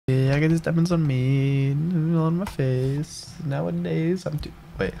get these diamonds on me, on my face. Nowadays, I'm too.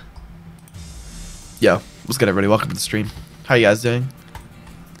 Wait. Yo, what's good, everybody? Welcome to the stream. How you guys doing?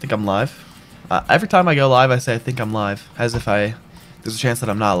 I think I'm live. Every time I go live, I say I think I'm live, as if there's a chance that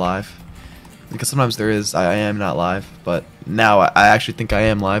I'm not live. Because sometimes there is, I am not live, but now I actually think I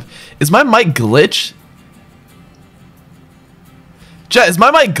am live. Is my mic glitched? Chat, is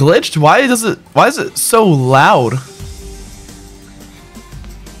my mic glitched? Why is it so loud?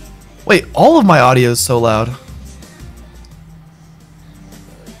 Wait, all of my audio is so loud.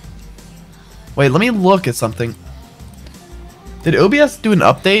 Wait, let me look at something. Did OBS do an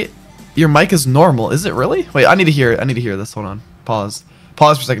update? Your mic is normal. Is it really? Wait, I need to hear this. Hold on. Pause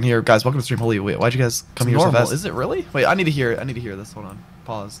for a second here. Guys, welcome to the stream. Holy wait, why'd you guys come here so fast? Is it really? Wait, I need to hear this. Hold on.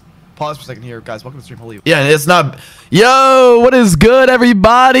 Pause for a second here. Guys, welcome to the stream. Holy yeah, it's not. Yo, what is good,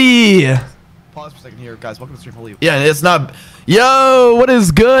 everybody? Pause for a second here. Guys, welcome to the stream. Holy yeah, it's not. Yo, what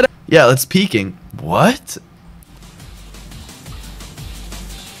is good? Yeah, it's peaking. What?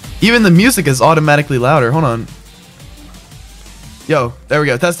 Even the music is automatically louder. Hold on. Yo, there we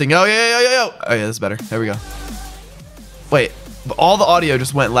go. Testing. Oh, yeah. Oh, yeah, that's better. There we go. Wait, but all the audio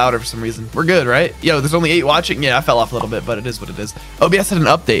just went louder for some reason. We're good, right? Yo, there's only 8 watching. Yeah, I fell off a little bit, but it is what it is. OBS had an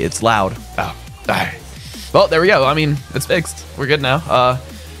update. It's loud. Oh, all right. Well, there we go. I mean, it's fixed. We're good now.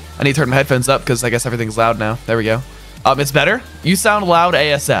 I need to turn my headphones up because I guess everything's loud now. There we go. It's better. You sound loud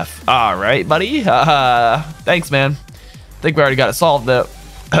ASF. All right, buddy. Thanks, man. I think we already got it solved, though.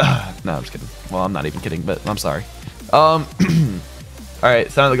 No, I'm just kidding. Well, I'm not even kidding, but I'm sorry. All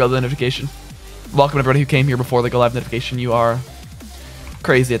right, sound of the go live notification. Welcome everybody who came here before the go live notification. You are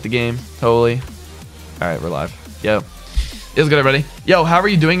crazy at the game, totally. All right, we're live. Yo, it's good, everybody. Yo, how are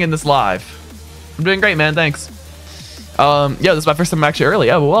you doing in this live? I'm doing great, man. Thanks. Yo, this is my first time actually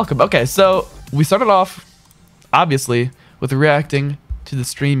early. Oh, well, welcome. Okay, so we started off, obviously, with reacting to the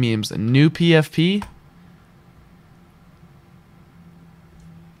stream memes. New PFP.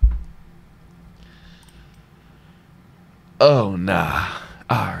 Oh, nah.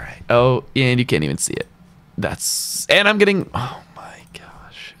 All right. Oh, and you can't even see it. And I'm getting, oh my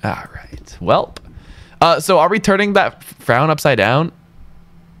gosh. All right. Welp. So are we turning that frown upside down?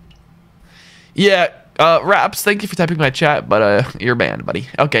 Yeah. Raps, thank you for typing my chat, but you're banned, buddy.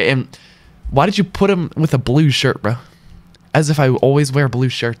 Okay, and why did you put him with a blue shirt, bro? As if I always wear blue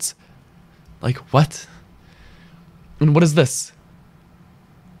shirts. Like, what? And what is this?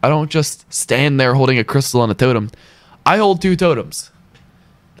 I don't just stand there holding a crystal on a totem. I hold 2 totems.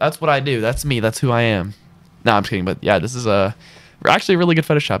 That's what I do. That's me. That's who I am. No, I'm just kidding. But yeah, this is actually a really good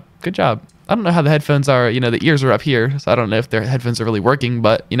Photoshop. Good job. I don't know how the headphones are. You know, the ears are up here, so I don't know if their headphones are really working.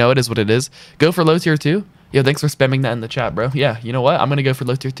 But you know, it is what it is. Go for low tier 2. Yo, thanks for spamming that in the chat, bro. Yeah, you know what? I'm gonna go for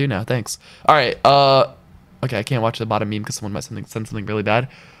low tier 2 now. Thanks. All right. Okay, I can't watch the bottom meme because someone might send something really bad.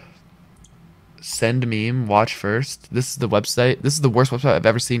 Send meme. Watch first. This is the website. This is the worst website I've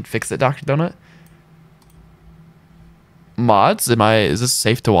ever seen. Fix it, DrDonut. Mods, is this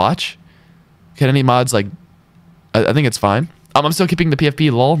safe to watch? Can any mods, like, I think it's fine. I'm still keeping the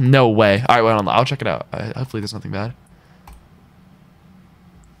PFP, lol. No way. All right, wait, I'll check it out. Hopefully there's nothing bad.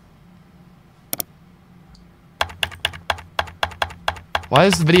 Why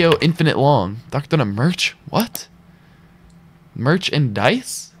is the video infinite long? DrDonut merch? What? Merch and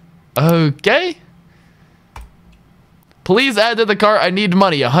dice? Okay. Please add to the cart. I need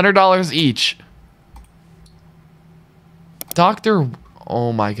money. $100 each.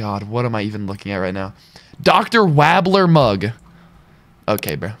 Oh my god, what am I even looking at right now? Dr. Wabbler mug.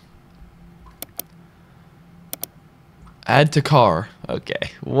 Okay, bro. Add to car.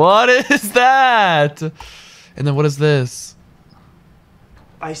 Okay. What is that? And then what is this?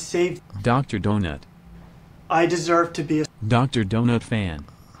 I saved DrDonut. I deserve to be a DrDonut fan.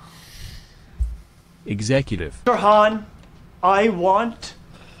 Executive. Mr. Han, I want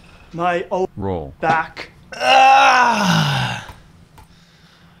my old Roll. back.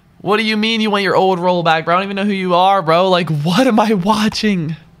 What do you mean you want your old rollback, bro? I don't even know who you are, bro. Like, what am I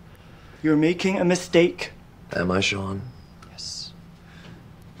watching? You're making a mistake. Am I, Sean? Yes.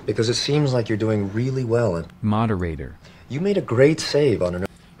 Because it seems like you're doing really well. And Moderator. you made a great save on an...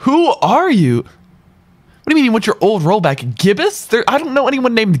 Who are you? What do you mean you want your old rollback? Gibbous? I don't know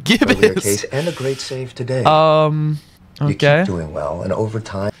anyone named earlier Gibbous. case and a great save today. Okay. You keep doing well, and over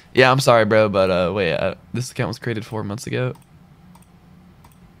time... Yeah, I'm sorry, bro, but wait, this account was created 4 months ago.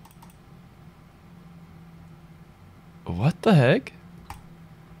 What the heck?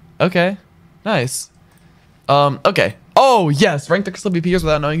 Okay, nice. Okay. Oh yes, rank the crystal BPers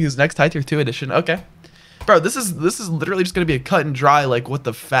without knowing who's next. High tier 2 edition. Okay. Bro, this is literally just gonna be a cut and dry, like what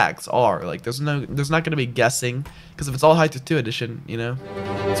the facts are. Like there's not gonna be guessing, because if it's all high to 2 edition, you know,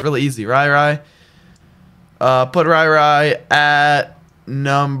 it's really easy. Rai. Put Rai at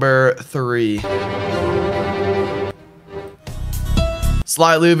number 3.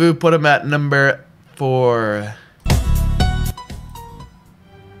 Sly Luvu, put him at number 4.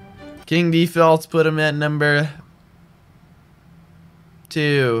 King Defaults, put him at number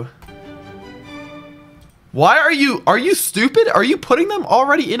 2. Why are you stupid? Are you putting them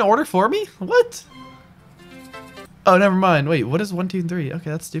already in order for me? What? Oh, never mind. Wait, what is 1, 2, and 3? Okay,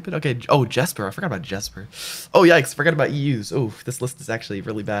 that's stupid. Okay. Oh, Jesper. I forgot about Jesper. Oh, yikes. Forgot about EUs. Oh, this list is actually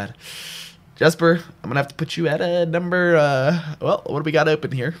really bad. Jesper, I'm gonna have to put you at a number, well, what do we got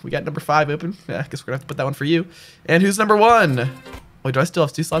open here? We got number 5 open. Yeah, I guess we're gonna have to put that one for you. And who's number 1? Wait, do I still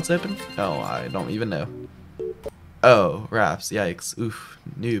have 2 slots open? Oh, I don't even know. Oh, Raps. Yikes. Oof.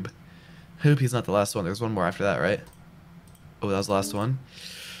 Noob. Hope he's not the last one. There's one more after that, right? Oh, that was the last one.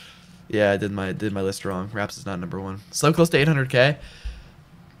 Yeah, I did my list wrong. Raps is not number 1. So close to 800k.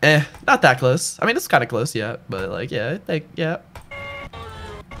 Not that close. I mean, it's kind of close, yeah. But like, yeah, yeah.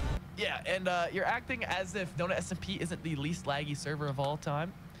 Yeah, and you're acting as if Donut SMP isn't the least laggy server of all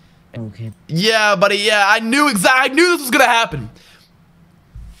time. Okay. Yeah, buddy. Yeah, I knew this was gonna happen.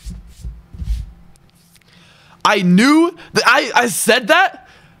 I knew that. I said that.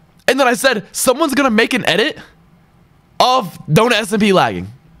 And then I said, someone's gonna make an edit of Donut SMP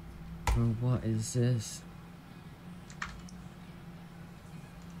lagging. Bro, what is this?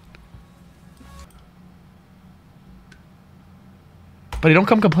 Buddy, don't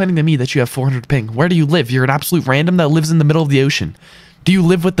come complaining to me that you have 400 ping. Where do you live? You're an absolute random that lives in the middle of the ocean. Do you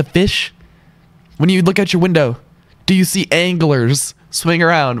live with the fish? When you look out your window, do you see anglers swing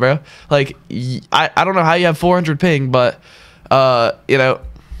around, bro? Like, I don't know how you have 400 ping, but, you know,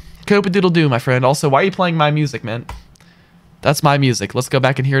 cope-a-doodle-doo, my friend. Also, why are you playing my music, man? That's my music. Let's go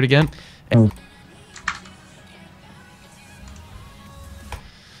back and hear it again. Oh.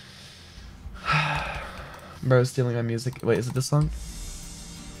 Bro, stealing my music. Wait, is it this song?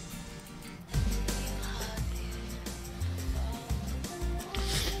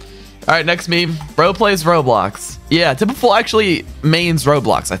 Alright, next meme. Bro plays Roblox. Yeah, Typical actually mains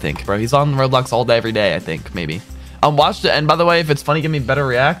Roblox, I think, bro. He's on Roblox all day, every day, I think, maybe. Watch it, and by the way, if it's funny, give me better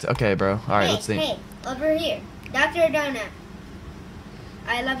react. Okay, bro. Alright, let's see. Hey, over here. DrDonut.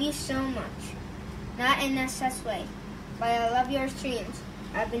 I love you so much. Not in a sus way, but I love your streams.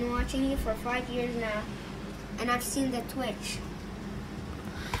 I've been watching you for 5 years now, and I've seen the Twitch.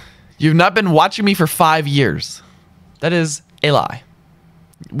 You've not been watching me for 5 years. That is a lie.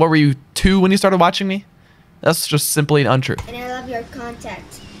 What were you, 2 when you started watching me? That's just simply untrue. And I love your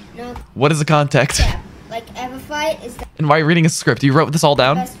contact. No. What is the context? Yeah, like Evify is the And why are you reading a script? You wrote this all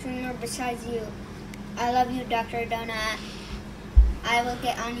down? best streamer besides you. I love you, DrDonut. I will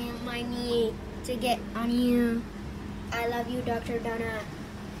get on you, my knee to get on you. I love you, DrDonut.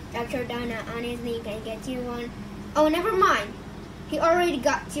 DrDonut on his knee can get tier 1. Oh, never mind. He already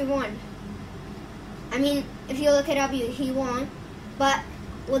got tier 1. I mean, if you look at W, he won. But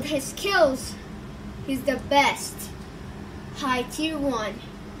with his skills, he's the best. High tier 1.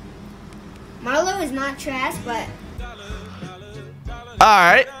 Marlo is not trash, but...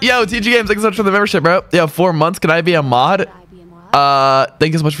 Alright. Yo, TG Games, thank you so much for the membership, bro. Yo, 4 months. Can I be a mod?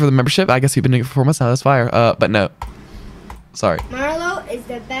 Thank you so much for the membership. I guess you've been doing it for 4 months now. That's fire. But no. Sorry. Marlo is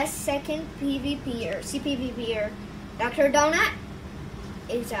the best second PvPer, CPvPer. DrDonut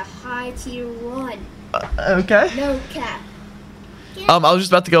is a high tier 1. Okay. No cap. I was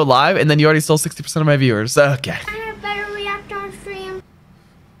just about to go live, and then you already stole 60% of my viewers. Okay. I have better react on stream.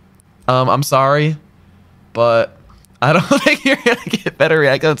 I'm sorry, but I don't think you're gonna get better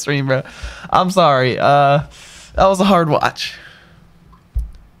react on stream, bro. I'm sorry. That was a hard watch,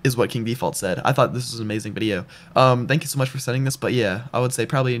 is what King Default said. I thought this was an amazing video. Thank you so much for sending this, but yeah, I would say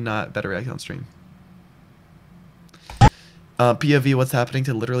probably not better react on stream. POV, what's happening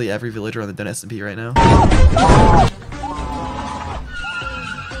to literally every villager on the Donut SMP right now?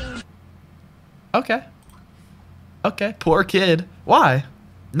 Okay. Okay, poor kid. Why?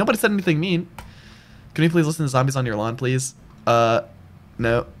 Nobody said anything mean. Can you please listen to Zombies on Your Lawn, please?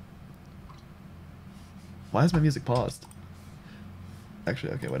 No. Why is my music paused?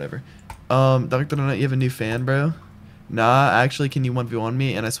 Actually, okay, whatever. DrDonut, you have a new fan, bro? Nah, actually, can you 1v1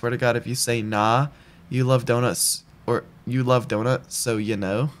 me? And I swear to God, if you say nah, you love donuts, or you love donut, so you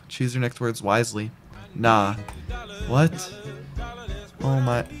know. Choose your next words wisely. Nah. What? Oh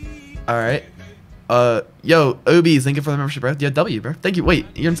my. Alright. Yo, OBs, thank you for the membership, bro. Yeah, W, bro. Thank you. Wait,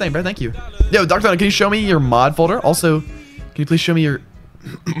 you're insane, bro. Thank you. Yo, DrDonut, can you show me your mod folder? Also, can you please show me your...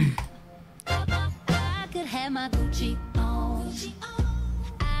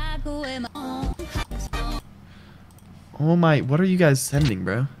 Oh my, what are you guys sending,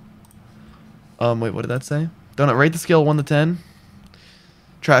 bro? Wait, what did that say? Donut, rate the scale 1 to 10.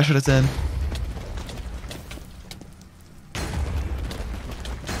 Trash out of 10.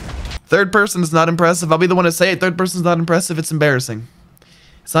 Third person is not impressive. I'll be the one to say it. Third person is not impressive. It's embarrassing.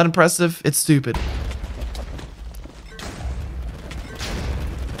 It's not impressive. It's stupid.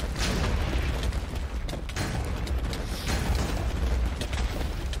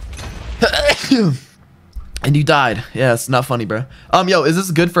 And you died. Yeah, it's not funny, bro. Yo, is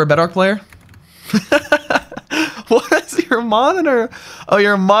this good for a Bedrock player? What is your monitor? Oh,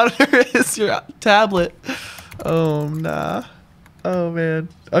 your monitor is your tablet. Oh, nah. Oh, man.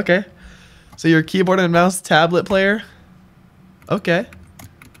 Okay. So you're a keyboard and mouse tablet player? Okay.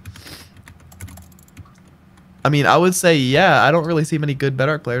 I mean, I would say, yeah. I don't really see many good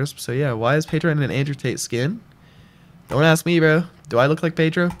Bedrock players. So, yeah. Why is Pedro in an Andrew Tate skin? Don't ask me, bro. Do I look like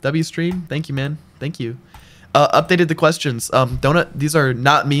Pedro? W stream? Thank you, man. Thank you. Updated the questions. Donut, these are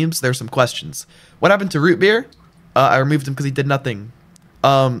not memes. There's some questions. What happened to Root Beer? I removed him because he did nothing.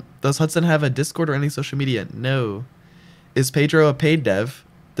 Does Hudson have a Discord or any social media? No. Is Pedro a paid dev?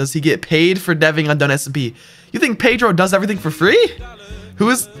 Does he get paid for deving on Donut SMP? You think Pedro does everything for free? Who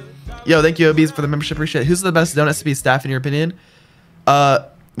is... Yo, thank you, OBs, for the membership. Appreciate it. Who's the best Donut SMP staff in your opinion?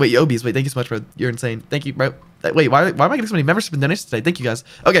 Wait, OBs. Wait, thank you so much, bro. You're insane. Thank you, bro. Wait, why am I getting so many membership and donations today? Thank you, guys.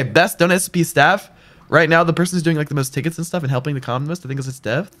 Okay, best Donut SMP staff. Right now, the person who's doing like the most tickets and stuff and helping the comm the most, I think, is its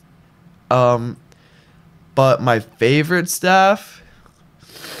dev. But my favorite staff,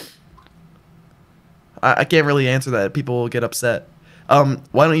 I can't really answer that. People will get upset. Why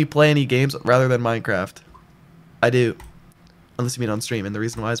don't you play any games rather than Minecraft? I do, unless you mean on stream. And the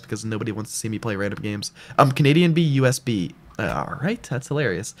reason why is because nobody wants to see me play random games. Canadian B, US B. All right, that's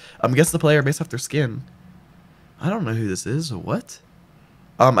hilarious. Guess the player based off their skin. I don't know who this is. What?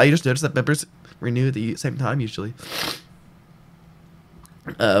 I just noticed that members renew at the same time usually.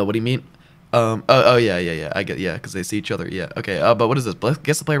 What do you mean? Oh yeah. I get, yeah, because they see each other. Yeah, okay. But what is this?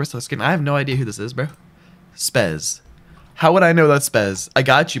 Guess the player based off skin. I have no idea who this is, bro. Spez. How would I know that's Spez? I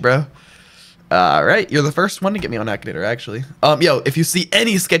got you, bro. All right, you're the first one to get me on Activator, actually. Yo, if you see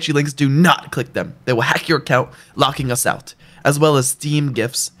any sketchy links, do not click them. They will hack your account, locking us out, as well as Steam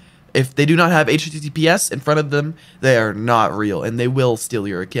gifts. If they do not have HTTPS in front of them, they are not real, and they will steal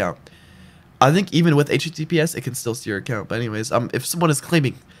your account. I think even with HTTPS, it can still steal your account. But anyways, if someone is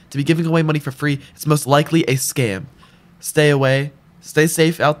claiming to be giving away money for free, it's most likely a scam. Stay away. Stay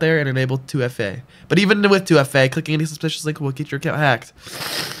safe out there and enable 2FA. But even with 2FA, clicking any suspicious link will get your account hacked.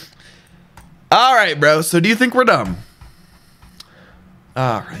 All right, bro. So do you think we're dumb?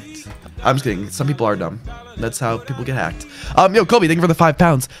 All right. I'm just kidding. Some people are dumb. That's how people get hacked. Yo, Kobe, thank you for the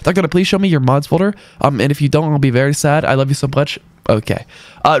 £5. Doctor, please show me your mods folder. And if you don't, I'll be very sad. I love you so much. Okay.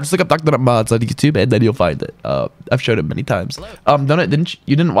 Just look up DrDonut mods on YouTube, and then you'll find it. I've showed it many times. Donut,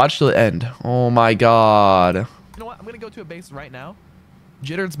 you didn't watch till the end. Oh my god. You know what? I'm gonna go to a base right now.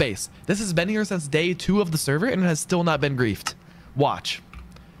 Jitter's base. This has been here since day 2 of the server, and it has still not been griefed. Watch.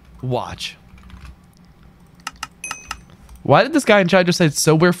 Watch. Why did this guy in chat just say,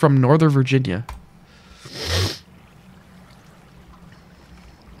 so we're from Northern Virginia?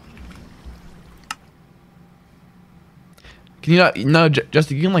 Can you not? No,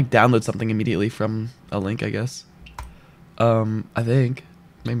 Justin, you can like download something immediately from a link, I guess. I think.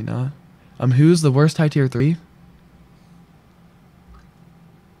 Maybe not. Who's the worst high tier 3?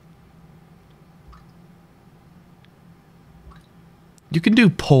 You can do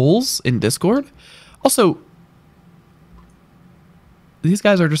polls in Discord. Also, these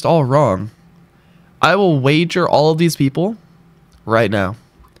guys are just all wrong. I will wager all of these people right now.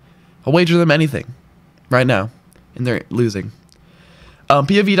 I'll wager them anything right now. And they're losing.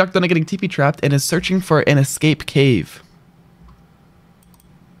 POV DrDonut getting TP trapped and is searching for an escape cave.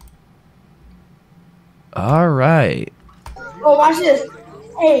 Alright. Oh, watch this.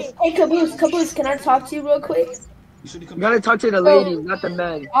 Hey, Caboose, can I talk to you real quick? You gotta talk to the ladies, not the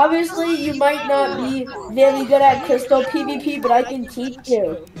men. Obviously, you might not be very good at crystal PvP, but I can teach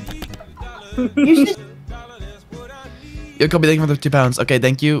you. You should. Yo, Kobe, thank you for the £2. Okay,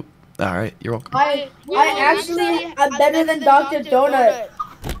 thank you. All right, you're welcome. I actually am better than DrDonut.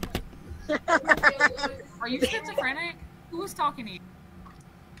 Are you schizophrenic? Who was talking to you?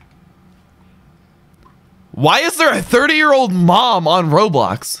 Why is there a 30-year-old mom on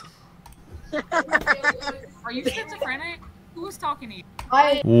Roblox? Are you schizophrenic? Who was talking to you?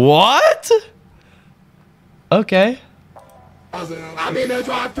 What? Okay. I'm in a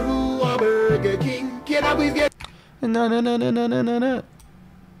drive-thru a Burger King. Can I please get? No.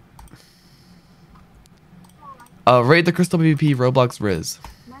 Rate the Crystal PvP Roblox Riz.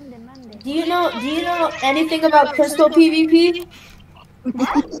 Monday. do you know anything about crystal PvP?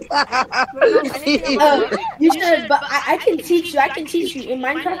 You should, but I can teach you. I can teach you in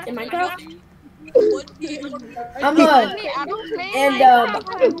Minecraft. I'm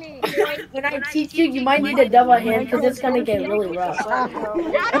when I teach you, you might need a double hand because it's gonna get really rough.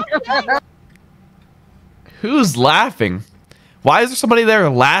 Who's laughing? Why is there somebody there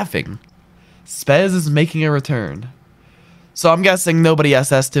laughing? Spez is making a return. So I'm guessing nobody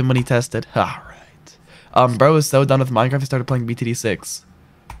SS'd him when he tested. Alright. Bro is so done with Minecraft, he started playing BTD 6.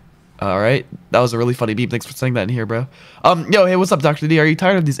 Alright. That was a really funny beep. Thanks for saying that in here, bro. Yo, hey, what's up, Dr. D? Are you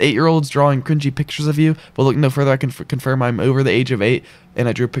tired of these 8-year-olds drawing cringy pictures of you? Well, look no further, I can confirm I'm over the age of 8, and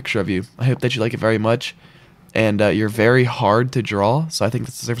I drew a picture of you. I hope that you like it very much. And you're very hard to draw, so I think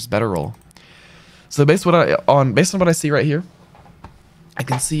this deserves a better role. So based on what I see right here, I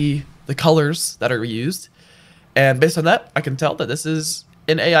can see the colors that are used. And based on that, I can tell that this is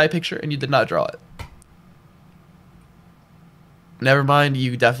an AI picture and you did not draw it. Never mind,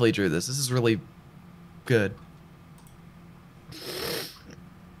 you definitely drew this. This is really good.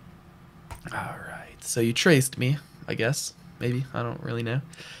 Alright, so you traced me, I guess. Maybe, I don't really know.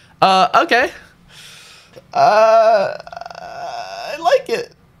 Okay. I like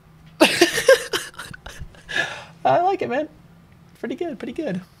it. I like it, man. Pretty good, pretty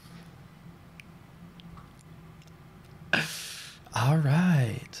good. All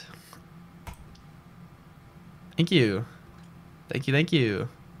right. Thank you. Thank you, thank you.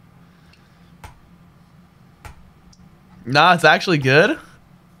 Nah, it's actually good.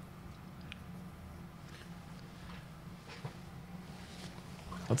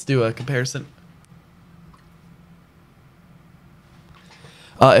 Let's do a comparison.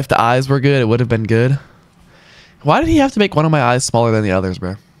 If the eyes were good, it would have been good. Why did he have to make one of my eyes smaller than the others,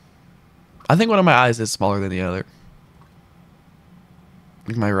 bro? I think one of my eyes is smaller than the other.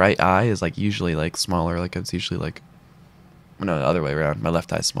 Like my right eye is like usually like smaller. Like it's usually like, no, the other way around. My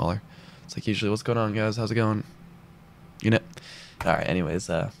left eye is smaller. It's like usually, what's going on, guys? How's it going? You know. All right. Anyways,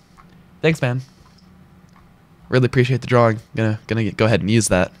 thanks, man. Really appreciate the drawing. Gonna go ahead and use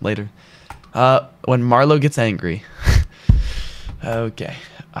that later. When Marlo gets angry. Okay.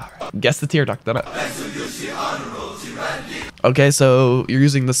 All right. Guess the tier, Dr. Donut. Okay, so you're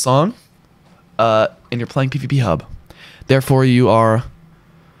using the song, and you're playing PvP Hub. Therefore, you are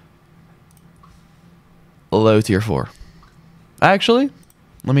low tier 4. Actually,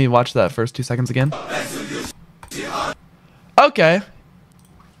 let me watch that first 2 seconds again. Okay.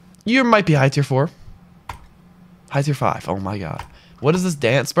 You might be high tier 4. High tier 5. Oh my god. What is this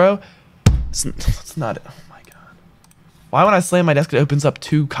dance, bro? It's not it. Oh my god. Why when I slam my desk, it opens up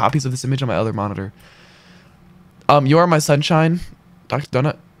 2 copies of this image on my other monitor? You are my sunshine, Dr.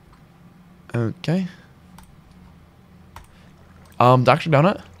 Donut. Okay. Dr.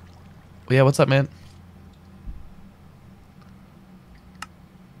 Donut? Well, yeah, what's up, man?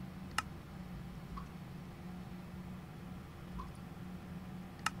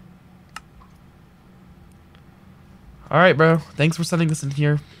 Alright, bro. Thanks for sending this in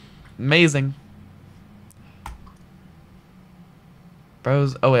here. Amazing.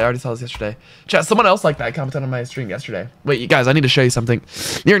 Bros. Oh, wait, I already saw this yesterday. Chat, someone else like that commented on my stream yesterday. Wait, you guys, I need to show you something.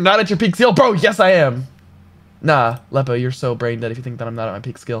 You're not at your peak skill? Bro, yes, I am. Nah, Lepo, you're so brain dead if you think that I'm not at my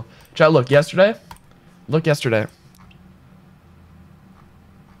peak skill. Chat, look, yesterday. Look yesterday.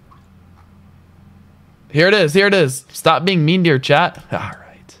 Here it is. Here it is. Stop being mean to your chat. All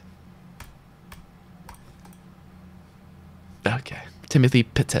right. Okay. Timothy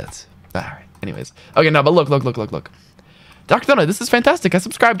Petit. All right. Anyways. Okay, no, but look. Dr. Donut, this is fantastic. I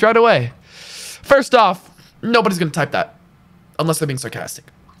subscribed right away. First off, nobody's going to type that. Unless they're being sarcastic.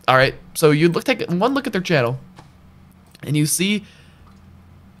 All right. So you take one look at their channel. And you see,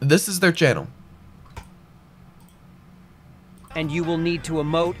 this is their channel. And you will need to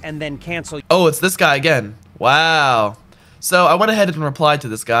emote and then cancel. Oh, it's this guy again. Wow. So I went ahead and replied to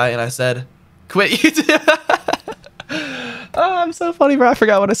this guy. And I said, quit YouTube. Oh, I'm so funny, bro. I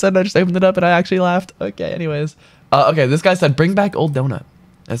forgot what I said. I just opened it up and I actually laughed. Okay, anyways. Okay, this guy said, bring back Old Donut.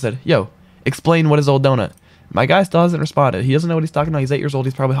 I said, yo, explain what is Old Donut. My guy still hasn't responded. He doesn't know what he's talking about. He's 8 years old.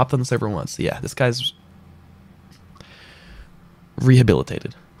 He's probably hopped on the server once. Yeah, this guy's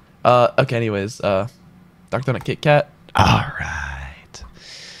rehabilitated. Okay, anyways. Dr. Donut Kit Kat. All right.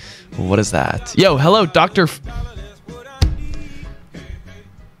 What is that? Yo, hello, Dr.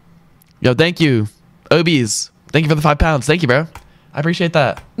 Yo, thank you. Obies. Thank you for the £5. Thank you, bro. I appreciate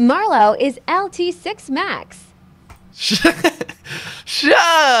that. Marlo is LT6 Max. Shut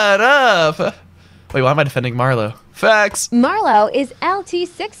up. Wait, why am I defending Marlo? Facts. Marlo is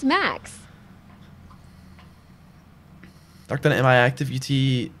LT6 Max. DrDonut, am I active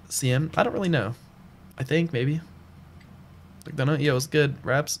UTCM? I don't really know. I think maybe. DrDonut, yo, it's good.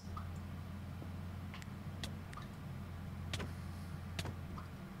 Raps.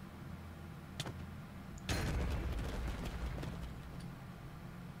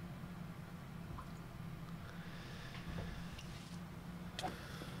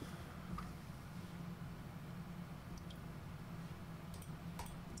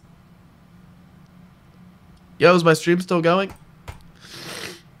 Yo, is my stream still going?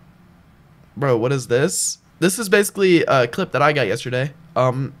 Bro, what is this? This is basically a clip that I got yesterday.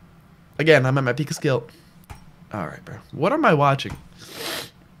 Again, I'm at my peak of skill. Alright, bro. What am I watching?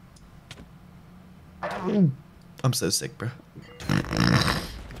 I'm so sick, bro.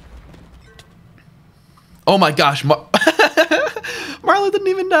 Oh my gosh, Marla didn't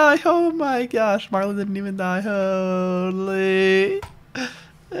even die. Oh my gosh, Marla didn't even die. Holy.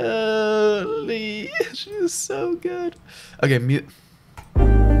 Holy. She's so good. Okay, mute.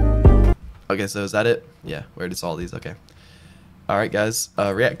 Okay, so is that it? Yeah, where does all these? Okay. Alright, guys.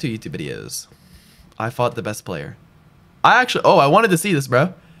 React to YouTube videos. I fought the best player. I actually... Oh, I wanted to see this,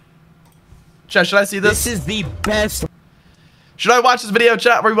 bro. Chat, should I see this? This is the best. Should I watch this video,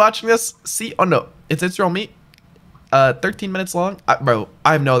 chat? Are we watching this? See? Oh, no. It's real meat. 13 minutes long. Bro,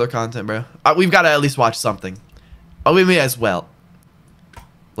 I have no other content, bro. We've got to at least watch something. Oh, we may as well.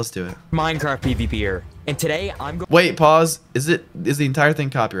 Let's do it. Minecraft PvPer. And today, I'm going... Wait, pause. Is the entire thing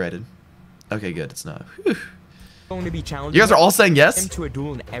copyrighted? Okay, good. It's not. Whew. Going to be challenging. You guys are all saying yes? To a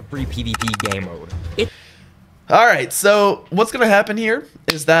duel in every PvP game mode. All right, so what's going to happen here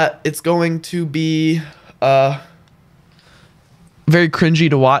is that it's going to be very cringy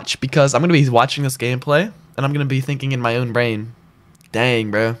to watch because I'm going to be watching this gameplay and I'm going to be thinking in my own brain,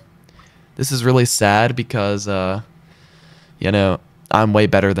 dang, bro, this is really sad because, you know, I'm way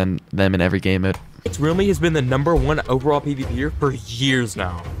better than them in every game mode. It really has been the #1 overall PvPer for years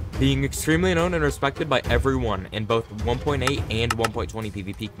now, being extremely known and respected by everyone in both 1.8 and 1.20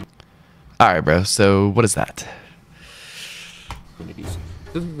 PvP. Alright, bro, so what is that?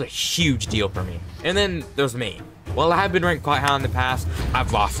 This is a huge deal for me. And then there's me. Well, I have been ranked quite high in the past.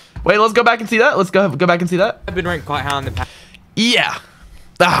 I've lost. Wait, let's go back and see that. Let's go back and see that. I've been ranked quite high in the past. Yeah.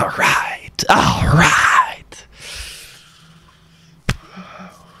 Alright. Alright.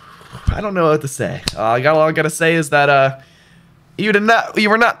 I don't know what to say. All I gotta say is that you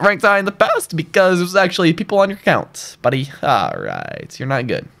were not ranked high in the past because it was actually people on your account, buddy. Alright, you're not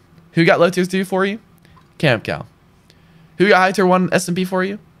good. Who got low tier 2 for you? CamCal. Who got high tier 1 SMP for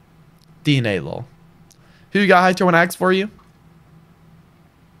you? DNA lol. Who got high tier 1 axe for you?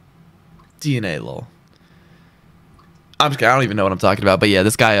 DNA lol. I'm just kidding, I don't even know what I'm talking about, but yeah,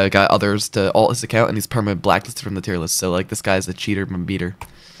 this guy got others to alt his account and he's permanent blacklisted from the tier list. So like this guy's a cheater and beater.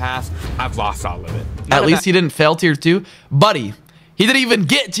 Past, I've lost all of it. At least he didn't fail tier 2, buddy. He didn't even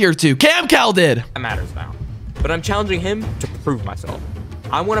get tier 2. CamCal did. That matters now. But I'm challenging him to prove myself.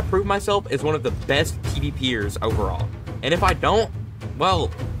 I want to prove myself as one of the best PvPers overall. And if I don't,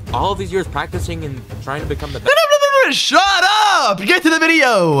 well, all of these years practicing and trying to become the best. Shut up! Get to the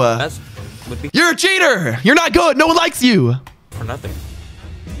video. Would be You're a cheater. You're not good. No one likes you. For nothing.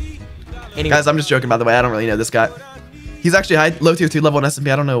 Anyway. Guys, I'm just joking, by the way. I don't really know this guy. He's actually low tier 2 level in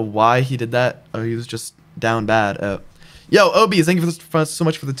SMP. I don't know why he did that. Oh, he was just down bad. Yo, OB, thank you so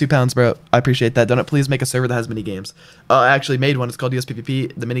much for the £2, bro. I appreciate that. Donut, please make a server that has mini games. I actually made one. It's called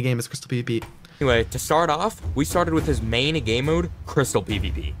USPVP. The mini game is Crystal PvP. Anyway, to start off, we started with his main game mode, Crystal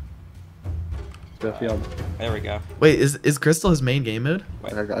PvP. There we go. Wait, is Crystal his main game mode?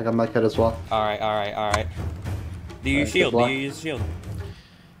 Wait. I got my kit as well. Alright. Do you shield? Do you use shield?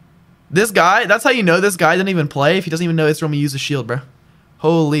 This guy, that's how you know this guy didn't even play if he doesn't even know it's when we use a shield, bro.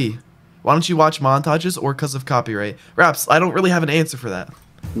 Holy. Why don't you watch montages or because of copyright? Raps, I don't really have an answer for that.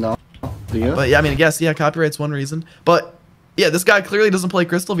 No. Do you? But yeah, I mean, I guess, yeah, copyright's one reason. But yeah, this guy clearly doesn't play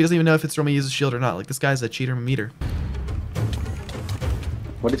Crystal if he doesn't even know if it's when we use a shield or not. Like, this guy's a cheater meter.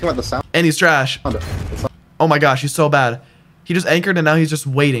 What do you think about the sound? And he's trash. Oh my gosh, he's so bad. He just anchored and now he's just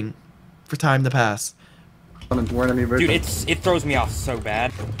waiting for time to pass. Dude, it throws me off so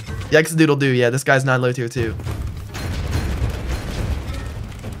bad. Yexadoodle do, yeah, this guy's not low tier 2.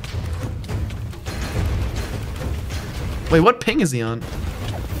 Wait, what ping is he on?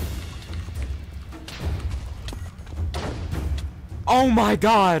 Oh my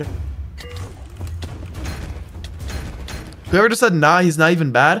god! Whoever just said nah, he's not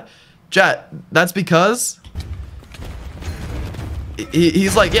even bad. Chat, that's because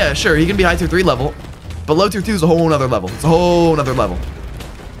he's like, yeah, sure, he can be high tier 3 level, but low tier 2 is a whole nother level. It's a whole nother level.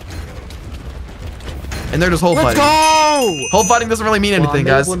 And they're just whole Let's fighting. go! Whole fighting doesn't really mean anything,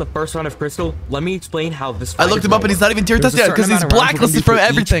 guys. Won the first round of Crystal. Let me explain how this. I looked him up and he's not even tier tested yet because he's blacklisted from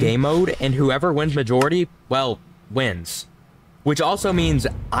everything. Game mode, and whoever wins majority, well, wins. Which also means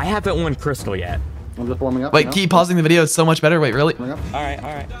I haven't won Crystal yet. I'm just warming up. Wait, keep pausing the video. It's so much better. Wait, really? All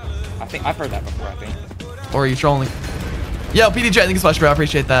right. I think I've heard that before. I think. Or are you trolling? Yo, PDJ, thank you so much, bro. I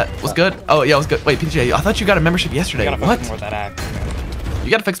appreciate that. What's good? Oh, yeah, what's good? Wait, PDJ, I thought you got a membership yesterday. You gotta What? fix more with that act.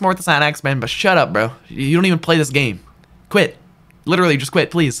 You gotta fix more with the sign X, man. But shut up, bro. You don't even play this game. Quit. Literally, just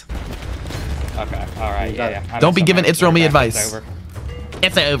quit, please. Okay. All right. Yeah. Don't be giving It's Real Me It's advice. over.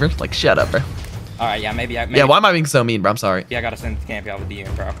 It's over. Like, shut up, bro. All right. Yeah. Maybe. Yeah, why am I being so mean, bro? I'm sorry. Yeah, I gotta send camp out with you,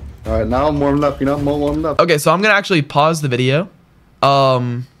 bro. All right, now I'm warming up. You know, I'm all warmed up. Okay, so I'm gonna actually pause the video,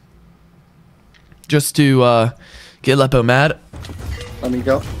 just to get Lepo mad. Let me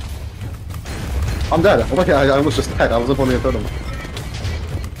go. I'm dead. Okay, I was just dead. I was up on the totem.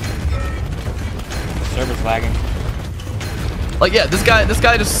 Server's lagging. Like, yeah, this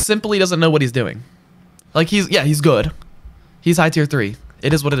guy just simply doesn't know what he's doing. Like, he's good. He's high tier 3.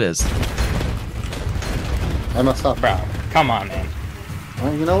 It is what it is. I messed up. Bro, come on, man.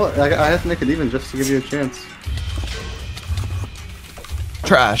 Well, you know what? I had to make it even just to give you a chance.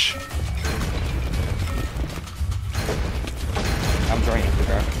 Trash. I'm draining,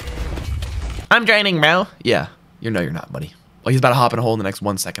 bro. I'm draining, bro. Yeah, you're not, buddy. Well, he's about to hop in a hole in the next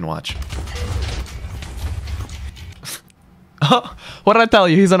 1 second. Watch. What did I tell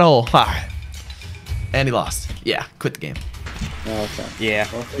you? He's in a hole. Ah. And he lost. Yeah, quit the game. Okay. Yeah.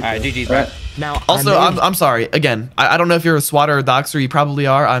 All right, GG's, bro. Now, also, I'm sorry. Again, I don't know if you're a swatter or doxer. You probably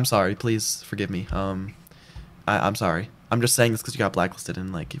are. I'm sorry. Please forgive me. I'm sorry. I'm just saying this because you got blacklisted.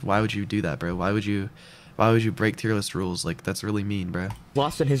 And like, why would you do that, bro? Why would you break tier list rules? Like, that's really mean, bro.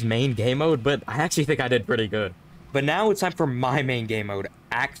 Lost in his main game mode, but I actually think I did pretty good. But now it's time for my main game mode,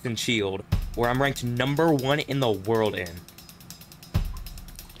 Axe and Shield, where I'm ranked #1 in the world in.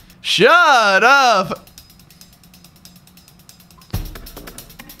 Shut up!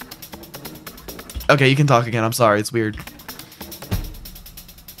 Okay, you can talk again. I'm sorry. It's weird.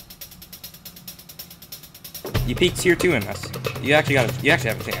 You peaked tier 2 in this. You actually have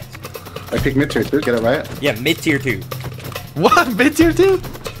a chance. I picked mid tier 2. Get it right? Yeah, mid tier 2. What? Mid tier 2?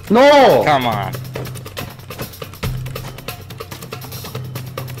 No! Come on.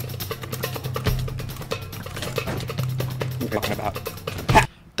 Talking about.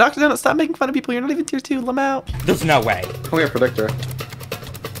 DrDonut, stop making fun of people. You're not even tier 2. Let 'em out. There's no way. Come here, predictor.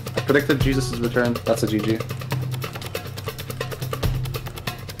 I predicted Jesus' return. That's a GG.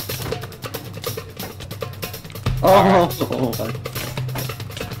 Oh, oh.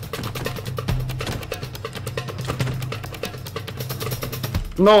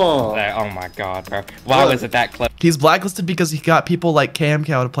 No. Oh my god, bro. Why was it that close? He's blacklisted because he got people like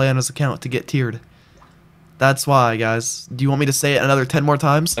CamCow to play on his account to get tiered. That's why, guys. Do you want me to say it another 10 more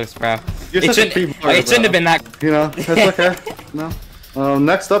times? Close, bro. You're It such a shouldn't, pre-player, it shouldn't have been that. You know, it's okay. No.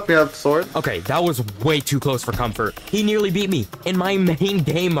 Next up, we have Sword. Okay, that was way too close for comfort. He nearly beat me in my main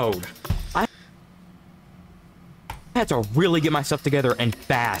game mode. I had to really get myself together and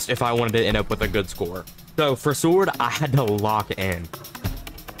fast if I wanted to end up with a good score. So for Sword, I had to lock in.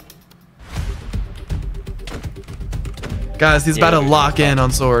 Guys, he's about to lock in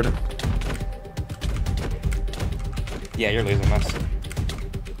on Sword. Yeah, you're losing this.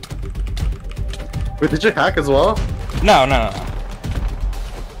 Wait, did you hack as well? No.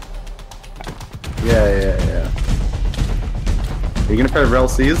 Yeah. Are you gonna play Rel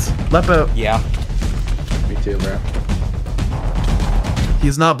C's? Lepo. Yeah. Me too, bro.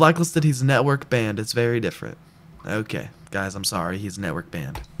 He's not blacklisted. He's network banned. It's very different. Okay, guys, I'm sorry. He's network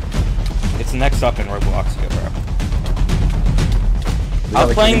banned. It's next up in Roblox, bro. I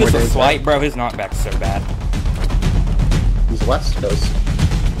was playing this with Swipe, bro. His knockback's so bad. He's West Coast.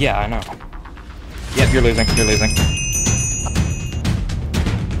 Yeah, I know. Yep, you're losing. You're losing.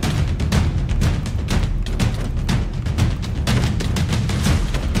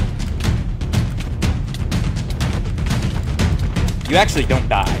 You actually don't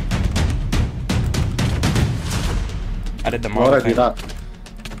die. I did the Why would I thing. do that?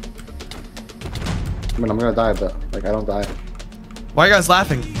 I mean, I'm gonna die, but like I don't die. Why are you guys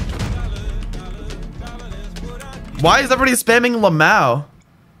laughing? Why is everybody spamming Lamau?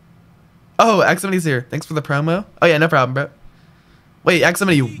 Oh, X70's here. Thanks for the promo. Oh yeah, no problem, bro. Wait,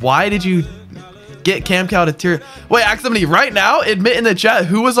 X70, why did you get CamCow to tier? Wait, X70, right now, admit in the chat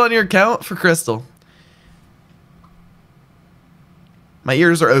who was on your account for Crystal. My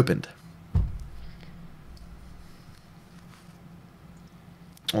ears are opened.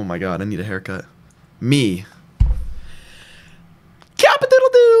 Oh my god, I need a haircut. Me.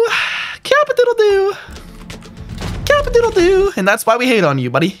 Cap-a-diddle-doo! Cap-a-diddle-doo! and that's why we hate on you,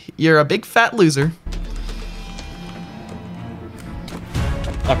 buddy. You're a big fat loser.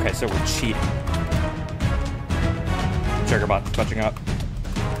 Okay, so we're cheating. Triggerbot clutching up.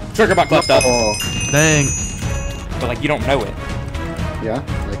 Triggerbot clutched up. Oh. Dang. But like you don't know it. Yeah.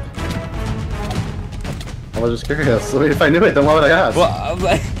 Like, I was just curious. So if I knew it, then why would I ask? Well,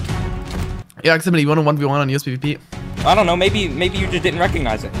 yeah, somebody, you want a 1v1 on USPVP? I don't know. Maybe you just didn't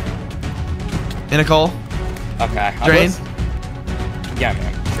recognize it. In a call. Okay. Drain. Yeah,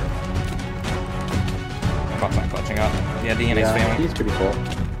 man. Sure. Fuck's not clutching up. Yeah, DNA's failing. He's pretty cool.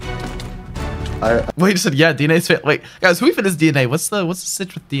 Wait, you said yeah, DNA's fit. Wait, guys, who even is DNA? What's the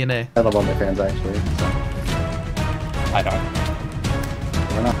sitch with DNA? I love all my fans actually. So. I don't.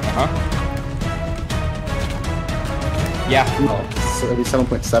 Why not? Yeah. No, so it'll be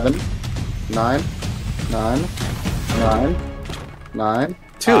 7.7, 9, 9, 9, 9,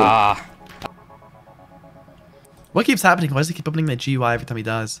 2. What keeps happening? Why does he keep opening that GUI every time he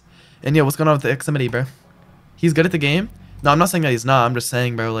dies? And yeah, what's going on with the Ximity, bro? He's good at the game? No, I'm not saying that he's not. I'm just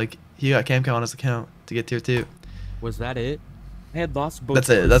saying, bro, like, he got Camco on his account to get tier 2. Was that it? I had lost both. That's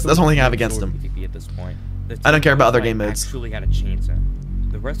it. That's the only thing I have against him. At this point. I don't care about other game modes. Actually had a chance in.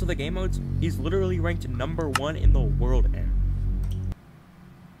 The rest of the game modes, he's literally ranked #1 in the world in.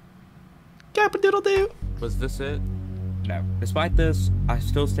 Cap-a-doodle-doo. Was this it? No. Despite this, I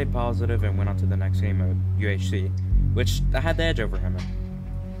still stayed positive and went on to the next game mode, UHC, which I had the edge over him in.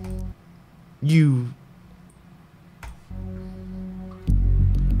 You...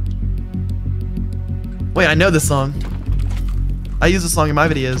 Wait, I know this song. I use this song in my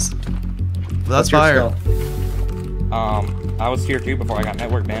videos. Well, that's fire. I was tier 2 before I got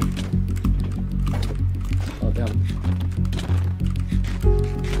network banned. Oh damn.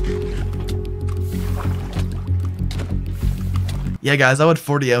 Yeah, guys, I would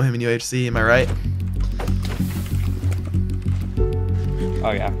 40-0 him in UHC. Am I right?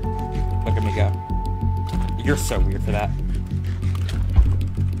 Oh yeah. Look at me go. You're so weird for that.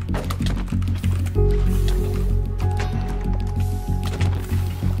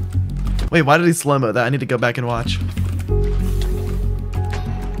 Wait, why did he slow-mo that? I need to go back and watch.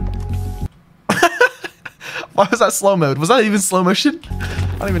 Why was that slow mode? Was that even slow motion?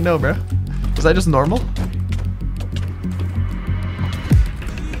 I don't even know, bro. Was that just normal?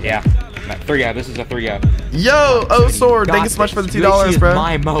 Yeah. 3-0. This is a 3-0. Yo, oh sword, thank you so much for the $2, bro.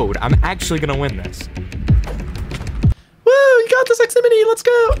 My mode. I'm actually gonna win this. Woo, you got this, Ximity. Let's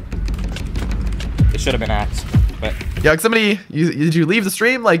go. It should have been Axe, but yeah, Ximity, did you leave the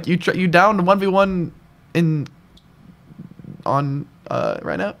stream? Like you down to 1v1 on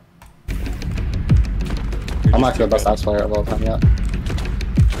right now? I'm actually the best Axe player of all time yet.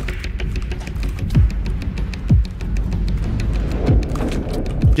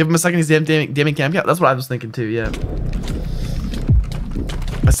 Give him a second, he's damning cam cap. That's what I was thinking too, yeah.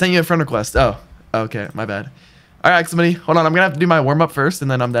 I sent you a friend request. Oh, okay, my bad. Alright, Ximity, hold on, I'm gonna have to do my warm-up first and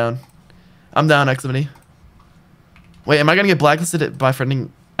then I'm down. I'm down, Ximity. Wait, am I gonna get blacklisted by friending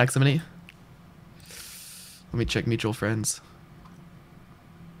Ximity? Let me check mutual friends.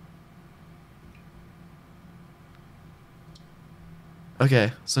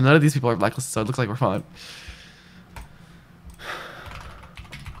 Okay, so none of these people are blacklisted, so it looks like we're fine.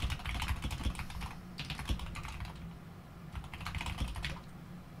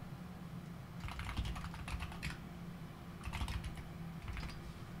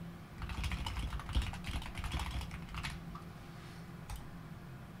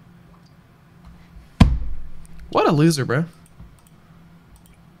 What a loser, bro.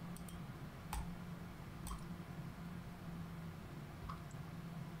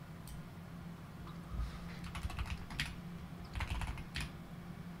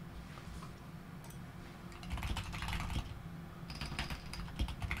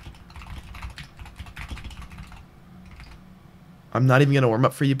 I'm not even gonna warm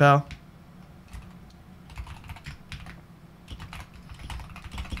up for you, pal.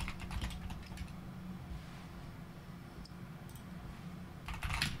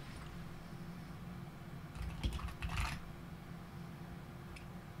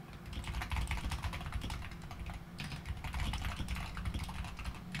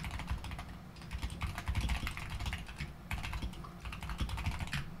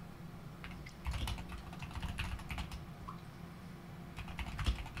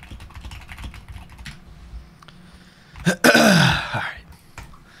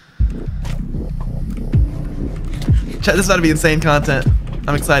 Chat, this is about to be insane content.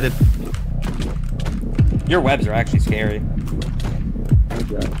 I'm excited. Your webs are actually scary.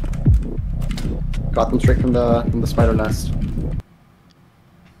 Yeah. Got them straight from the spider nest.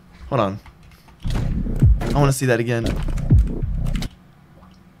 Hold on. I want to see that again.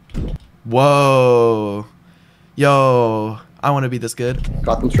 Whoa. Yo, I want to be this good.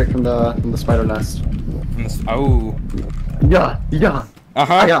 Got them straight from the spider nest. Oh. Yeah.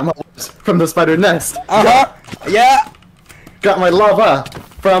 I got my from the spider nest. Yeah. Got my lava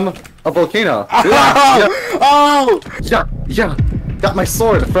from a volcano. Yeah. Got my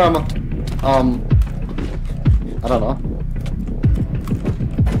sword from I don't know.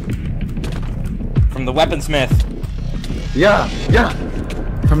 From the weaponsmith. Yeah.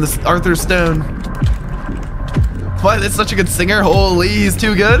 From the Arthur Stone. What? It's such a good singer. Holy, he's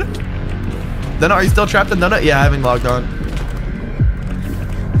too good. Then are you still trapped in Donut? Yeah, I haven't logged on.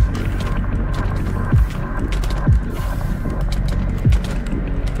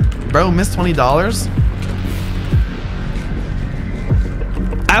 Bro, missed $20.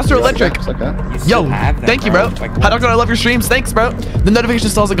 Astro Electric. Yo, thank you, bro. Hi, Doctor. I love your streams. Thanks, bro. The notification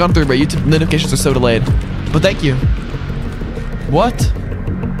still hasn't gone through, bro. YouTube notifications are so delayed. But thank you. What?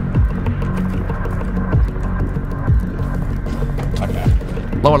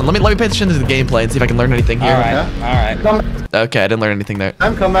 Hold on, let me pay attention to the gameplay and see if I can learn anything here. Alright. Okay, I didn't learn anything there.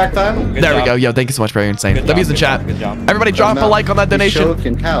 Comeback time. There we go. Yo, thank you so much, bro. You're insane. W's in chat. Everybody drop a like on that donation.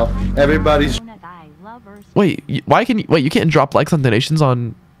 Everybody's. Wait, you can't drop likes on donations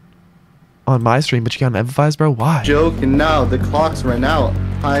on my stream, but you can't empathize, bro? Why? Joking now. The clock's run out.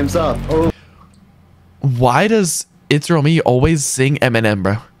 Time's up. Oh. Why does It's Real Me always sing Eminem,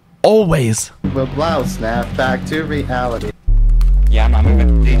 bro? Always. The blouse snap back to reality. Yeah, I'm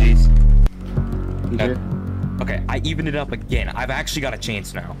moving. GG's. Okay, I evened it up again. I've actually got a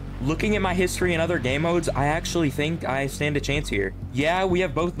chance now. Looking at my history in other game modes, I actually think I stand a chance here. Yeah, we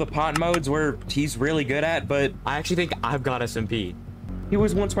have both the pot modes where he's really good at, but I actually think I've got SMP. He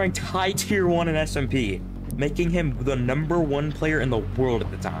was once ranked high tier 1 in SMP, making him the #1 player in the world at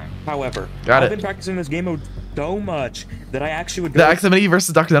the time. However, I've been practicing this game mode so much that I actually would go the XMD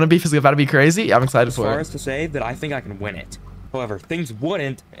versus DrDonut beef is about to be crazy. I'm excited for it. as far as to say that I think I can win it. However, things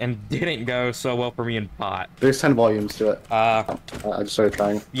wouldn't and didn't go so well for me in pot. There's 10 volumes to it. I just started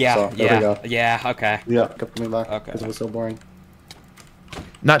trying. Yeah, so, there we go. Yeah, okay. Yeah, kept coming back. Okay. Because it was so boring.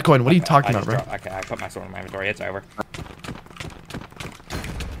 Not coin. What are you talking about, bro? Okay, I put my sword in my inventory. It's over.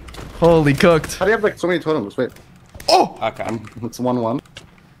 Holy cooked. How do you have like so many totems? Wait. Oh! Okay. It's 1-1.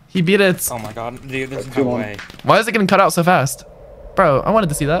 He beat it. Oh my god, dude, there's no way. Why is it getting cut out so fast? Bro, I wanted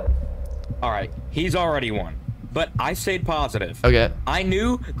to see that. Alright, he's already won. But I stayed positive. Okay. I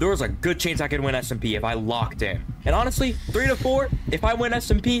knew there was a good chance I could win SMP if I locked in. And honestly, 3-4, if I win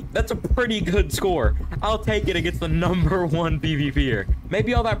SMP, that's a pretty good score. I'll take it against the #1 PvPer.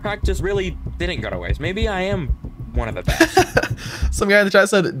 Maybe all that practice really didn't go to waste. Maybe I am one of the best. Some guy in the chat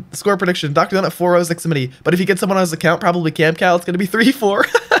said, score prediction, DrDonut 406 Mini. But if he gets someone on his account, probably CamCal, it's going to be 3-4.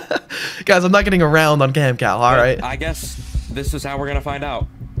 Guys, I'm not getting around on CamCal, alright? I guess this is how we're going to find out.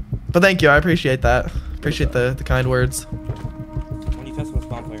 But thank you, I appreciate that. Appreciate the kind words. When you tested with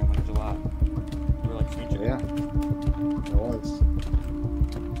spawn player in like July, you were like future. Yeah. It was.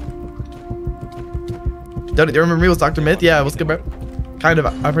 Do you remember me was Dr. Myth? Yeah, it was good, bro. Kind of.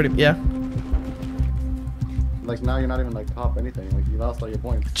 I'm pretty, yeah. Like now you're not even like top anything. Like you lost all your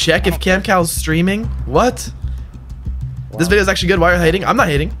points. Check if CamCal's streaming. What? Wow. This video is actually good. Why are you hating? I'm not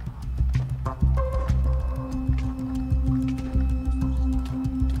hating.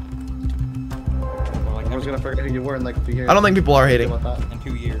 I was gonna forget who you were in like a few years. I don't think people are hating. In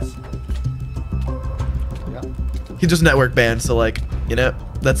 2 years. Yeah. He's just network banned, so like, you know,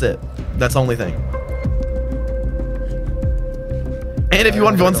 that's it. That's the only thing. And if you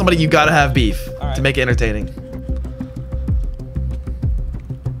want to win somebody, you gotta have beef to make it entertaining.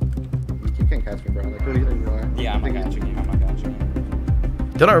 You can't catch me, bro. Like who do you think you are? Yeah, I'm not catching you. I'm not catching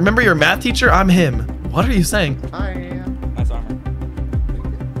you. Don't I remember your math teacher? I'm him. What are you saying? Hi. Nice armor.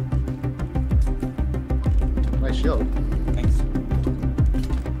 Nice shield. Thanks.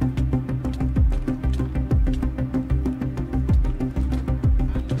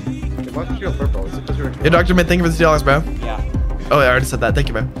 Why is shield purple? Is it because you're Hey, Dr. Mint, thank you for the $2, bro. Yeah. Oh, I already said that. Thank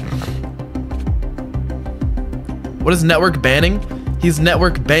you, bro. What is network banning? He's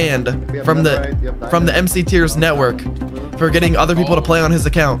network banned from the MC Tiers network for getting other people to play on his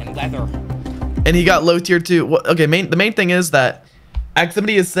account. And he got low tier 2. Okay, the main thing is that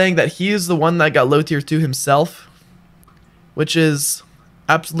Activity is saying that he is the one that got low tier 2 himself, which is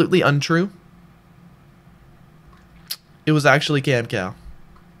absolutely untrue. It was actually CamCal.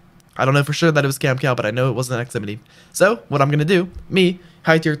 I don't know for sure that it was CamCal, but I know it wasn't Activity. So, what I'm going to do, me,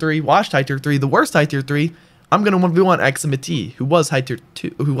 high tier 3, washed high tier 3, the worst high tier 3, I'm going to 1v1 Activity, who was high tier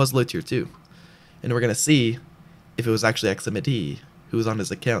 2, who was low tier 2. And we're going to see if it was actually Activity who was on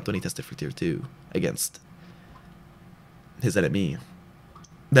his account when he tested for tier 2 against his enemy.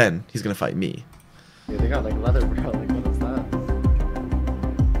 then he's gonna fight me. Yeah, they got like leather, bro. Like, what is that?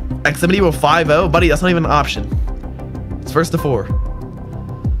 Xmity will 5-0, buddy. That's not even an option. It's first to 4.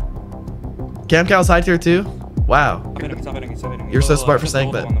 Cam Cow's high tier 2. Wow. Stop hitting me. You're so smart for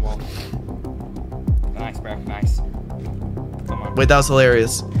saying that. Nice, bro. Nice. Come on. Wait, that was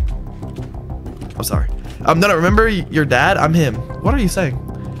hilarious. I'm sorry. No, remember your dad? I'm him. What are you saying?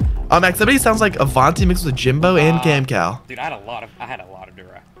 Xmity sounds like Avanti mixed with Jimbo and Cam Cow. Dude, I had a lot of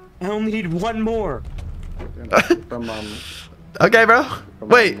Dura. I only need one more. From Okay, bro.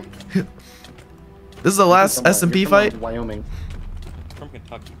 Wait. This is the last SMP fight? Wyoming. From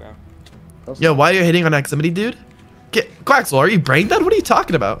Kentucky, bro. Yo, why are you hitting on Xmity, dude? Quaxel, are you brain dead? What are you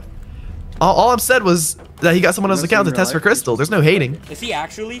talking about? All I've said was that he got someone else's account to test for Crystal. There's no hating. Is he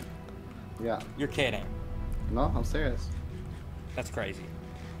actually? Yeah. You're kidding. No, I'm serious. That's crazy.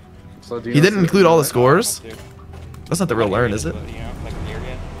 So do you He know didn't include all the scores? That's not the real learn, is it? You know, like the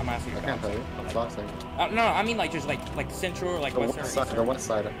area. I'm asking you. I can't tell you. It's boxing. No, I mean like just like central or like The west west or side. The west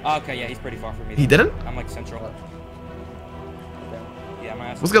side. Okay, yeah, he's pretty far from me. He didn't? I'm like central. Yeah, I'm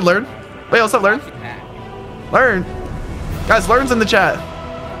asking. What's good, Learn? Wait, what's up, Learn? Learn. Guys, Learn's in the chat.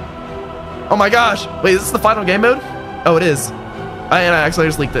 Oh my gosh. Wait, is this the final game mode? Oh, it is. And I actually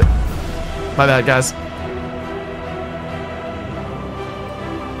just leaked it. My bad, guys.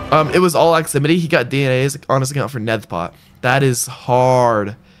 It was all Xmity. He got DNAs on his account for Nethpot. That is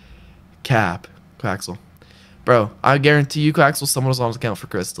hard cap, Quaxel. Bro, I guarantee you, Quaxel, someone was on his account for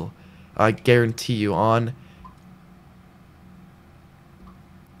Crystal. I guarantee you on...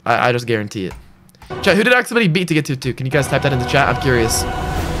 I just guarantee it. Chat, who did Xmity beat to get to 2? Can you guys type that in the chat? I'm curious.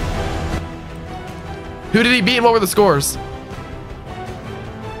 Who did he beat and what were the scores?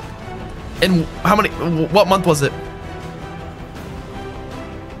 And how many... What month was it?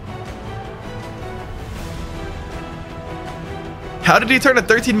 How did he turn a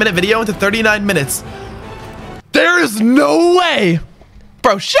 13-minute video into 39 minutes? There is no way!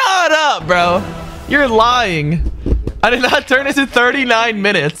 Bro, shut up, bro. You're lying. I did not turn it to 39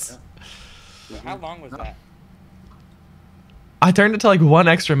 minutes. How long was that? I turned it to like 1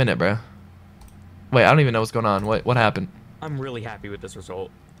 extra minute, bro. Wait, I don't even know what's going on. What happened? I'm really happy with this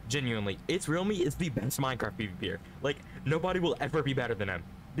result. Genuinely, It's Real Me is the best Minecraft PvPer. Like, nobody will ever be better than him.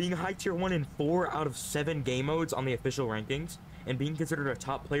 Being high tier 1 in 4 out of 7 game modes on the official rankings, and being considered a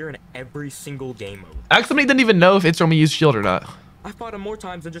top player in every single game mode. Actually, didn't even know if It's Real Me used shield or not. I fought him more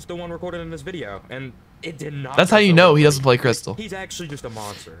times than just the one recorded in this video, and it did not. That's how you know he doesn't play Crystal. He's actually just a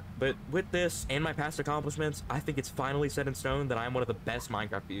monster. But with this and my past accomplishments, I think it's finally set in stone that I'm one of the best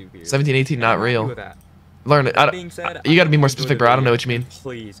Minecraft PvPers. 17, 18, not real. With that. Learn it. You gotta be more specific, bro. I don't know what you mean.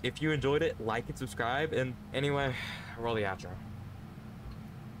 Please, if you enjoyed it, like and subscribe. And anyway, roll the outro.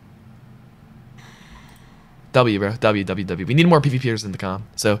 W, bro. W. We need more PvPers in the com.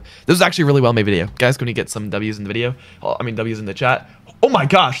 So this is actually a really well made video. Guys, can we get some W's in the video? I mean, W's in the chat. Oh my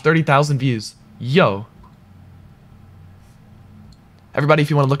gosh, 30,000 views. Yo. Everybody, if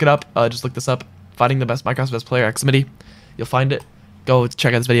you want to look it up, just look this up. Finding the best Minecraft's best player, Xmity. You'll find it. Go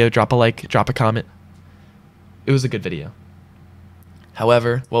check out this video. Drop a like. Drop a comment. It was a good video.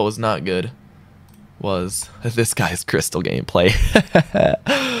 However, what was not good was this guy's Crystal gameplay.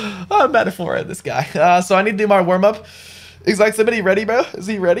 I'm better for it, this guy. So I need to do my warm-up. Is Xmity ready, bro? Is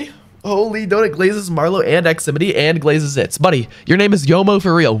he ready? Holy donut glazes Marlo and Xmity and glazes its. Buddy, your name is Yomo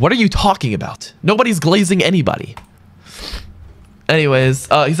for real. What are you talking about? Nobody's glazing anybody. Anyways,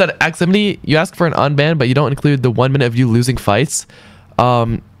 he said, Xmity, you ask for an unban, but you don't include the 1 minute of you losing fights.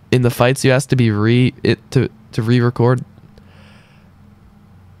 In the fights, you asked to be to re-record.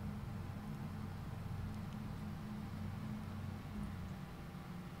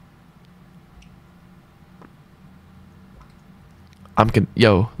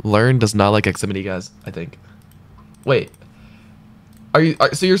 Yo, Learn does not like Xmity, guys, I think. Wait.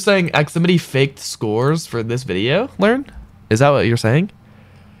 So you're saying Xmity faked scores for this video, Learn? Is that what you're saying?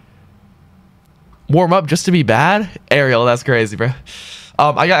 Warm up just to be bad? Ariel, that's crazy, bro.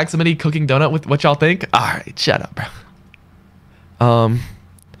 I got Xmity cooking donut with what y'all think. Alright, shut up, bro.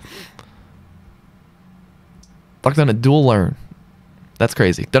 Locked on a dual Learn. That's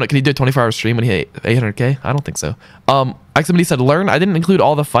crazy. Donut, can you do a 24-hour stream when he hit 800k? I don't think so. Somebody said, Learn, I didn't include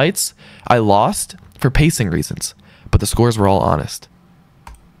all the fights I lost for pacing reasons, but the scores were all honest.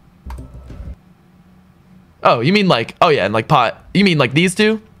 Oh, you mean like, oh yeah, and like pot. You mean like these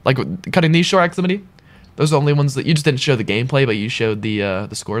two? Like cutting these short, Somebody? Those are the only ones that you just didn't show the gameplay, but you showed the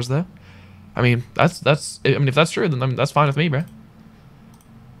scores though. I mean, I mean, if that's true, then that's fine with me, bro.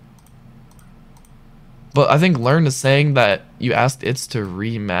 But I think Learn is saying that you asked it to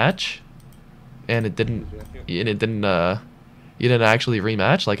rematch, and it didn't. You You didn't actually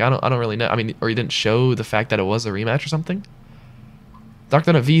rematch? Like, I don't really know. I mean, or you didn't show the fact that it was a rematch or something?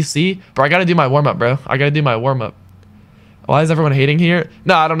 DrDonut VC? Bro, I gotta do my warm-up, bro. I gotta do my warm-up. Why is everyone hating here?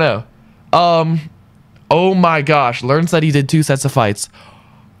 No, I don't know. Oh my gosh. Learn said he did 2 sets of fights.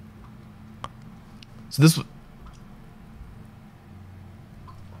 So this...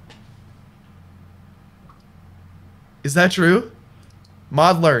 Is that true?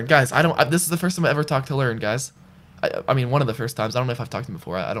 Mod Learn. Guys, this is the first time I ever talked to Learn, guys. I mean, one of the first times. I don't know if I've talked to him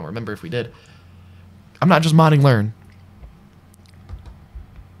before. I don't remember if we did. I'm not just modding Learn.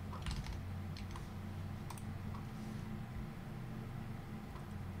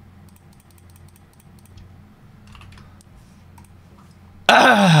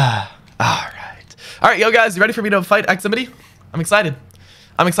 Alright, yo guys, you ready for me to fight Ximity? I'm excited.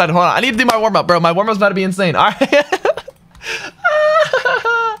 Hold on. I need to do my warm-up, bro. My warm-up's about to be insane. Alright.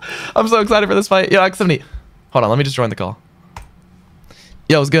 I'm so excited for this fight. Yo, Ximity. Hold on, let me just join the call.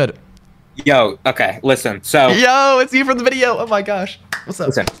 Yo, it's good. Yo, okay, listen. So yo, it's you from the video. Oh my gosh. What's up?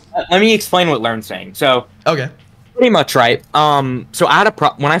 Listen, let me explain what Learn's saying. So okay. Pretty much right. So I had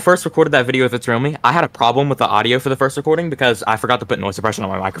when I first recorded that video with It's Real Me, I had a problem with the audio for the first recording because I forgot to put noise suppression on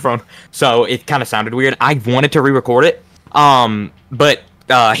my microphone. So it kind of sounded weird. I wanted to re-record it. But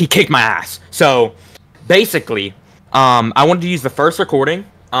he kicked my ass. So basically, I wanted to use the first recording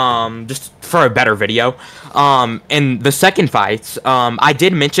just for a better video. And the second fights, I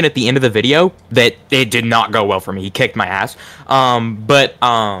did mention at the end of the video that it did not go well for me. He kicked my ass. But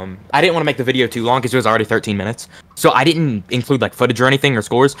I didn't want to make the video too long because it was already 13 minutes. So I didn't include like footage or anything or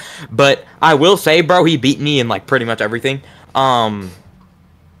scores. But I will say, bro, he beat me in like pretty much everything.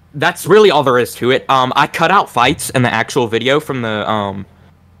 That's really all there is to it. I cut out fights in the actual video from the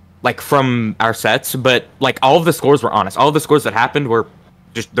like from our sets, but like all of the scores were honest. All of the scores that happened were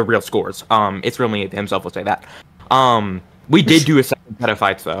just the real scores. It's Real Me himself will say that. We did do a second set of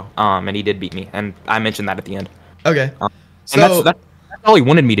fights though, and he did beat me, and I mentioned that at the end. Okay. So and that's all he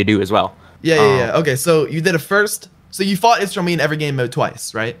wanted me to do as well. Yeah. Okay, so you did a first. So you fought It's Real Me in every game mode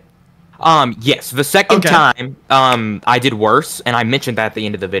twice, right? Yes. The second time, I did worse, and I mentioned that at the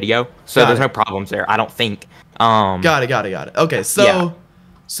end of the video. So there's no problems there, I don't think. Got it. Okay, so yeah.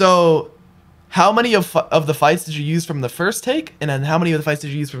 So how many of the fights did you use from the first take, and then how many of the fights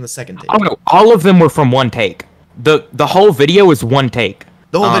did you use from the second take? Oh no, all of them were from one take. The whole video was one take.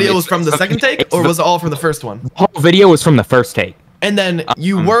 The whole video was from the second take, or was it all from the first one? The whole video was from the first take. And then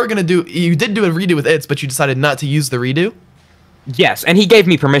you did do a redo with It's, but you decided not to use the redo? Yes, and he gave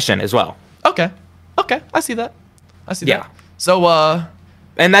me permission as well. Okay, I see that. Yeah. So,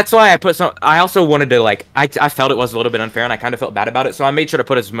 and that's why I put some. I also wanted to like. I felt it was a little bit unfair, and I kind of felt bad about it. So I made sure to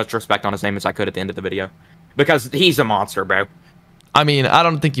put as much respect on his name as I could at the end of the video, because he's a monster, bro. I mean, I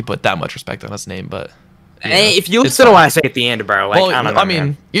don't think you put that much respect on his name, but hey, if you listen to what I say at the end, bro, like well, I don't know. I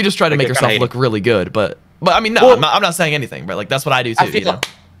mean, you just try to make yourself look really good, but I mean, no, well, I'm not saying anything, bro. Like that's what I do too. You know?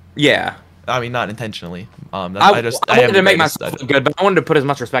 Yeah. I mean, not intentionally. I wanted to make myself look good, but I wanted to put as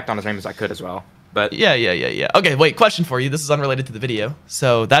much respect on his name as I could as well. But yeah. Okay, wait. Question for you. This is unrelated to the video,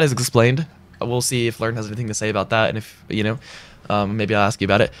 so that is explained. We'll see if Learn has anything to say about that, and if maybe I'll ask you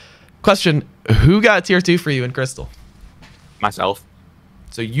about it. Question: who got tier 2 for you in Crystal? Myself.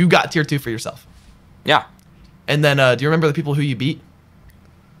 So you got tier 2 for yourself. Yeah. And then, do you remember the people who you beat?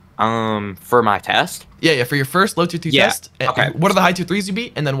 For my test? Yeah, for your first low tier 2 test. Okay. What are the high tier 3s you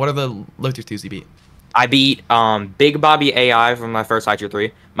beat? And then what are the low tier 2s you beat? I beat Big Bobby AI from my first high tier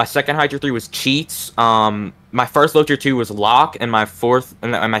 3. My second high tier 3 was Cheats. My first low tier 2 was Lock, and my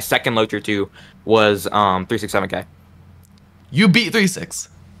second low tier 2 was 367K. You beat 3-6.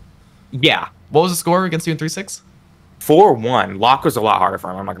 Yeah. What was the score against you in 3-6? 4-1. Lock was a lot harder for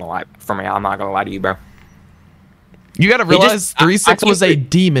him. I'm not gonna lie. For me, I'm not gonna lie to you, bro. You gotta realize 3-6 was a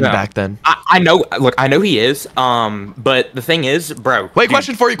demon back then. I know. Look, I know he is. But the thing is, bro. Wait,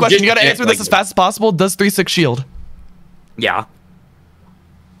 question for you. You gotta answer this as fast as possible. Does 3-6 shield? Yeah.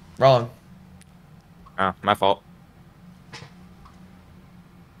 Wrong. Oh, my fault.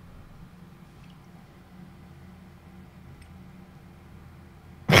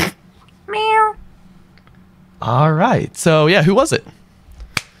 Meow. All right. So yeah, who was it?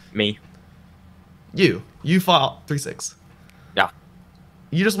 Me. You fought 3-6. Yeah.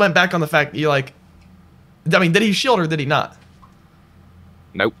 You just went back on the fact you like. I mean, did he shield or did he not?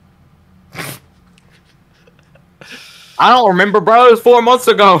 Nope. I don't remember, bro. It was 4 months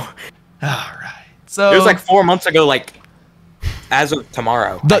ago. All right. So it was like 4 months ago, like as of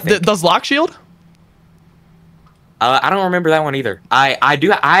tomorrow. Does Lock shield? I don't remember that one either. I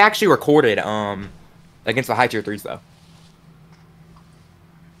actually recorded against the high tier 3s though.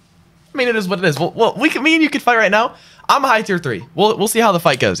 I mean, it is what it is. Well, me and you could fight right now. I'm a high tier 3. We'll see how the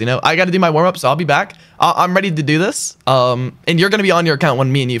fight goes. You know, I got to do my warm up, so I'll be back. I'm ready to do this. And you're gonna be on your account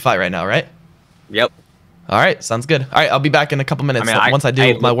when me and you fight right now, right? Yep. All right, sounds good. All right, I'll be back in a couple minutes once I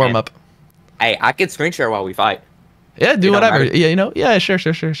do my warm up. Hey, I could screen share while we fight. Yeah, do whatever. Yeah, you know. Yeah, sure.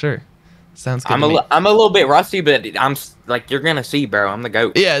 Sounds good. I'm a little bit rusty, but I'm like, you're gonna see, bro. I'm the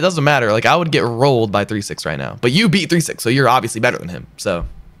GOAT. Yeah, it doesn't matter. Like, I would get rolled by 3-6 right now, but you beat 3-6, so you're obviously better than him. So,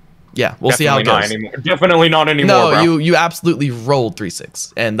 yeah, we'll see how it goes. Definitely not anymore. No, bro. you absolutely rolled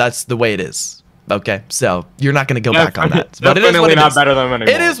 3-6, and that's the way it is. Okay, so you're not gonna go back on that. But it is what it is. Better than anymore,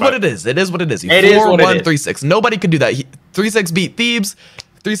 it is what it is. It is what it is. You 4-1 3-6. Nobody could do that. 3-6 beat Thebes.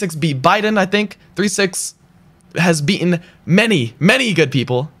 3-6 beat Biden. I think 3-6 has beaten many good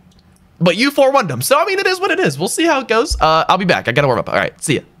people. But you 4-1'd them. So, I mean, it is what it is. We'll see how it goes. I'll be back. I got to warm up. All right.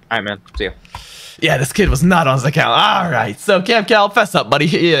 See ya. All right, man. See ya. Yeah, this kid was not on his account. All right. So, Cam Cal, fess up, buddy.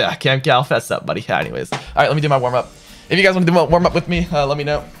 Yeah, Cam Cal, fess up, buddy. Anyways. All right, let me do my warm up. If you guys want to do my warm up with me, let me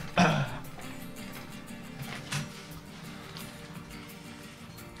know.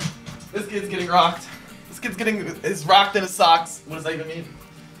 This kid's getting rocked. This kid's getting his rocked in his socks. What does that even mean?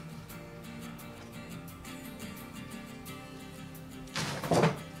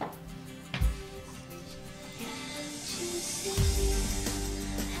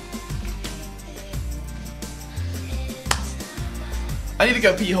 I need to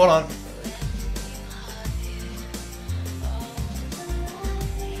go pee, hold on.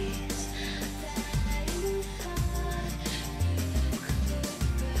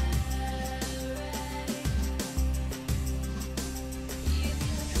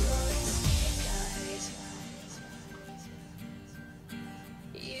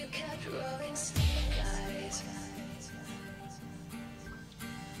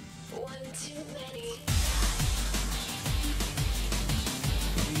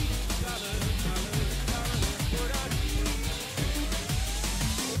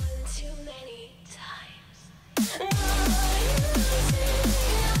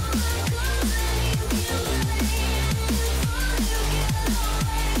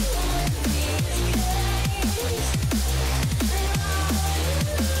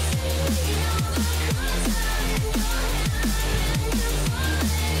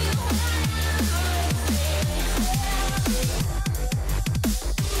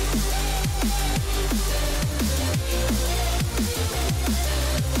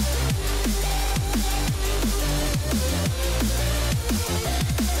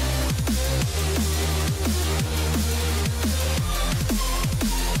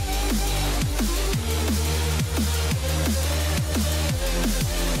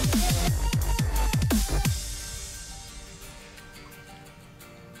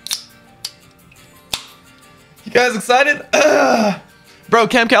 You guys excited? Bro,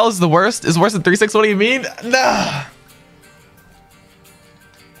 Cam Cal is the worst? Is worse than 3-6? What do you mean? Nah.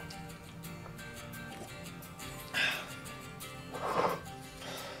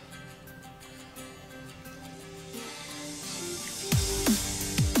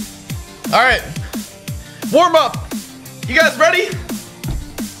 All right. Warm up. You guys ready?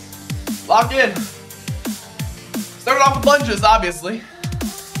 Lock in. Started off with lunges, obviously.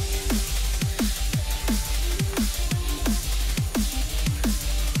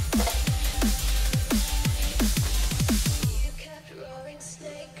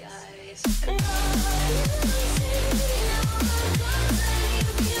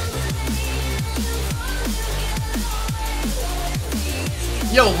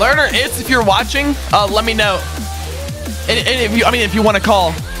 Yo, learner, if you're watching, let me know. And if you, if you want to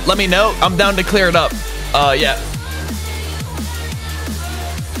call, let me know. I'm down to clear it up. Yeah.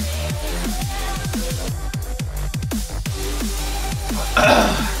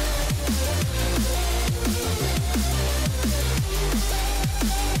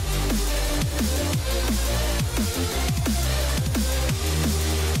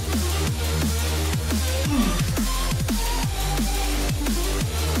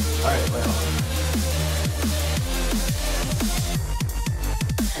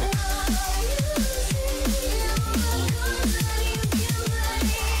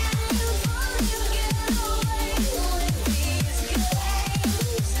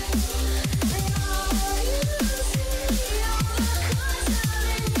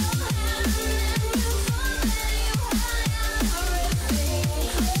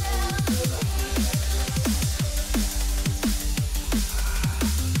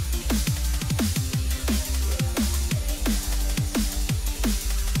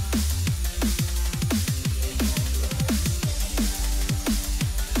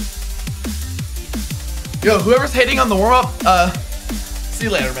 Yo, whoever's hating on the warm-up, see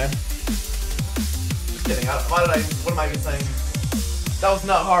you later, man. Just kidding. What am I even saying? That was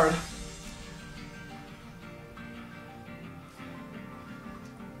not hard.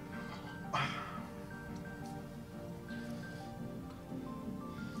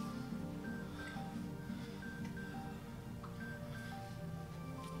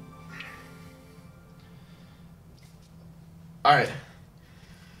 Alright.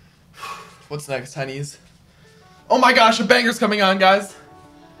 What's next, honeys? Oh my gosh, a banger's coming on, guys.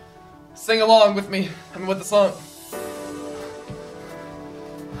 Sing along with me. I mean, with the song.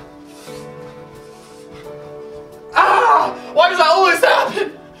 Ah! Why does that always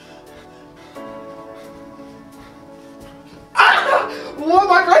happen? Ah! What,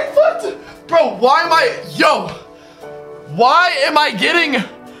 my right foot? Bro, why am I... Yo! Why am I getting...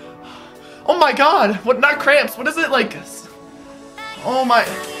 Oh my god. What, not cramps. What is it like? Oh my...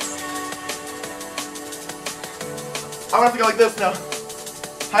 I'm gonna have to go like this now.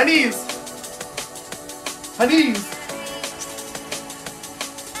 High knees. High knees.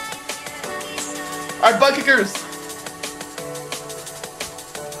 Alright, butt kickers.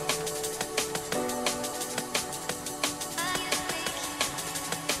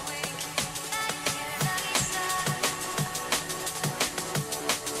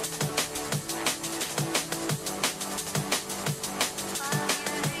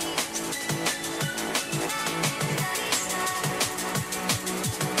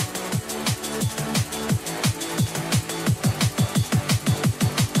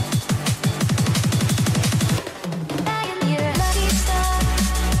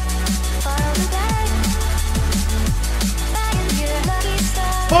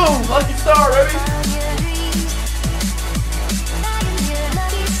 Boom! Lucky star, baby!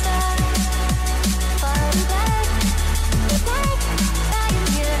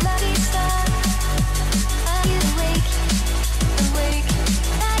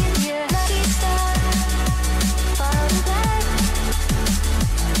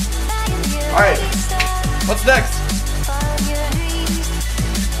 Alright, what's next?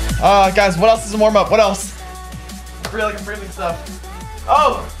 Guys, what else is a warm-up? What else? I feel like I'm breathing stuff.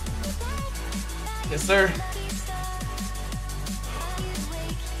 Oh! Yes, sir.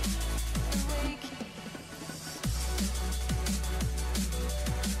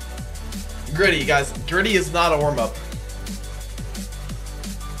 Gritty, guys. Gritty is not a warm-up.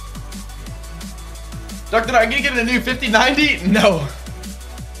 Doctor, are you gonna get a new 5090? No.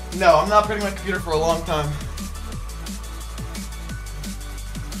 No, I'm not upgrading my computer for a long time.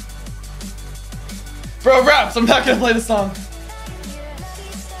 Bro, raps! I'm not gonna play the song.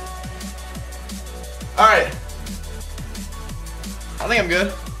 Alright. I think I'm good.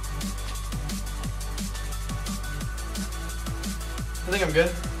 I think I'm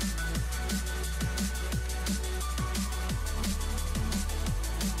good.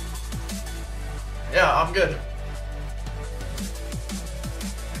 Yeah, I'm good.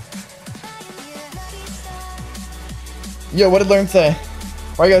 Yo, what did Learn say?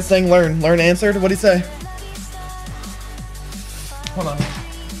 Why are you guys saying Learn? Learn answered? What'd he say? Hold on.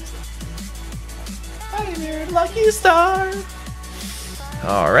 I'm your lucky star.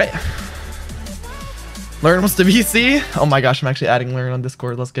 Alright. Learn wants to VC. Oh my gosh, I'm actually adding Learn on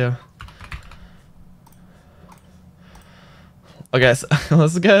Discord. Let's go. Okay, so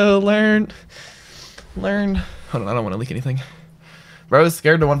let's go. Learn. Hold on, I don't want to leak anything. Bro's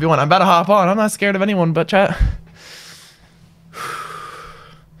scared to 1v1. I'm about to hop on. I'm not scared of anyone but chat.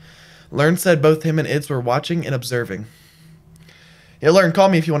 Learn said both him and Ids were watching and observing. Yeah, Learn, call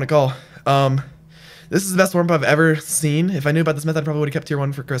me if you want to call. This is the best warm-up I've ever seen. If I knew about this method, I probably would have kept tier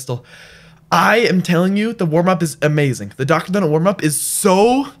 1 for Crystal. I am telling you, the warm-up is amazing. The DrDonut warm-up is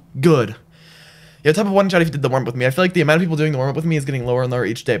so good. Yeah, type of 1 chat if you did the warm-up with me. I feel like the amount of people doing the warm-up with me is getting lower and lower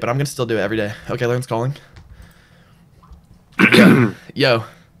each day, but I'm going to still do it every day. Okay, Learn's calling. Yo.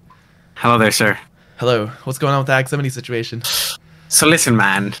 Hello there, sir. Hello. What's going on with the Axe situation? So listen,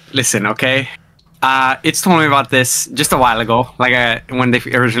 man. Listen, okay? It's told me about this just a while ago. Like when they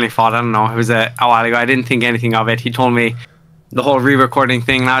originally fought, I don't know. It was a while ago. I didn't think anything of it. He told me the whole re-recording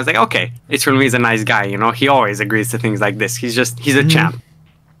thing, and I was like, okay. It's really he's a nice guy, you know? He always agrees to things like this. He's a champ.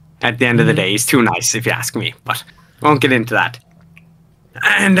 At the end of the day, he's too nice, if you ask me. But I won't get into that.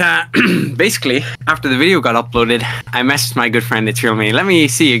 And basically, after the video got uploaded, I messaged my good friend It's Real Me. Let me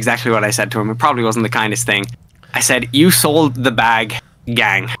see exactly what I said to him. It probably wasn't the kindest thing. I said, you sold the bag,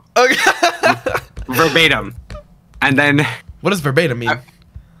 gang. Okay. Verbatim. And then... What does verbatim mean?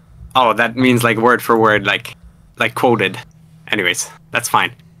 Oh, that means like word for word, like quoted. Anyways, that's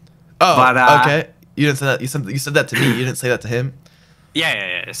fine. Oh, but, okay. You didn't say that. You said that to me. You didn't say that to him.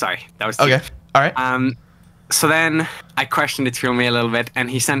 Yeah. Sorry, that was okay. All right. So then I questioned It's Real Me a little bit, and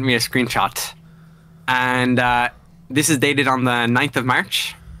he sent me a screenshot, And this is dated on the 9th of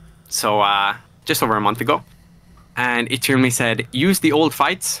March. So just over a month ago. And it literally said, use the old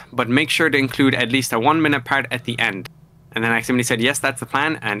fights, but make sure to include at least a 1-minute part at the end. And then somebody said, yes, that's the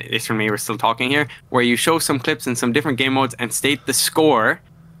plan. And it's from me, we're still talking here, where you show some clips in some different game modes and state the score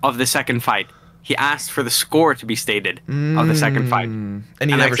of the second fight. He asked for the score to be stated of the second fight. And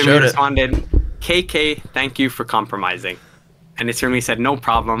he never showed it. Responded, KK, thank you for compromising. And it's from me said, no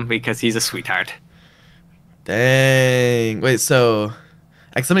problem, because he's a sweetheart. Dang. Wait, so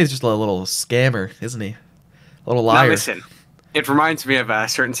somebody's just a little scammer, isn't he? A little liar. Now listen, it reminds me of a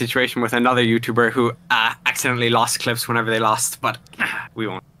certain situation with another YouTuber who accidentally lost clips whenever they lost, but we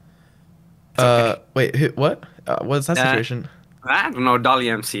won't. Okay. Wait, what? What's that situation? I don't know, Dolly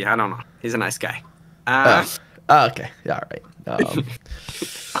MC. I don't know. He's a nice guy. Okay. Yeah, all right.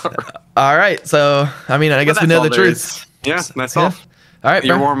 All right. So, I mean, I guess we know the truth. Yeah, that's all. All right.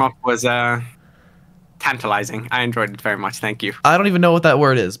 Your warm-up was tantalizing. I enjoyed it very much. Thank you. I don't even know what that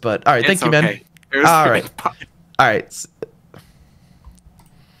word is, but all right. Thank you, man. All right. All right.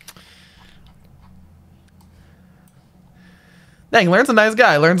 Dang, Learn's a nice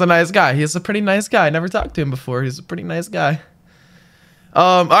guy. Learn's a nice guy. He's a pretty nice guy. I never talked to him before. He's a pretty nice guy.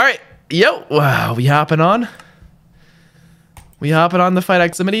 All right. Yo. Wow. We hopping on. We hopping on the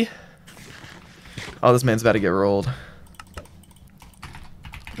fight Ximity. Oh, this man's about to get rolled.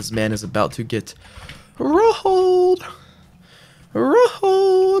 This man is about to get rolled.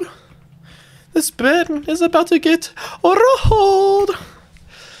 Rolled. This man is about to get rolled.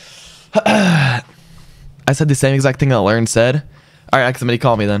 I said the same exact thing that Learn said. All right, somebody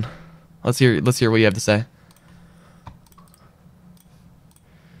call me then. Let's hear what you have to say.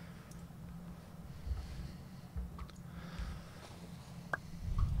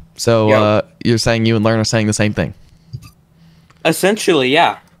 So you're saying you and Learn are saying the same thing? Essentially,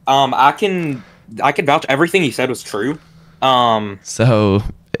 yeah. I can vouch everything he said was true. So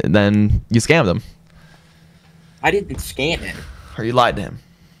then you scammed him. I didn't scam him. Or you lied to him.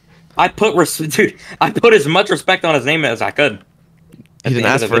 I put as much respect on his name as I could. He didn't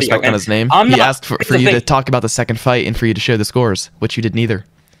ask for respect on his name. He asked for you to talk about the second fight and for you to show the scores, which you did neither.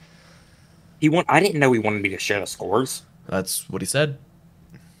 I didn't know he wanted me to share the scores. That's what he said.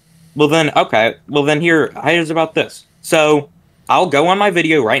 Well then, okay. Well then, here's about this. So I'll go on my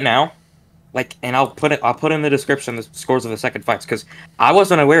video right now, and I'll put in the description the scores of the second fights because I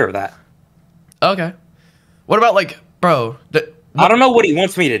wasn't aware of that. Okay. What about bro? I don't know what he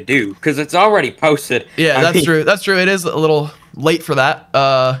wants me to do because it's already posted. Yeah, that's true. That's true. It is a little late for that.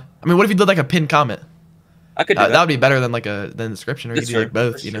 I mean, what if you did a pinned comment? I could do that. That would be better than than the description, or you could do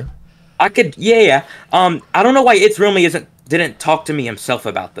both. You know. I could. Yeah. I don't know why It's Real Me didn't talk to me himself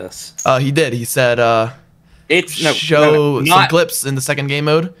about this. He did. He said show some clips in the second game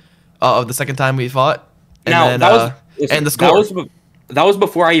mode of the second time we fought. And and the score. That was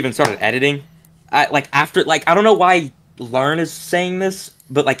before I even started editing. I don't know why Learn is saying this,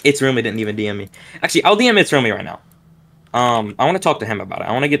 but It's Real Me didn't even DM me. Actually, I'll DM It's Real Me right now. I want to talk to him about it.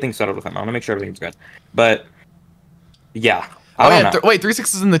 I want to get things settled with him. I want to make sure everything's good. But yeah. I don't know. Wait,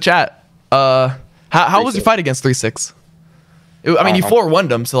 36 is in the chat. How was your fight against 36? I mean, you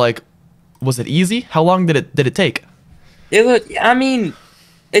 4-1'd him, so was it easy? How long did it take? It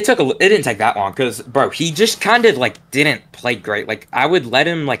didn't take that long because, bro, he just kind of didn't play great. I would let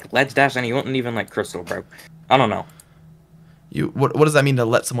him ledge dash and he wouldn't even crystal, bro. I don't know. What does that mean to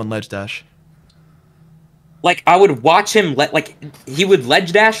let someone ledge dash? I would watch him he would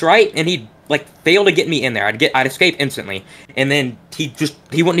ledge dash, right? And he'd fail to get me in there. I'd escape instantly. And then he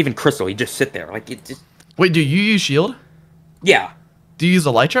wouldn't even crystal. He'd just sit there. Wait, do you use shield? Yeah. Do you use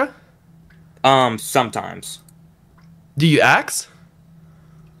Elytra? Sometimes. Do you axe?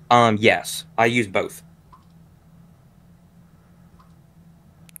 Yes. I use both.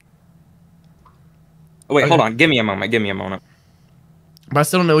 Oh, wait, hold on. Give me a moment. But I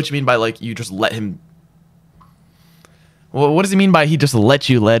still don't know what you mean by you just let him. Well, what does he mean by he just let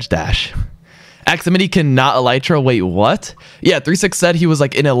you ledge dash? Aximity cannot Elytra. Wait, what? Yeah, 36 said he was in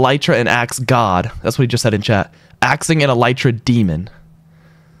Elytra and Axe God. That's what he just said in chat. Axing an Elytra demon.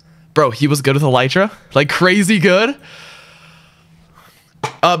 Bro, he was good with Elytra? Crazy good?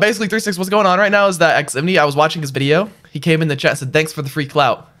 Basically, 36, what's going on right now is that Aximity, I was watching his video. He came in the chat and said, thanks for the free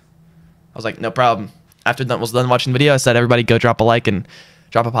clout. I was like, no problem. After I was done watching the video, I said, everybody go drop a like and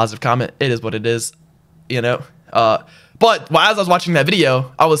drop a positive comment. It is what it is, you know? But as I was watching that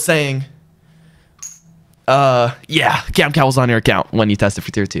video, I was saying, yeah, CamCal was on your account when you tested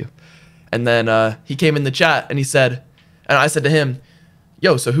for tier 2. And then he came in the chat and he said, and I said to him,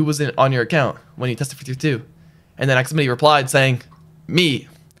 yo, so who was on your account when you tested for tier 2? And then somebody replied saying, me.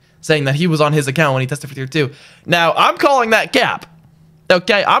 saying that he was on his account when he tested for tier 2. Now, I'm calling that cap.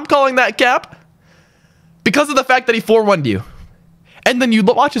 Okay, I'm calling that cap because of the fact that he 4-1'd you. And then you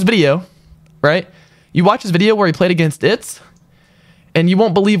watch his video, right? You watch his video where he played against It's, and you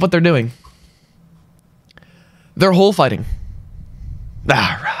won't believe what they're doing. They're whole fighting. All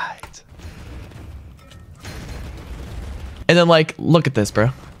right. And then, like, look at this, bro.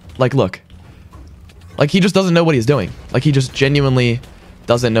 Like, look. Like, he just doesn't know what he's doing. Like, he just genuinely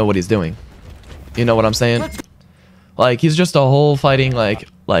doesn't know what he's doing. You know what I'm saying? Like, he's just a whole fighting, like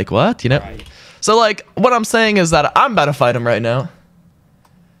what? You know? So, like, what I'm saying is that I'm about to fight him right now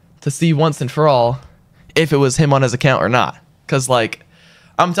to see once and for all if it was him on his account or not. Because, like,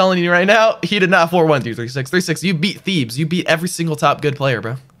 I'm telling you right now, he did not 4-1 through 3-6. 3-6, you beat Thebes. You beat every single top good player,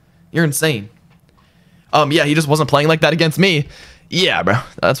 bro. You're insane. Yeah, he just wasn't playing like that against me. Yeah, bro.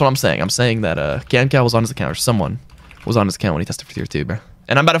 That's what I'm saying. I'm saying that CamCal was on his account, or someone was on his account when he tested for tier 2, bro.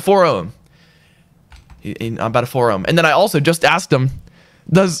 And I'm about to 4-0 him. I'm about to 4-0 him. And then I also just asked him,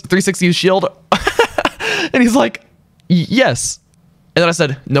 does 360 use shield? And he's like, yes. And then I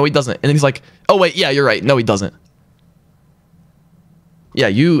said, no, he doesn't. And then he's like, oh, wait, yeah, you're right. No, he doesn't. Yeah,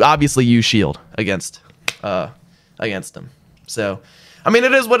 you obviously use shield against him. So, I mean,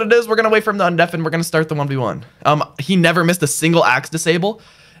 it is what it is. We're going to wait for him to undef, and we're going to start the 1v1. He never missed a single axe disable.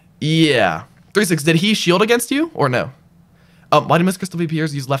 Yeah. 3-6, did he shield against you or no? Why do most Crystal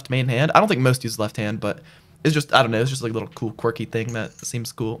VPers use left main hand? I don't think most use left hand, but it's just, I don't know. It's just like a little cool, quirky thing that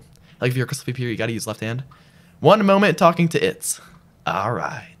seems cool. Like if you're a Crystal VPer, you got to use left hand. One moment talking to It's. All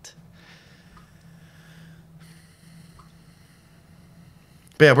right.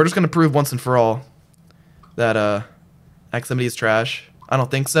 But yeah, we're just going to prove once and for all that Aximity is trash. I don't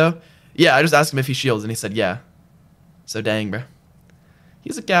think so. Yeah, I just asked him if he shields, and he said yeah. So dang, bro.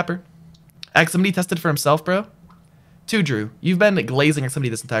 He's a capper. Aximity tested for himself, bro. 2 Drew, you've been glazing Aximity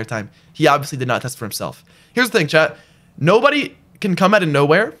this entire time. He obviously did not test for himself. Here's the thing, chat. Nobody can come out of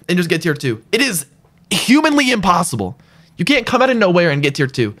nowhere and just get tier 2. It is humanly impossible. You can't come out of nowhere and get tier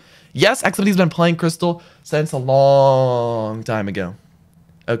 2. Yes, Aximity's been playing Crystal since a long time ago.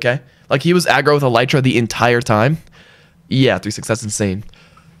 Okay? Like, he was aggro with Elytra the entire time. Yeah, 3-6, that's insane.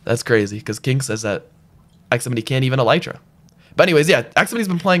 That's crazy, because King says that Aximity can't even Elytra. But anyways, yeah, Aximity's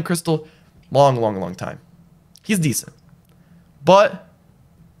been playing Crystal long time. He's decent. But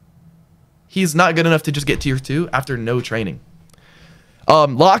he's not good enough to just get tier 2 after no training.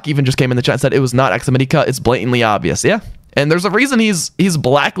 Locke even just came in the chat and said it was not Aximity cut. It's blatantly obvious. Yeah. And there's a reason he's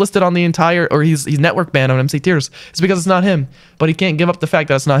blacklisted on the entire, or he's network banned on MC tiers. It's because it's not him. But he can't give up the fact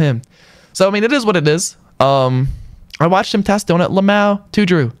that it's not him. So, I mean, it is what it is. I watched him test Donut. Lamau, 2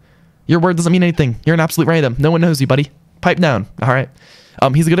 Drew. Your word doesn't mean anything. You're an absolute random. No one knows you, buddy. Pipe down. All right.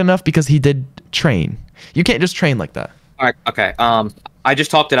 He's good enough because he did train. You can't just train like that. All right. Okay. I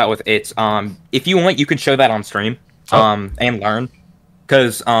just talked it out with It's. If you want, you can show that on stream. And learn.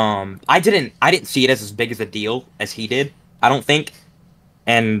 Because I didn't see it as big as a deal as he did. I don't think,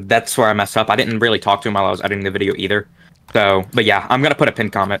 and that's where I messed up. I didn't really talk to him while I was editing the video either. So, but yeah, I'm gonna put a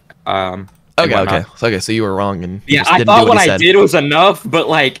pinned comment. Okay. So you were wrong, and yeah, I thought what I did was enough, but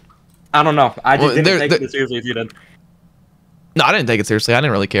like, I don't know. I just didn't take it as seriously as you did. No, I didn't take it seriously. I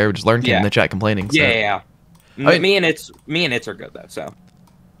didn't really care. We just learned in the chat complaining. So. Yeah. I mean, me and It's are good though. So,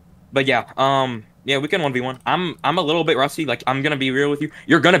 but yeah, yeah, we can 1v1. I'm a little bit rusty. Like, I'm gonna be real with you.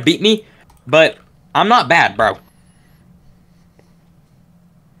 You're gonna beat me, but I'm not bad, bro.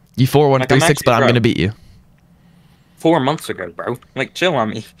 You 4-1 3-6, but I'm gonna beat you. 4 months ago, bro. Like, chill on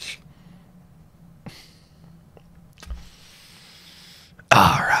me.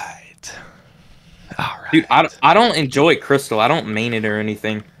 All right. Dude, I don't enjoy Crystal. I don't main it or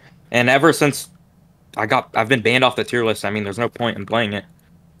anything. And ever since I've been banned off the tier list, I mean, there's no point in playing it.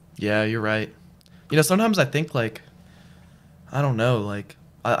 Yeah, you're right. You know, sometimes I think, like, I don't know, like,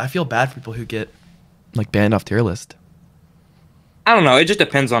 I feel bad for people who get, like, banned off tier list. I don't know. It just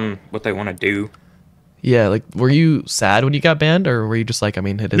depends on what they want to do. Yeah, like, were you sad when you got banned, or were you just like, I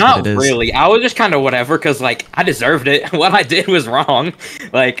mean, it is what it is? Not really. I was just kind of whatever, because, like, I deserved it. What I did was wrong.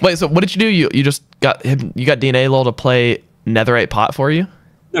 Like, wait, so what did you do? You just got him, you got DNA Lol to play Netherite Pot for you?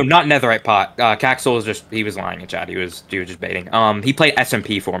 No, not Netherite Pot. Caxel was just, he was lying in chat. He was just baiting. He played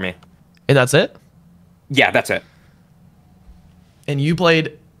SMP for me. And that's it? Yeah, that's it. And you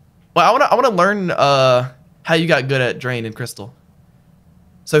played, well, I want to learn how you got good at Drain and Crystal.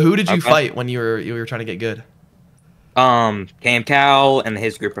 So who did you fight when you were trying to get good? CamCal and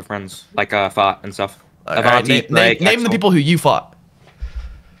his group of friends, like fought and stuff. Right, name the people who you fought.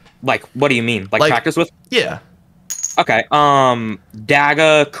 Like, what do you mean? Like practice with? Yeah. Okay.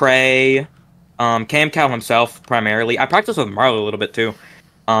 Daga, Cray, CamCal himself primarily. I practiced with Marlo a little bit too.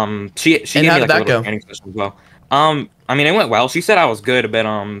 She And gave how me did like a that little go? training session as well. I mean, it went well. She said I was good, but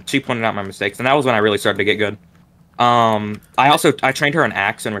she pointed out my mistakes, and that was when I really started to get good. I trained her an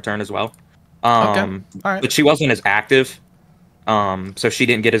axe in return as well. Okay. All right. But she wasn't as active. So she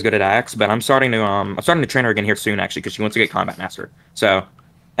didn't get as good at axe, but I'm starting to train her again here soon actually, because she wants to get combat master. So,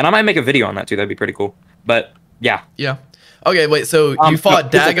 and I might make a video on that too. That'd be pretty cool. But yeah. Yeah. Okay, wait. So you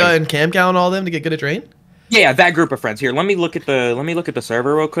fought Daga and Camcow and all them to get good at Drain? Yeah, that group of friends. Here, let me look at the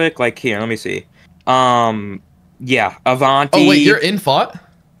server real quick. Like here, let me see. Yeah, Avanti. Oh wait, you're in fought?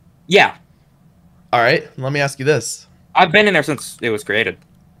 Yeah. All right. Let me ask you this. I've been in there since it was created.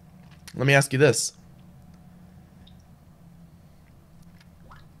 Let me ask you this.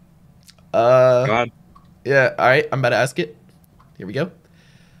 Go ahead. Yeah. All right. I'm about to ask it. Here we go.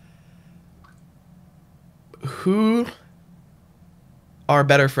 Who are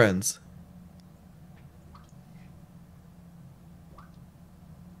better friends?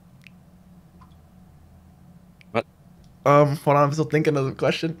 What? Hold on. I'm still thinking of the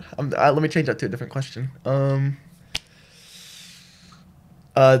question. Let me change that to a different question.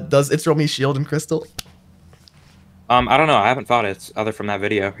 Does It's Roll Me shield and crystal? I don't know. I haven't fought it other from that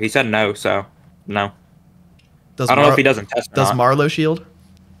video. He said no, so no. Does I don't know if he doesn't test. Does Marlowe shield?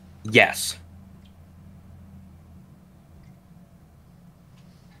 Yes.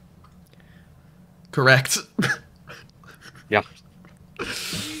 Correct. Yeah.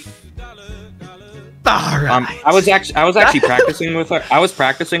 All right. I was actually practicing with her. I was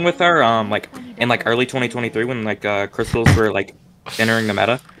practicing with her like in like early 2023 when like crystals were like entering the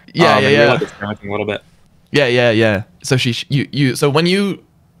meta. Yeah, and we yeah. were, like, experimenting a little bit. Yeah. So so when you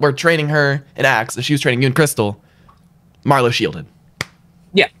were training her in Axe and she was training you in Crystal, Marlowe shielded.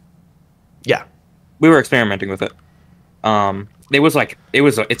 Yeah. Yeah. We were experimenting with it.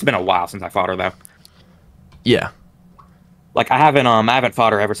 It's been a while since I fought her though. Yeah. Like I haven't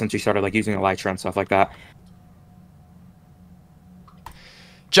fought her ever since she started like using Elytra and stuff like that.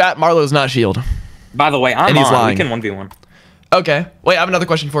 Chat, Marlowe's not shield. By the way, I'm and he's on. lying. We can 1v1. Okay. Wait, I have another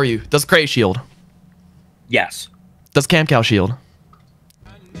question for you. Does Cray shield? Yes. Does Camcow shield?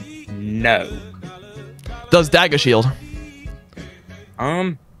 No. Does Daga shield?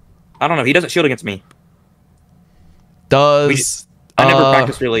 I don't know. He doesn't shield against me. Does I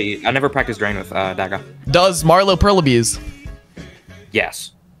never practiced Drain with Daga. Does Marlowe Pearl Abuse?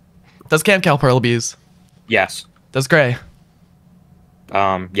 Yes. Does Camcow Pearl Abuse? Yes. Does Gray?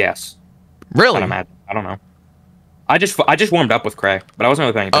 Yes. Really? I don't know. I just warmed up with Cray, but I wasn't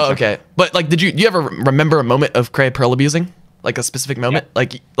really paying attention. Oh, okay. But like, do you ever remember a moment of Cray Pearl abusing? Like a specific moment?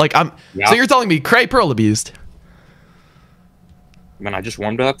 Yeah. Like I'm. Yeah. So you're telling me Cray Pearl abused? When I just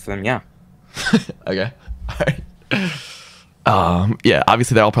warmed up, then yeah. Okay. All right. Yeah.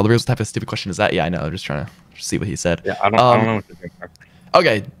 Obviously, they're all Pearl abused. What type of stupid question is that? Yeah, I know. I'm just trying to see what he said. Yeah, I don't know what to think.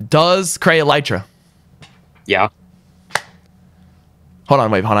 Okay. Does Cray Elytra? Yeah. Hold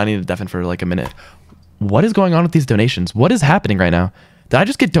on. I need to deafen for like a minute. What is going on with these donations? What is happening right now? Did I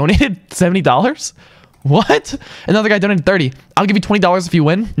just get donated $70? What? Another guy donated 30. I'll give you $20 if you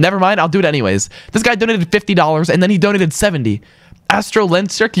win. Never mind, I'll do it anyways. This guy donated $50 and then he donated 70. Astro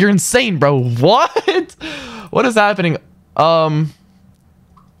Lenstrick, you're insane, bro. What? What is happening? All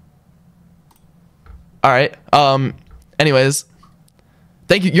right. Anyways,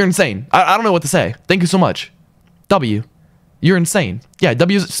 thank you. You're insane. I don't know what to say. Thank you so much. W. You're insane. Yeah,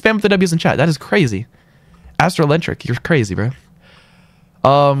 W's. Spam with the W's in chat. That is crazy. Astrolentric, you're crazy, bro.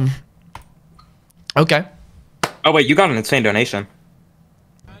 Okay. Oh wait, you got an insane donation.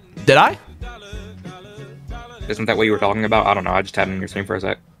 Did I? Isn't that what you were talking about? I don't know. I just had it in your stream for a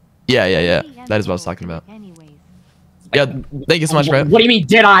sec. Yeah. That is what I was talking about. Yeah, thank you so much, bro. What do you mean,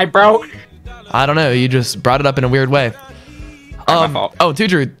 did I, bro? I don't know. You just brought it up in a weird way. Oh,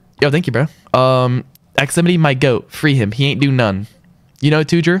 Tudru. Yo, thank you, bro. Aximity, my goat. Free him. He ain't do none. You know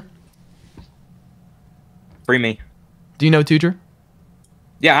Tudru? Free me. Do you know Tudru?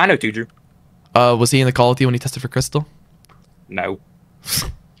 Yeah, I know Tudru. Was he in the call with you when he tested for Crystal? No.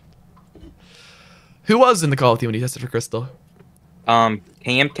 Who was in the call with you when he tested for Crystal?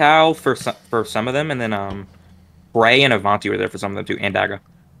 Camcow for some of them, and then Bray and Avanti were there for some of them too, and Daga.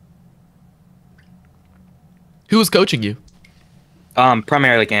 Who was coaching you?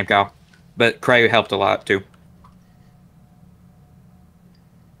 Primarily Camcow, but Cray helped a lot too.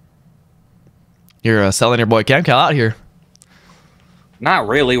 You're selling your boy Camcow out here. Not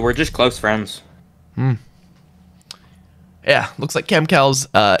really. We're just close friends. Yeah, looks like Camcow's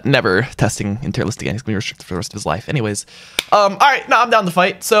never testing Interlist again. He's gonna be restricted for the rest of his life. Anyways, all right, no, I'm down to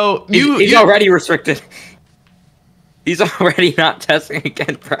fight. So he's already restricted. He's already not testing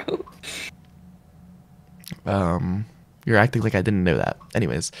again, bro. You're acting like I didn't know that.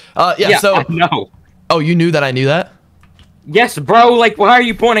 Anyways. Yeah, so. No. Oh, you knew that I knew that? Yes, bro. Like, why are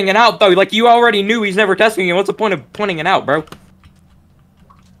you pointing it out, though? Like, you already knew he's never testing you. What's the point of pointing it out, bro?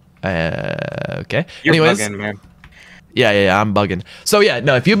 Okay. You're Anyways. bugging, man. Yeah, I'm bugging. So yeah,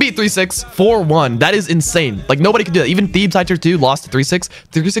 no, if you beat 3-6, 4-1, that is insane. Like, nobody could do that. Even Thebes Tier 2 lost to 3-6.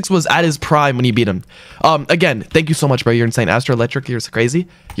 3-6 was at his prime when he beat him. Again, thank you so much, bro. You're insane. Astro Electric, you're crazy.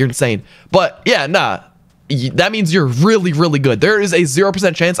 You're insane. But yeah, nah. That means you're really, really good. There is a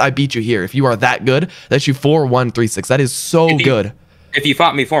 0% chance I beat you here. If you are that good, that you 4-1, 3-6. That is so good. If you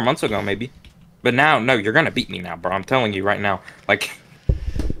fought me 4 months ago, maybe. But now, no, you're gonna beat me now, bro. I'm telling you right now. Like.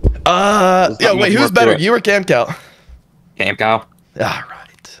 Yeah, wait, who's better? You or CamCal? CamCal. All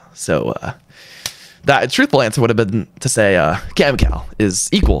right. So, that truthful answer would have been to say CamCal is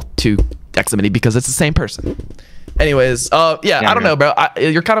equal to Eximity because it's the same person. Anyways, yeah, I don't know, bro.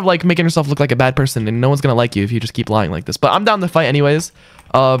 You're kind of like making yourself look like a bad person, and no one's gonna like you if you just keep lying like this. But I'm down to fight anyways.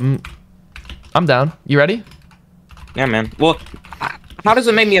 I'm down. You ready? Yeah, man. Well, how does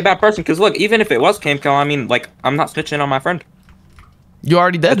it make me a bad person? Because look, even if it was CamCal, I mean, like, I'm not snitching on my friend. You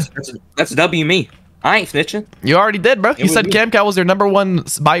already did. That's W me. I ain't snitching. You already did, bro. You said CamCal was your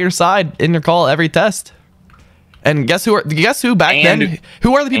 #1 by your side in your call every test. And guess who back then?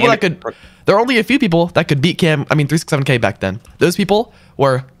 Who are the people that could? There are only a few people that could beat 367K back then. Those people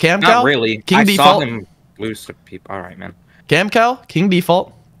were CamCal. Not really. King Default. Saw him lose to people. All right, man. CamCal, King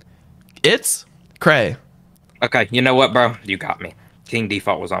Default. It's Cray. Okay, you know what, bro? You got me. King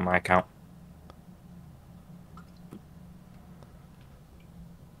Default was on my account.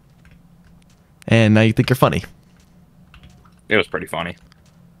 And now you think you're funny. It was pretty funny.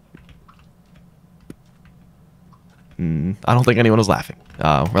 I don't think anyone was laughing.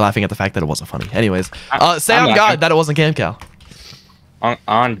 We're laughing at the fact that it wasn't funny. Anyways, say on God that it wasn't CamCal.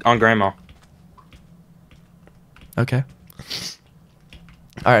 On Grandma. Okay.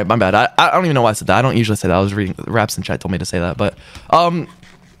 All right, my bad. I don't even know why I said that. I don't usually say that. I was reading Raps in chat told me to say that, but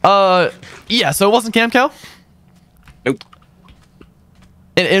yeah. So it wasn't CamCal. Nope.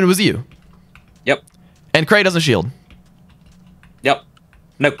 And it was you. Yep. And Cray doesn't shield. Yep.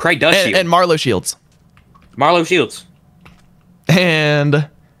 No, Cray does shield. And Marlo shields. Marlo shields. And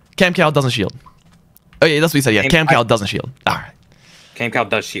CamCal doesn't shield. Oh yeah, that's what you said. Yeah, CamCal doesn't shield. All right. CamCal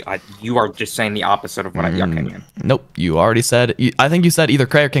does shield. You are just saying the opposite of what I can. Nope. You already said. I think you said either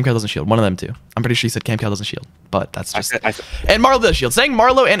Cray or CamCal doesn't shield. One of them two. I'm pretty sure you said CamCal doesn't shield. But that's just. And Marlo does shield. Saying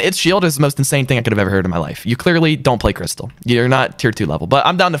Marlo and its shield is the most insane thing I could have ever heard in my life. You clearly don't play Crystal. You're not tier 2 level. But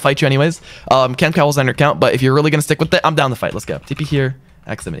I'm down to fight you anyways. CamCal was on your account. But if you're really gonna stick with it, I'm down to fight. Let's go. TP here.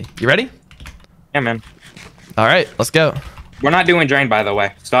 Eximity. You ready? Yeah, man. All right. Let's go. We're not doing drain, by the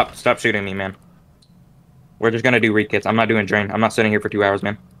way. Stop shooting me, man. We're just gonna do read kits. I'm not doing drain. I'm not sitting here for 2 hours,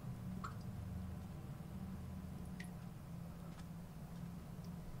 man.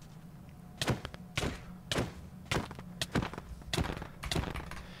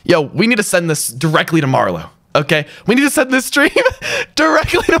 Yo, we need to send this directly to Marlo. Okay, we need to send this stream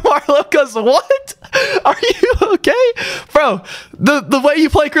directly to Marlo. Cause what? Are you okay, bro? The way you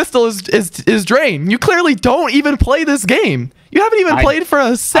play Crystal is drain. You clearly don't even play this game. You haven't even played for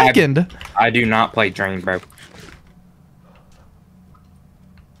a second. I do not play drain, bro.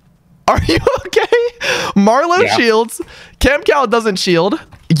 Are you okay? Marlo shields. CamCal doesn't shield.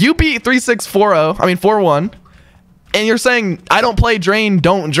 You beat 3-6-4-0. I mean 4-1. And you're saying I don't play drain.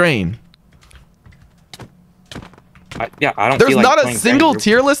 Don't drain. Yeah, I don't. There's feel like not a single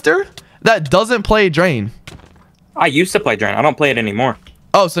tier lister that doesn't play drain. I used to play drain. I don't play it anymore.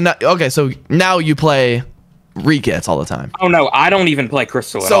 Oh, so now so now you play rekits all the time. Oh no, I don't even play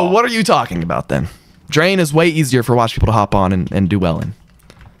Crystal at all. So what are you talking about then? Drain is way easier for watch people to hop on and do well in.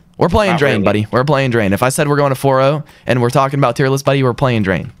 We're playing drain, buddy. We're playing drain. If I said we're going to 4-0 and we're talking about tier list, buddy, we're playing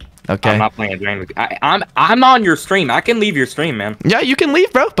drain. Okay. I'm not playing drain with you. I'm on your stream. I can leave your stream, man. Yeah, you can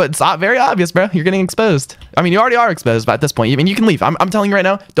leave, bro, but it's not very obvious, bro. You're getting exposed. I mean, you already are exposed, but at this point, I mean, you can leave. I'm telling you right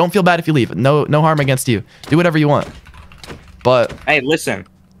now, don't feel bad if you leave. No harm against you. Do whatever you want. But hey, listen.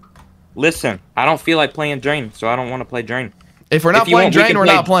 I don't feel like playing drain, so I don't want to play drain. If we're not playing drain, we're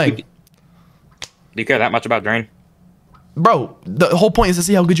not playing. Do you care that much about drain? Bro, the whole point is to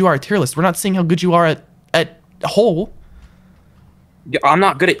see how good you are at tier list. We're not seeing how good you are at whole. I'm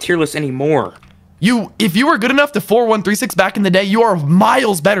not good at tier list anymore. If you were good enough to 4-1-3-6 back in the day, you are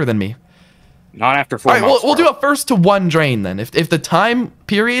miles better than me. Not after 4 months. All right, we'll do a 1st to 1 drain then. If the time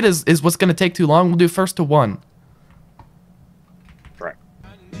period is what's going to take too long, we'll do 1st to 1. Right.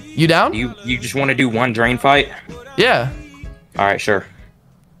 You down? You just want to do 1 drain fight? Yeah. All right, sure.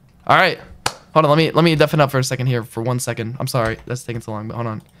 All right. Hold on, let me deafen up for a second here for 1 second. I'm sorry, that's taking so long, but hold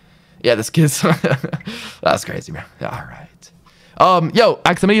on. Yeah, this kid's that's crazy, man. All right. Yo,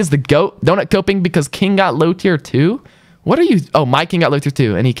 Aximity is the GOAT. Donut coping because King got low tier 2. What are you? Oh, my King got low tier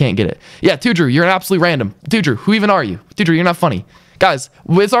 2 and he can't get it. Yeah, Tudrew, you're an absolute random. Tudrew, who even are you? Tudrew, you're not funny. Guys,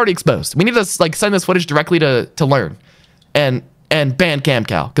 it's already exposed. We need to like send this footage directly to Learn and ban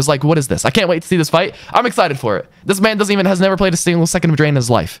CamCal. Because like, what is this? I can't wait to see this fight. I'm excited for it. This man has never played a single second of Drain in his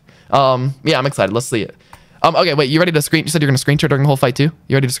life. Yeah, I'm excited. Let's see it. Okay, wait, you ready to screen? You said you're gonna screen share during the whole fight too?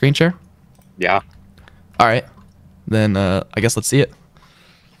 You ready to screen share? Yeah. All right. Then I guess let's see it.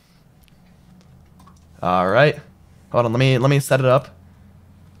 All right. Hold on, let me set it up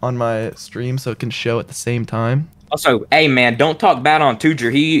on my stream so it can show at the same time. Also, hey man, don't talk bad on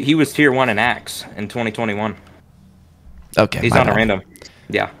Tudor. He was tier 1 in Axe in 2021. Okay. He's on a random.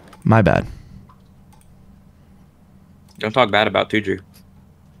 Yeah. My bad. Don't talk bad about Tudor.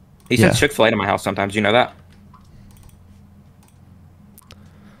 He sends Chick-fil-A to my house sometimes. You know that?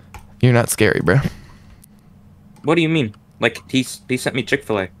 You're not scary, bro. What do you mean? Like he sent me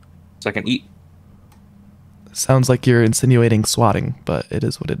Chick-fil-A so I can eat. Sounds like you're insinuating swatting, but it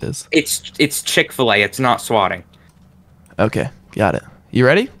is what it is. It's Chick-fil-A. It's not swatting. Okay, got it. You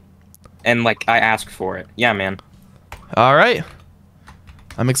ready? And like I asked for it. Yeah, man. All right.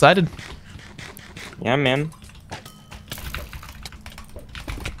 I'm excited. Yeah, man.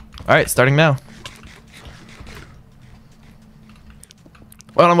 All right, starting now.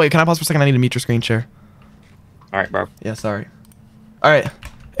 Hold on, wait. Can I pause for a second? I need to mute your screen share. All right, bro. Yeah, sorry. All right,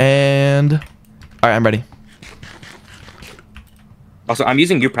 and all right, I'm ready. Also, I'm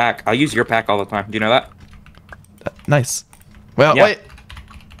using your pack. I use your pack all the time. Do you know that? Nice. Well, Yeah. wait.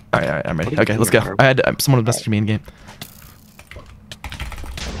 All right, I'm ready. Okay, let's go. I had someone messaged me in game.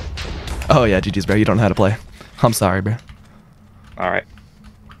 Oh yeah, GG's, bro. You don't know how to play. I'm sorry, bro. All right.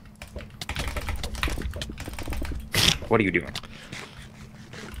 What are you doing?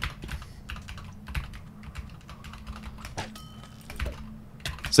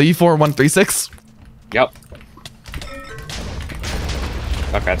 So you 4136? Yep.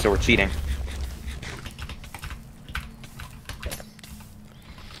 Okay, so we're cheating.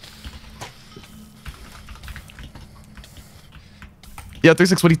 Yeah,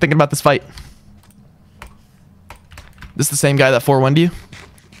 36. What are you thinking about this fight? This the same guy that 4-1'd you?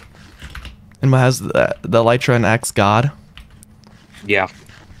 And what has the Elytra and Axe God? Yeah.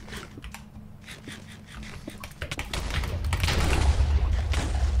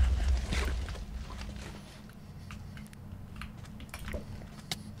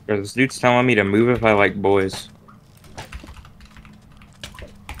 This dude's telling me to move if I like boys.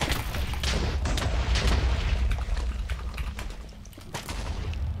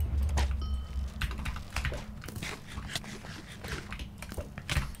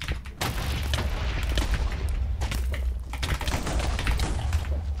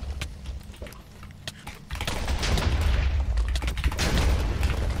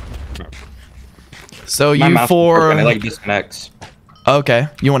 So My you mouse is broken, it like disconnects. Okay,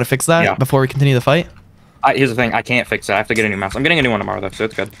 you want to fix that before we continue the fight? Here's the thing, I can't fix it. I have to get a new mouse. I'm getting a new one tomorrow though, so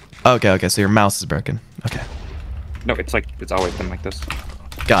it's good. Okay, so your mouse is broken. Okay. No, it's like it's always been like this.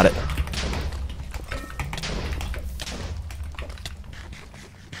 Got it.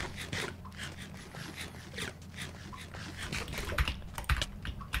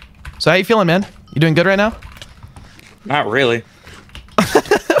 So how you feeling, man? You doing good right now? Not really.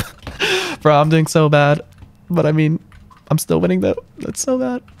 Bro, I'm doing so bad. But I mean, I'm still winning though. That's so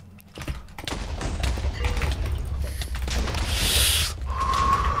bad.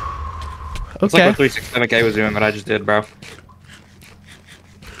 It's like what 367K was doing that I just did, bro.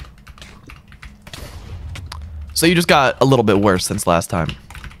 So you just got a little bit worse since last time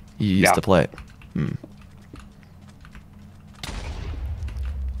you used to play. And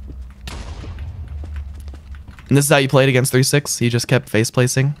this is how you played against 3-6? You just kept face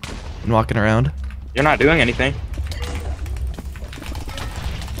placing and walking around? You're not doing anything.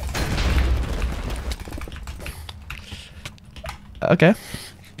 Okay.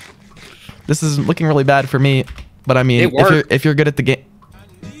 This is looking really bad for me, but I mean, if you're good at the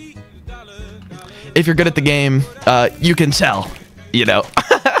game, you can tell, you know.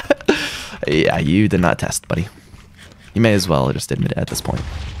 Yeah, you did not test, buddy. You may as well just admit it at this point.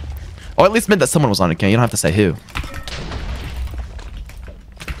 Or at least admit that someone was on it, okay? You don't have to say who.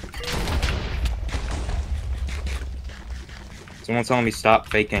 Someone's telling me stop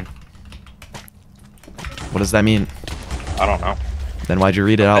faking. What does that mean? I don't know. Then why'd you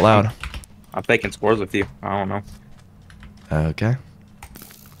read it out loud? I'm faking scores with you. I don't know. Okay.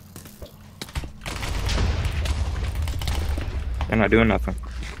 They're not doing nothing.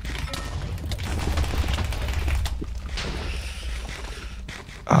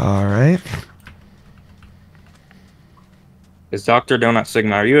 All right. Is Dr. Donut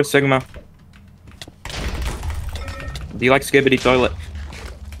Sigma? Are you a Sigma? Do you like Skibbity Toilet?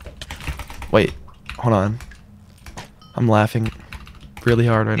 Wait, hold on. I'm laughing really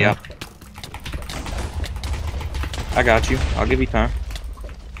hard right now. I got you. I'll give you time.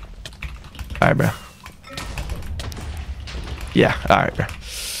 Alright, bro. Yeah, alright, bro.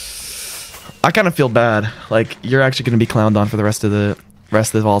 I kind of feel bad. Like, you're actually going to be clowned on for the rest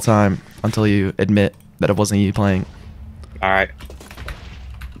of all time until you admit that it wasn't you playing. Alright.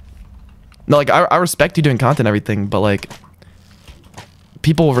 No, like, I respect you doing content and everything, but, like,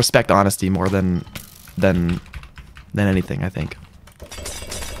 people respect honesty more than anything, I think.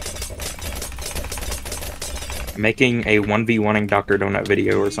 Making a 1v1ing Dr. Donut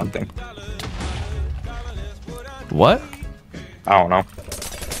video or something. What? I don't know.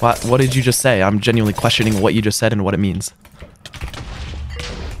 What did you just say? I'm genuinely questioning what you just said and what it means.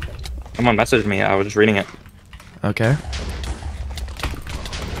 Someone messaged me. I was just reading it. Okay.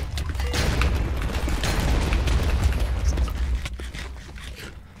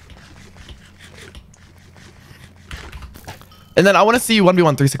 And then I want to see you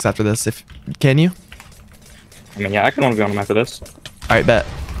 1v136 after this. If can you? I mean, yeah, I can 1v1 after this. All right, bet.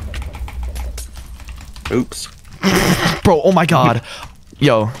 Oops. Bro, oh my god.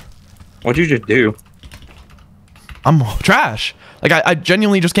 Yo. What'd you just do? I'm trash. Like, I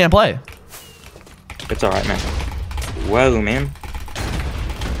genuinely just can't play. It's alright, man. Whoa, man.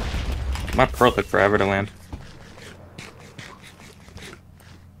 My pearl took forever to land.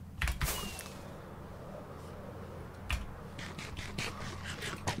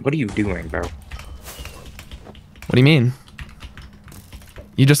 What are you doing, bro? What do you mean?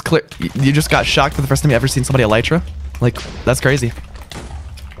 You just got shocked for the first time you ever seen somebody elytra? Like, that's crazy.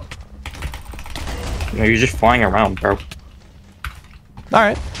 No, you're just flying around, bro.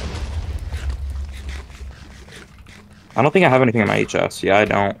 Alright. I don't think I have anything in my HS. Yeah, I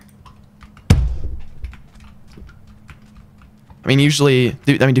don't. I mean, usually,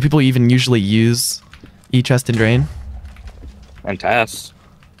 do people even usually use E-chest and drain? And tests.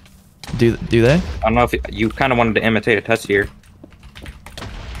 Do they? I don't know if you kind of wanted to imitate a test here.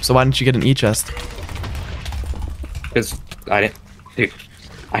 So why didn't you get an E-chest? Because I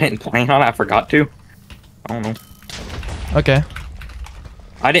didn't plan on it. I forgot to. I don't know. Okay.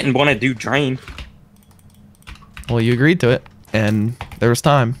 I didn't want to do drain. Well, you agreed to it, and there was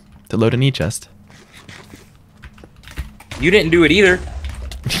time to load an E-chest. You didn't do it either.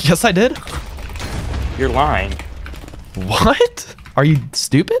 Yes, I did. You're lying. What? Are you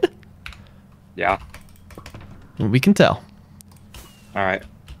stupid? Yeah. We can tell. Alright.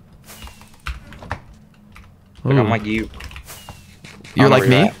 Like, I'm like you. You're like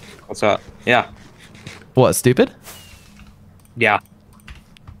me? What's up? Yeah. What, stupid? Yeah.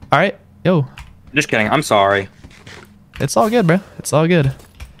 Alright, yo. Just kidding. I'm sorry. It's all good, bro. It's all good.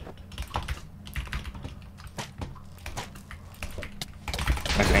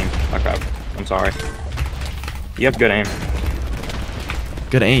 Nice aim. Okay. I'm sorry. You have good aim.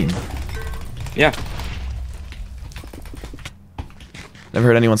 Good aim. Yeah. Never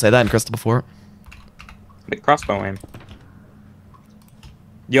heard anyone say that in Crystal before. The crossbow aim.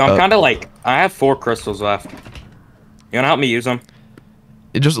 Yo, I'm kind of like, I have 4 crystals left. You wanna help me use them?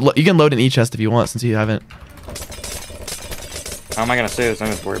 You can load an E-chest if you want, since you haven't. How am I gonna save this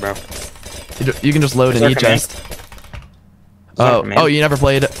inventory, bro? You can just load an E-chest. Oh, you never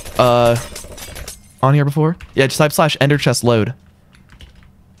played on here before? Yeah, just type /ender chest load.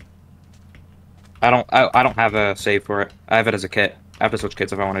 I don't have a save for it. I have it as a kit. I have to switch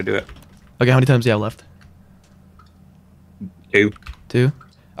kits if I want to do it. Okay, how many times do you have left? 2. 2?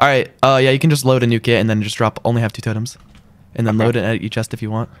 Alright, yeah, you can just load a new kit and then just only have 2 totems. And then load it at each chest if you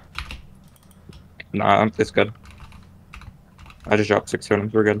want. Nah, it's good. I just dropped 6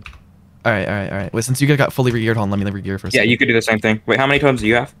 totems, we're good. Alright. Wait, since you got fully re-geared, hold on, let me re-gear first. Yeah, you could do the same thing. Wait, how many totems do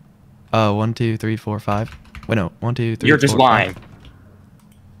you have? 1, 2, 3, 4, 5. Wait, no, 1, 2, 3, You're just 4, lying. 5.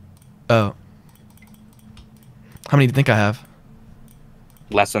 Oh. How many do you think I have?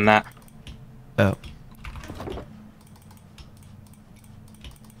 Less than that. Oh.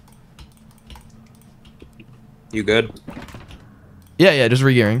 You good? Yeah, just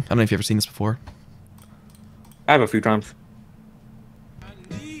re-gearing. I don't know if you've ever seen this before. I have a few times.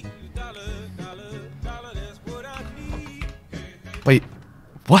 Wait,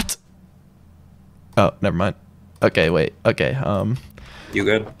 what? Oh, never mind. Okay, wait. Okay, You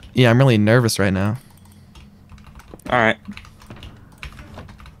good? Yeah, I'm really nervous right now. Alright.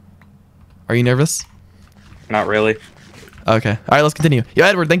 Are you nervous? Not really. Okay. Alright, let's continue. Yo,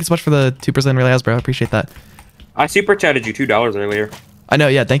 Edward, thank you so much for the 2% really has, bro. I appreciate that. I super chatted you $2 earlier. I know.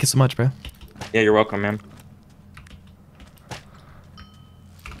 Yeah. Thank you so much, bro. Yeah, you're welcome, man.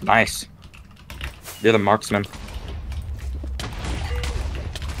 Nice. You're the marksman.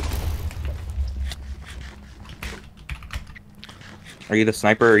 Are you the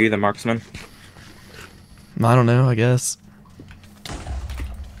sniper or are you the marksman? I don't know. I guess.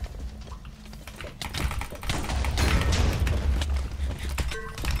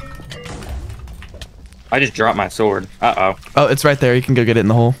 I just dropped my sword. Uh-oh. Oh, it's right there. You can go get it in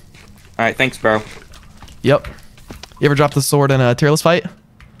the hole. Alright, thanks, bro. Yep. You ever dropped the sword in a tearless fight?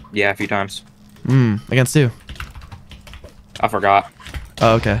 Yeah, a few times. Against who? I forgot.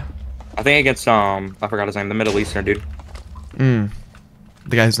 Oh, okay. I think against, I forgot his name, the Middle Eastern dude. The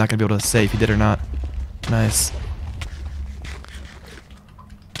guy who's not going to be able to say if he did or not. Nice.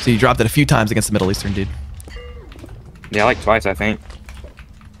 So you dropped it a few times against the Middle Eastern dude. Yeah, like twice, I think.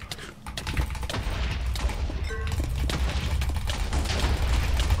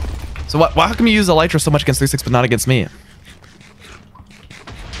 So why how come you use Elytra so much against 3-6 but not against me? I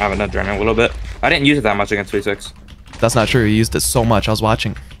haven't done Adrenaline a little bit. I didn't use it that much against 3-6. That's not true. You used it so much. I was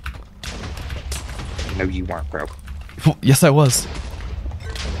watching. No, you weren't, bro. Yes, I was.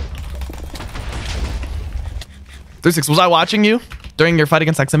 3-6, was I watching you during your fight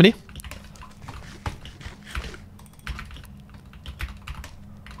against Aximity?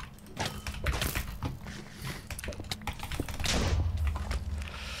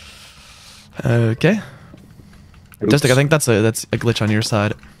 Okay. Just I think that's a glitch on your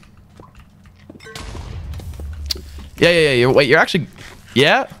side. Yeah. Wait, you're actually.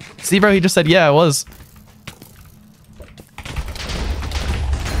 Yeah. See, bro, he just said yeah. I was.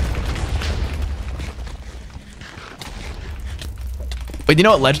 Wait, do you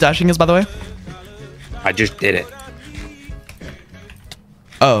know what ledge dashing is, by the way? I just did it.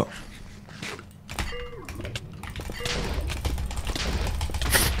 Oh.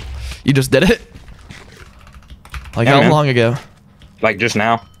 You just did it? Like Yeah, how man. long ago? Like just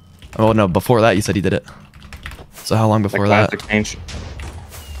now. Oh no, before that you said you did it. So how long before Like that? class exchange.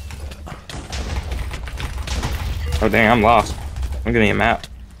 Oh dang, I'm lost. I'm getting a map.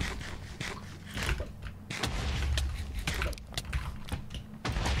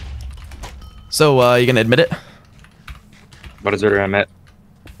 So you gonna admit it? What is there to admit?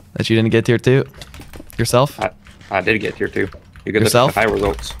 That you didn't get tier 2? Yourself? I did get tier 2. You could Yourself? look at the high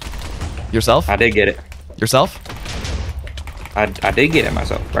results. Yourself? I did get it. Yourself? I did get it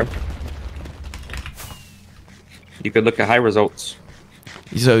myself, bro. You could look at high results.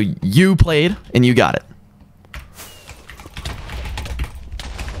 So you played and you got it.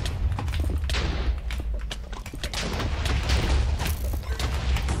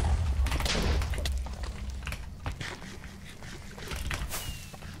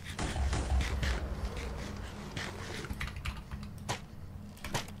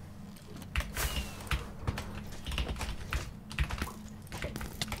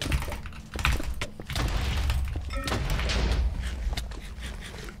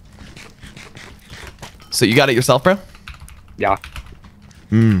 So you got it yourself, bro? Yeah.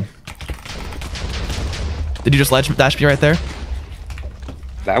 Did you just ledge dash me right there?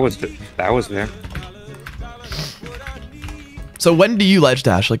 That was there. So when do you ledge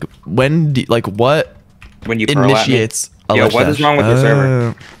dash? Like when do like what When you pearl at me. initiates a Yo, ledge what dash? is wrong with your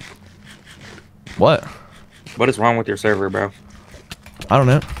server? What? What is wrong with your server, bro? I don't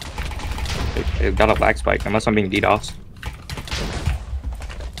know. It got a lag spike, unless I'm being DDoS.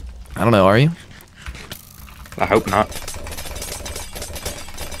 I don't know, are you? I hope not.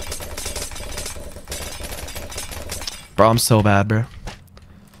 Bro, I'm so bad, bro.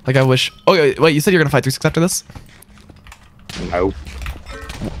 Like I wish. Oh wait, you said you're gonna fight 3-6 after this? No.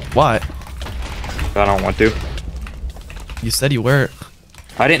 Why? I don't want to. You said you were.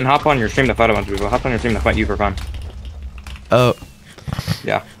 I didn't hop on your stream to fight a bunch of people. I hopped on your stream to fight you for fun. Oh.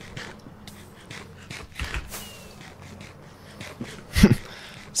 Yeah.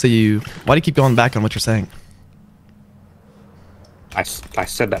 So why do you keep going back on what you're saying? I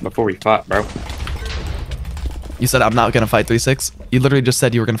said that before we fought, bro. You said I'm not gonna fight 3-6. You literally just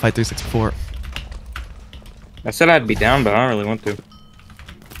said you were gonna fight 3-6 before. I said I'd be down, but I don't really want to.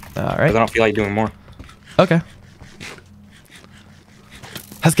 All right. Because I don't feel like doing more. Okay.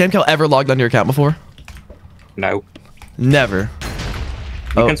 Has Camcal ever logged onto your account before? No. Never.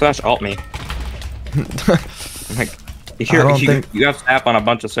 You can slash alt me. Like, you have snap on a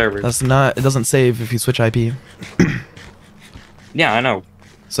bunch of servers. That's not. It doesn't save if you switch IP. Yeah, I know.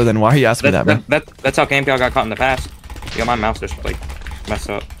 So then why are you asking me that, man? That's how Camcal got caught in the past. Yo, my mouse just like messed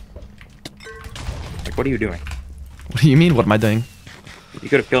up. Like, what are you doing? What do you mean? What am I doing? You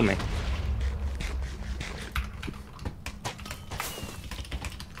could have killed me.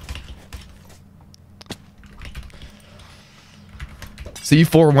 So you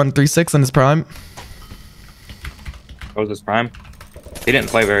 4-1-3-6 in his prime? What was his prime? He didn't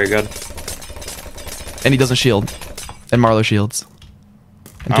play very good. And he doesn't shield. And Marlo shields.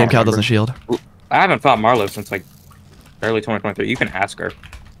 And Cam Cal doesn't shield. I haven't fought Marlo since like early 2023. You can ask her.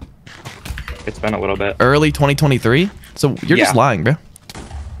 It's been a little bit. Early 2023? So you're just lying, bro.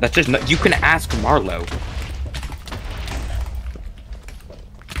 That's just you can ask Marlo.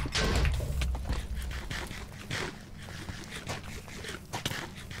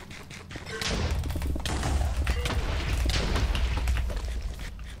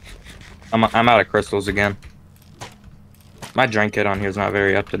 I'm out of crystals again. My drink kit on here is not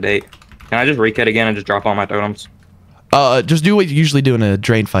very up to date. Can I just rekit again and just drop all my totems? Just do what you usually do in a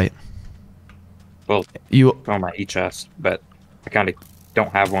drain fight. Well, you on my e-chest, but I kind of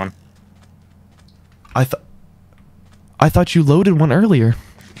don't have one. I thought you loaded one earlier.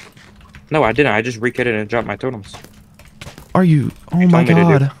 No, I didn't. I just rekitted and dropped my totems. Are you? Oh my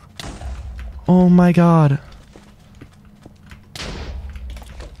god. Oh my god.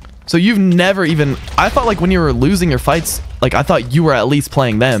 So you've never even... I thought like when you were losing your fights, like I thought you were at least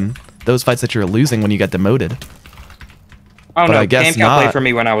playing them. Those fights that you were losing when you got demoted. Oh but no, I guess Cam Cal not. played for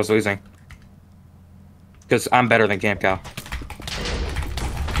me when I was losing. Because I'm better than Cam Cal.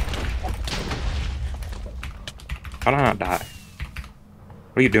 How did I not die?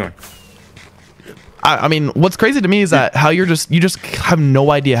 What are you doing? I mean, what's crazy to me is that how you just have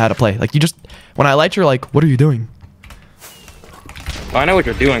no idea how to play. Like you just... When I light, you're like, what are you doing? Well, I know what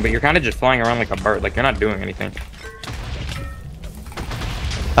you're doing, but you're kind of just flying around like a bird. Like, you're not doing anything.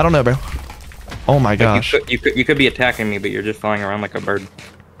 I don't know, bro. Oh my gosh. You could be attacking me, but you're just flying around like a bird.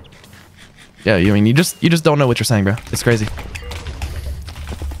 Yeah, I mean, you just don't know what you're saying, bro. It's crazy.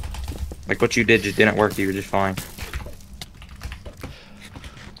 Like, what you did just didn't work. You were just flying.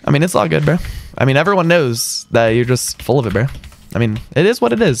 I mean, it's all good, bro. I mean, everyone knows that you're just full of it, bro. I mean, it is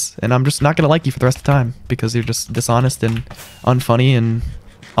what it is, and I'm just not gonna like you for the rest of the time because you're just dishonest and unfunny and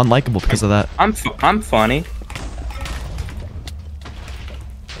unlikable because of that. I'm funny.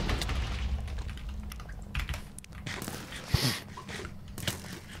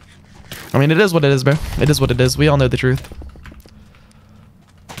 I mean, it is what it is, bro. It is what it is. We all know the truth.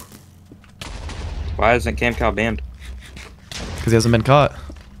 Why isn't Cam Cal banned? Because he hasn't been caught.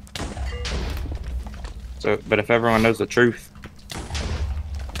 So, but if everyone knows the truth,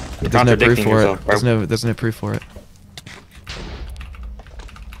 you're There's no proof contradicting for yourself, it. bro. There's no proof for it.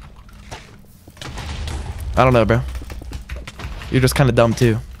 I don't know, bro. You're just kind of dumb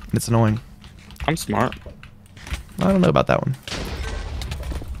too. It's annoying. I'm smart. I don't know about that one.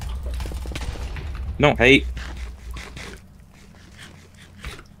 Don't hate.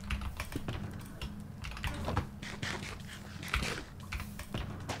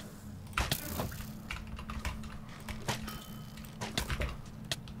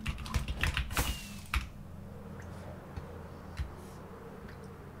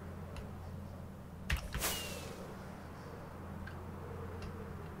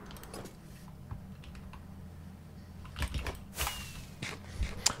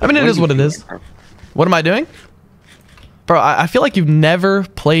 I mean, it is what it is. What am I doing? Bro, I feel like you've never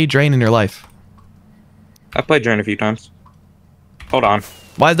played Drain in your life. I've played Drain a few times. Hold on.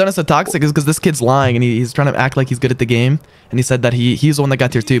 Why is Donut so toxic is because this kid's lying and he's trying to act like he's good at the game. And he said that he's the one that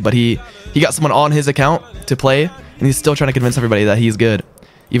got tier 2, but he got someone on his account to play, and he's still trying to convince everybody that he's good.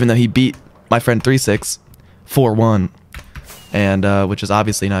 Even though he beat my friend 3-6, 4-1. And, which is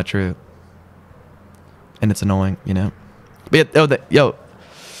obviously not true. And it's annoying, you know? But yeah, yo.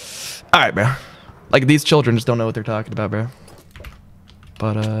 Alright, bro. Like, these children just don't know what they're talking about, bro.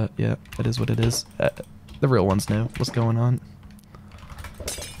 But, yeah, it is what it is. The real ones know what's going on.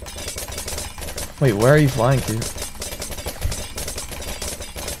 Wait, where are you flying to?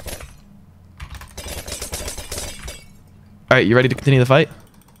 Alright, you ready to continue the fight?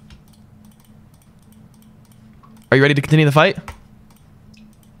 Are you ready to continue the fight?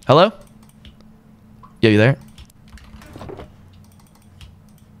 Hello? Yo, you there?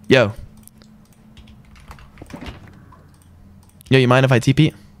 Yo. Yo, you mind if I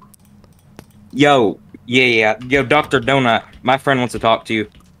TP? Yo, yeah. Yo, DrDonut, my friend wants to talk to you.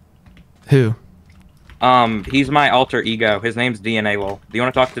 Who? He's my alter ego. His name's DNA Lol. Do you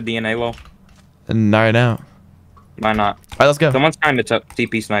want to talk to DNA Lol? Not right now. Why not? Alright, let's go. Someone's trying to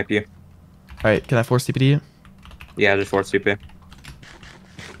TP snipe you. Alright, can I force TP to you? Yeah, just force TP.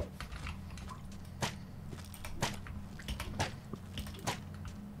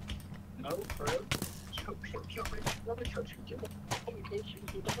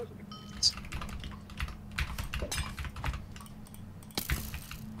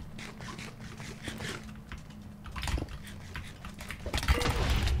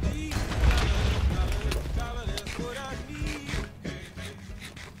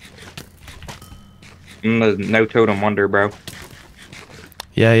 I'm the no totem wonder, bro.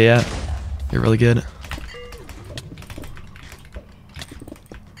 Yeah, yeah. You're really good.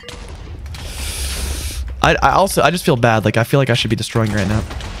 I just feel bad. Like I feel like I should be destroying you right now,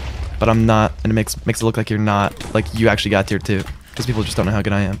 but I'm not, and it makes it look like you're not. Like you actually got tier 2, because people just don't know how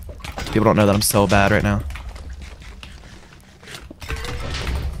good I am. People don't know that I'm so bad right now.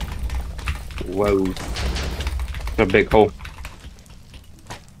 Whoa. It's a big hole.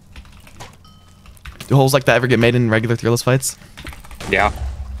 Do holes like that ever get made in regular tierless fights? Yeah.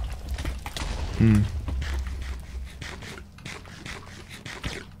 Hmm.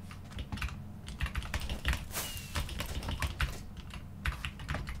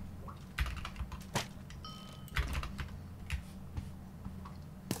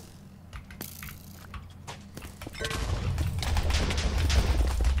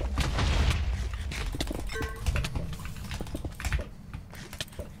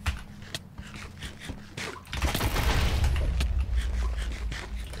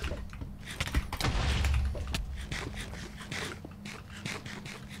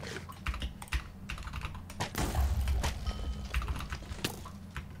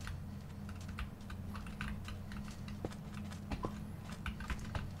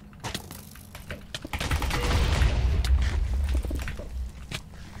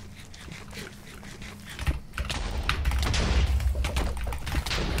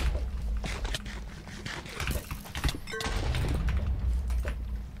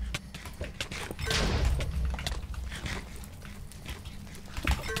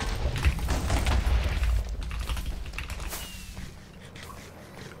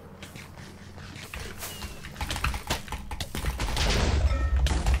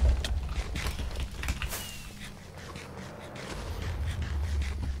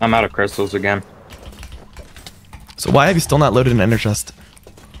 I'm out of crystals again. So why have you still not loaded an ender chest?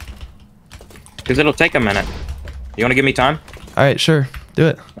 Because it'll take a minute. You want to give me time? All right, sure. Do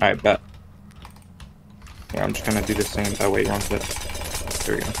it. All right, bet. Yeah, I'm just gonna do this thing until I wait runs it.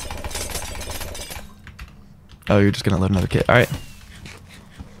 There we go. Oh, you're just gonna load another kit. All right.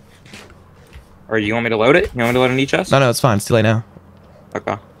 Or you want me to load it? You want me to load an e-chest? No, it's fine. It's too late now.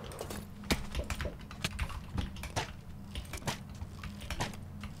 Okay.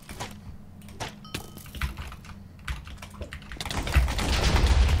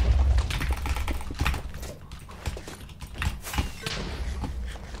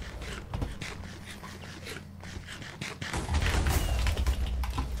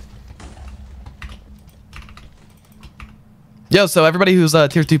 Yo, so everybody who's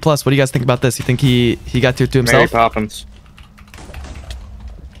tier 2 plus, what do you guys think about this? You think he got tier 2 himself? Mary Poppins.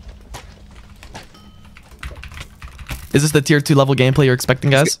 Is this the tier 2 level gameplay you're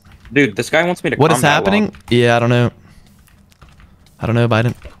expecting, guys? Dude, this guy wants me to What is combat happening? log. Yeah, I don't know. I don't know,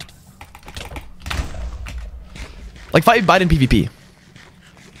 Biden. Like, fight Biden PvP.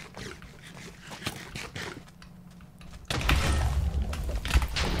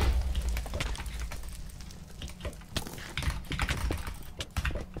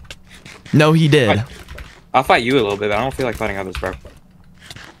 No, he did. I'll fight you a little bit, but I don't feel like fighting others, bro.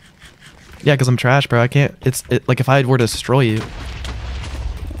 Yeah, because I'm trash, bro. I can't. Like if I were to destroy you.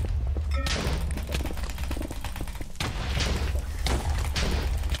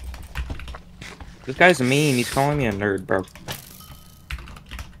 This guy's mean. He's calling me a nerd, bro.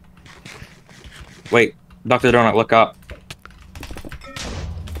 Wait, Dr. Donut, look up.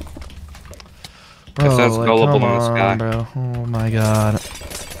 Bro, It says like, gullible come in the sky. on, bro. Oh my god.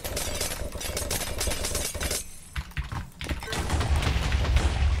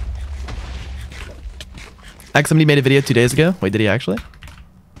 Like somebody made a video 2 days ago. Wait, did he actually?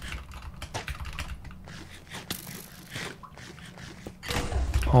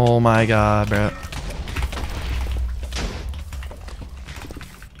 Oh my god, bro.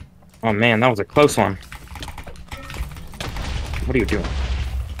 Oh man, that was a close one. What are you doing?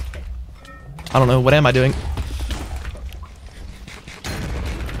 I don't know. What am I doing?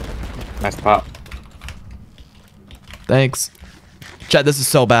 Nice pop. Thanks. Chat, this is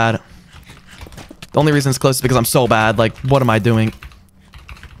so bad. The only reason it's close is because I'm so bad. Like, what am I doing?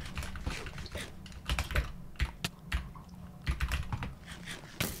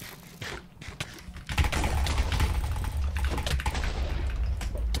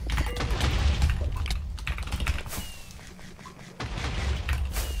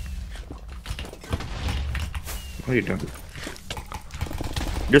 What are you doing?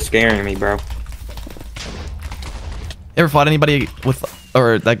 You're scaring me, bro. Ever fought anybody with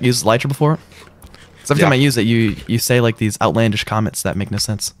or that used Elytra before? Because every time I use it, you say like these outlandish comments that make no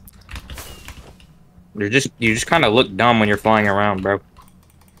sense. You just kind of look dumb when you're flying around, bro.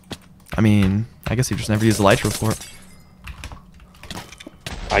 I mean, I guess you just never used the Elytra before.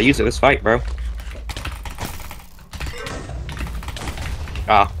 I use it this fight, bro.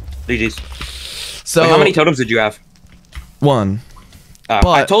 Ah, GG's. So wait, how many totems did you have? 1.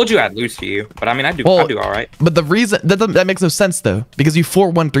 I told you I'd lose to you, but I mean, I do all right. But the reason that makes no sense though, because you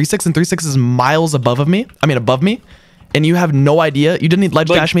 4-1-3-6 and 3-6 is miles above me, and you have no idea. You didn't ledge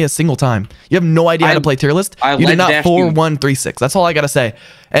dash me a single time. You have no idea how to play tier list. You did not 4-1-3-6. That's all I gotta say.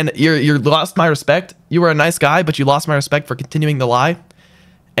 And you lost my respect. You were a nice guy, but you lost my respect for continuing to lie.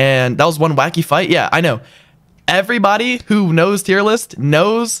 And that was one wacky fight. Yeah, I know. Everybody who knows tier list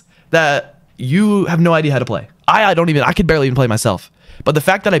knows that you have no idea how to play. I could barely even play myself. But the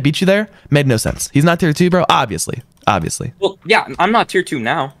fact that I beat you there made no sense. He's not tier 2, bro. Obviously. Well, yeah, I'm not tier 2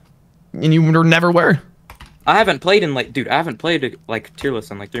 now. And you never were. I haven't played in like, dude, I haven't played like tier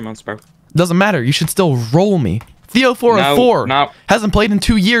list in like 3 months, bro. Doesn't matter. You should still roll me. Theo404 hasn't played in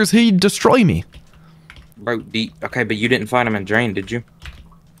 2 years. He'd destroy me. Bro, okay, but you didn't fight him in Drain, did you?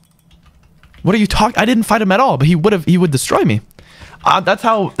 What are you talking? I didn't fight him at all, but he would destroy me. That's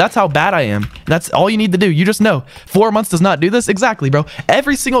how bad I am. That's all you need to do. You just know. 4 months does not do this. Exactly, bro.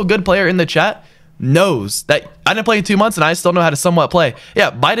 Every single good player in the chat knows that I didn't play in 2 months and I still know how to somewhat play. Yeah,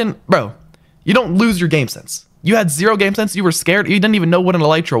 Biden, bro, you don't lose your game sense. You had 0 game sense. You were scared. You didn't even know what an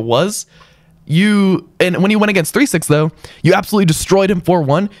Elytra was. And when you went against 3-6 though, you absolutely destroyed him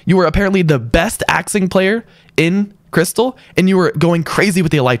 4-1. You were apparently the best axing player in Crystal, and you were going crazy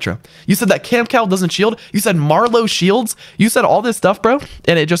with the Elytra. You said that Camcal doesn't shield. You said Marlowe shields. You said all this stuff, bro,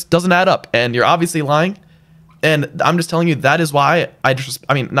 and it just doesn't add up. And you're obviously lying. And I'm just telling you that is why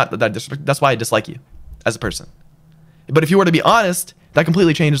that's why I dislike you as a person. But if you were to be honest, that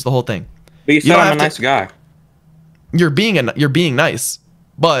completely changes the whole thing. But you said I'm a nice guy. You're being nice,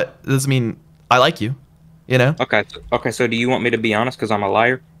 but it doesn't mean I like you. You know? Okay. So do you want me to be honest because I'm a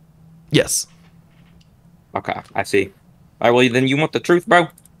liar? Yes. Okay, I see. All right, well then you want the truth, bro?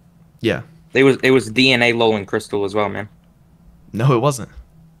 Yeah. It was DNA low in Crystal as well, man. No, it wasn't.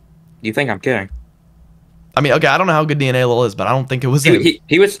 You think I'm kidding? I mean, okay, I don't know how good DNA low is, but I don't think it was him.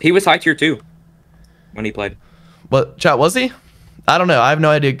 He was high tier 2 when he played. What chat was he? I don't know. I have no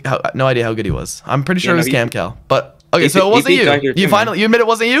idea how good he was. I'm pretty sure it was Camcal. But okay, so it wasn't you. You admit it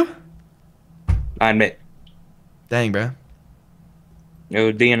wasn't you? I admit. Dang, bro. It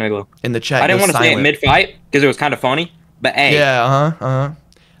was DNA low. In the chat, I didn't want to say it mid-fight because it was kind of funny, but hey. Yeah,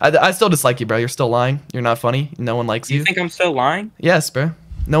 I still dislike you, bro. You're still lying. You're not funny. No one likes you. You think I'm still lying? Yes, bro.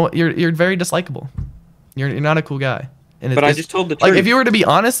 No, you're very dislikable. You're not a cool guy. And but I just told the truth. Like, if you were to be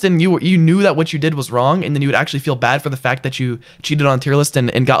honest and you knew that what you did was wrong, and then you would actually feel bad for the fact that you cheated on tier list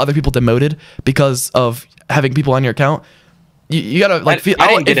and got other people demoted because of having people on your account. You gotta like feel.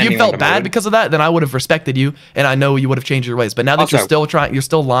 If you felt bad because of that, then I would have respected you, and I know you would have changed your ways. But now that you're still trying, you're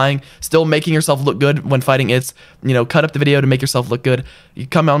still lying, still making yourself look good when fighting. Cut up the video to make yourself look good. You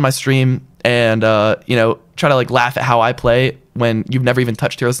come on my stream and try to like laugh at how I play when you've never even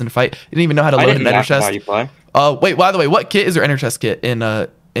touched tier list in a fight. You didn't even know how to load an enter chest. How you play. Wait, by the way, what kit is your enter chest kit in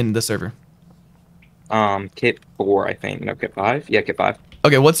the server? Kit 4, I think. No, kit 5. Yeah, kit 5.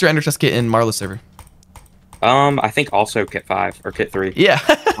 Okay, what's your enter chest kit in Marla's server? I think also kit 5 or kit 3. Yeah.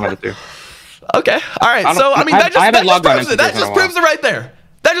 One of the two. Okay. All right. So I mean, that just proves it right there.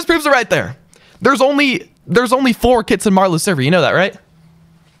 That just proves it right there. There's only 4 kits in Marla's server. You know that, right?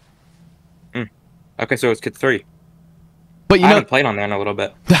 Okay, so it's kit 3. But I haven't played on that in a little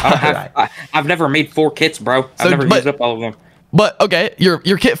bit. I've never made 4 kits, bro. I've never used up all of them. But okay, your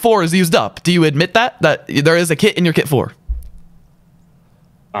kit 4 is used up. Do you admit that there is a kit in your kit 4?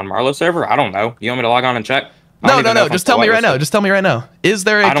 On Marlo's server? I don't know. You want me to log on and check? No. Just tell me right now. Just tell me right now. Is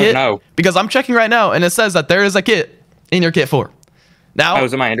there a kit? I don't know. Because I'm checking right now, and it says that there is a kit in your kit 4. Now.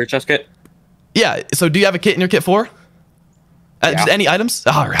 Is it my ender chest kit? Yeah. So do you have a kit in your kit 4? Just any items?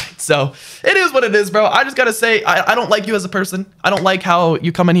 All right. So it is what it is, bro. I just gotta say, I don't like you as a person. I don't like how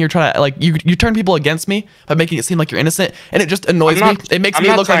you come in here trying to like you turn people against me by making it seem like you're innocent, and it just annoys me. It makes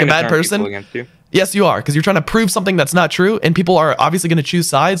me look like a bad person. Yes, you are, because you're trying to prove something that's not true, and people are obviously going to choose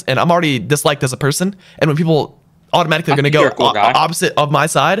sides, and I'm already disliked as a person, and when people automatically are going to go opposite of my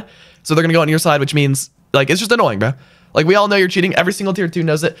side, so they're going to go on your side, which means, like, it's just annoying, bro. Like, we all know you're cheating. Every single tier 2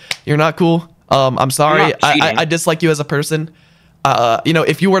 knows it. You're not cool. I'm sorry. I dislike you as a person.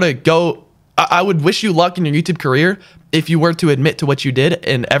 If you were to go, I would wish you luck in your YouTube career if you were to admit to what you did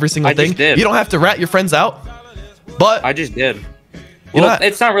in every single thing. You don't have to rat your friends out, but I just did. Well,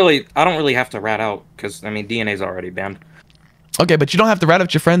 it's not really. I don't really have to rat out because I mean DNA's already banned. Okay, but you don't have to rat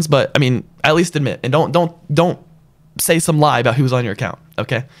out your friends. But I mean, at least admit and don't say some lie about who's on your account.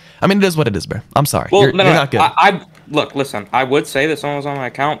 Okay, I mean it is what it is, bro. I'm sorry. Well, you're not good. look, listen. I would say that someone was on my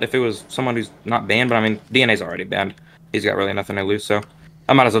account if it was someone who's not banned, but I mean, DNA's already banned. He's got really nothing to lose, so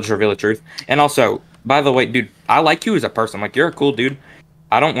I might as well just reveal the truth. And also, by the way, dude, I like you as a person. Like, you're a cool dude.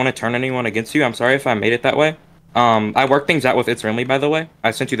 I don't want to turn anyone against you. I'm sorry if I made it that way. I work things out with It's Rinley, by the way.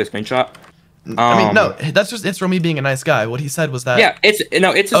 I sent you the screenshot. I mean, no, that's just it's from me being a nice guy. What he said was that. Yeah, it's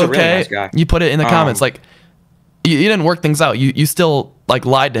okay, a really nice guy. You put it in the comments, like you didn't work things out. You still like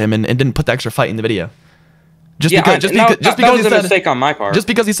lied to him and didn't put the extra fight in the video. Just because he said, mistake on my part. Just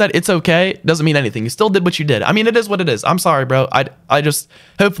because he said it's okay doesn't mean anything. You still did what you did. I mean, it is what it is. I'm sorry, bro. I just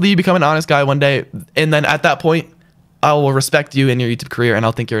hopefully you become an honest guy one day, and then at that point, I will respect you in your YouTube career, and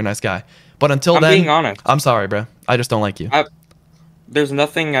I'll think you're a nice guy. But until then, being honest. I'm sorry, bro. I just don't like you. There's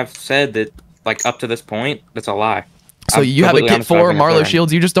nothing I've said that, like, up to this point, that's a lie. So you have a kit for Marlow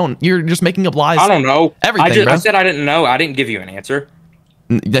Shields. You're just making up lies. I don't know. Everything, bro. I said I didn't know. I didn't give you an answer.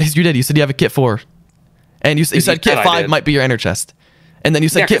 Yes, you did. You said you have a kit 4. And you said kit 5 might be your inner chest. And then you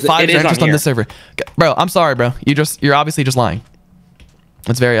said kit 5 is your interest on this server. Bro, I'm sorry, bro. You're obviously just lying.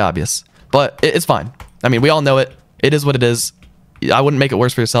 It's very obvious. But it's fine. I mean, we all know it. It is what it is. I wouldn't make it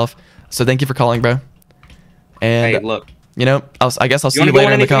worse for yourself. So thank you for calling, bro. And hey, look. You know, I guess I'll see you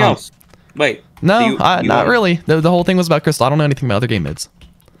later in the comments. Wait. No, not really. The whole thing was about Crystal. I don't know anything about other game modes.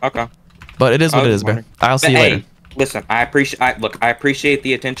 Okay. But it is what it is, bro. I'll see you later. Listen, I appreciate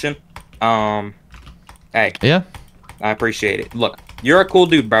the attention. Hey. Yeah. I appreciate it. Look, you're a cool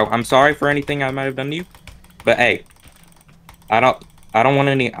dude, bro. I'm sorry for anything I might have done to you. But hey, I don't want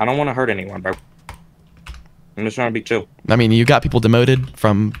to hurt anyone, bro. I'm just trying to be chill. I mean, you got people demoted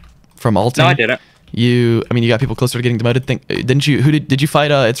from ulting. No, I didn't. You got people closer to getting demoted. Didn't you? Did you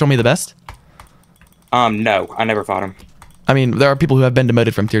fight? It's Rinley the best? No, I never fought him. I mean, there are people who have been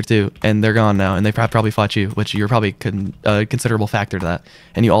demoted from tier 2 and they're gone now, and they probably fought you, which you're probably a considerable factor to that,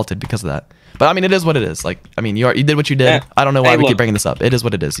 and you ulted because of that. But I mean, it is what it is. Like, I mean, you did what you did. I don't know why we keep bringing this up. It is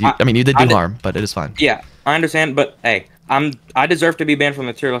what it is. I mean, you did do harm, but it is fine. Yeah, I understand, but hey, I deserve to be banned from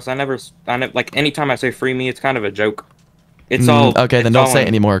the tier list. I never like anytime I say free me, it's kind of a joke. It's all okay. Then don't say it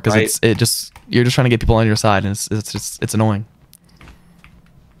anymore because you're just trying to get people on your side, and it's annoying.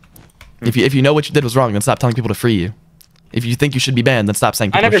 If you know what you did was wrong, then stop telling people to free you. If you think you should be banned, then stop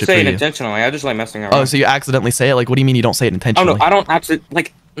saying people should free you. I never say it intentionally. I just like messing around. Oh, so you accidentally say it? Like, what do you mean you don't say it intentionally? Oh no, I don't accidentally.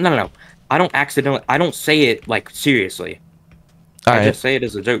 No. I don't accidentally. I don't say it like seriously. I just say it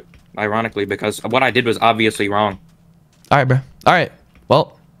as a joke, ironically, because what I did was obviously wrong. All right, bro. All right.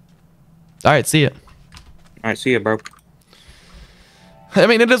 Well. All right. See ya. All right. See ya, bro. I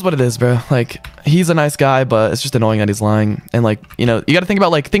mean, it is what it is, bro. Like, he's a nice guy, but it's just annoying that he's lying. And like, you know, you got to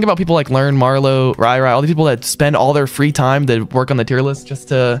think about people like Learn, Marlow, Rai, all the people that spend all their free time to work on the tier list just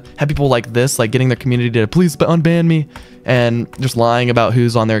to have people like this, like getting their community to please unban me and just lying about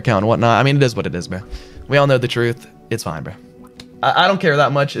who's on their account and whatnot. I mean, it is what it is, bro. We all know the truth. It's fine, bro. I don't care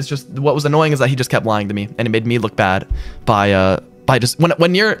that much. It's just what was annoying is that he just kept lying to me, and it made me look bad by just when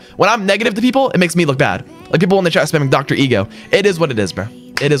I'm negative to people, it makes me look bad. Like people in the chat spamming Dr. Ego. It is what it is, bro.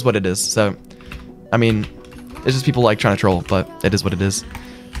 It is what it is. So, I mean, it's just people like trying to troll, but it is what it is.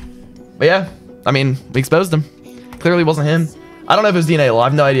 But yeah, I mean, we exposed him. Clearly wasn't him. I don't know if it was DNA I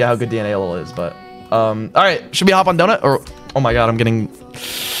have no idea how good DNA is, but all right, should we hop on Donut or? Oh my god,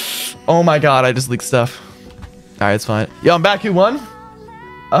 oh my god, I just leaked stuff. All right, it's fine. Yo, I'm back. Who won?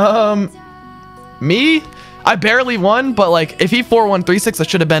 Me? I barely won, but like if he 4-1-3-6, that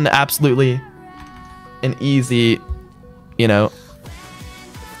should have been absolutely an easy, you know,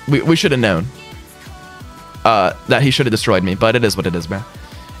 we should have known that he should have destroyed me, but it is what it is, bro.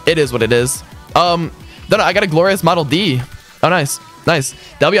 It is what it is. Donut, I got a glorious Model D. Oh, nice. Nice.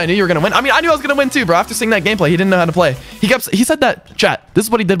 W, I knew you were going to win. I mean, I knew I was going to win too, bro. After seeing that gameplay, he didn't know how to play. He said that, chat, this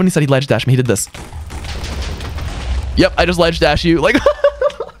is what he did when he said he ledge dashed me. He did this. Yep, I just ledge dash you. Like,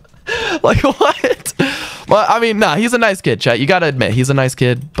 like what? Well, I mean, nah, he's a nice kid, chat. You got to admit, he's a nice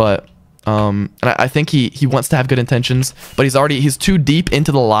kid, but, and I think he wants to have good intentions, but he's too deep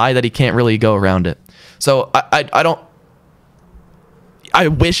into the lie that he can't really go around it. So I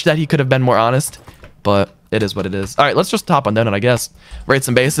wish that he could have been more honest, but it is what it is. All right, let's just hop on Donut, I guess. Raid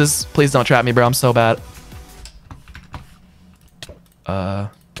some bases. Please don't trap me, bro. I'm so bad. Oh.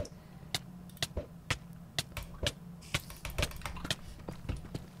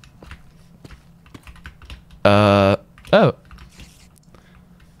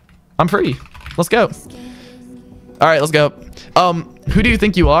 I'm free. Let's go. All right, let's go. Who do you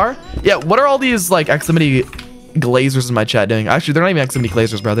think you are? Yeah, what are all these, like, Ximity glazers in my chat doing? Actually, they're not even Ximity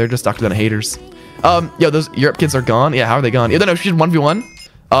glazers, bro. They're just Dr. Donut haters. Yo, those Europe kids are gone. Yeah, how are they gone? You don't know if she did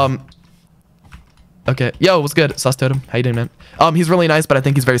 1v1. Okay. Yo, what's good? Sus Totem. How you doing, man? He's really nice, but I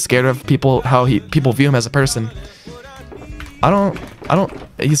think he's very scared of people, how people view him as a person.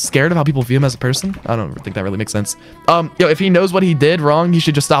 He's scared of how people view him as a person. I don't think that really makes sense. Yo, if he knows what he did wrong, he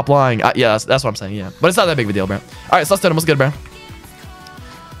should just stop lying. Yeah, that's what I'm saying. Yeah, but it's not that big of a deal, bro. All right, so let's do it. What's good, bro?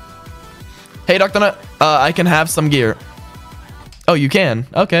 Hey, DrDonut. I can have some gear. Oh, you can.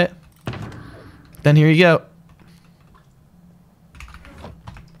 Okay. Then here you go.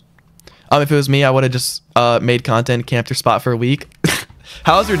 If it was me, I would have just made content, camped your spot for a week.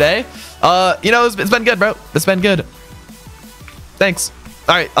 How was your day? You know, it's been good, bro. It's been good. Thanks.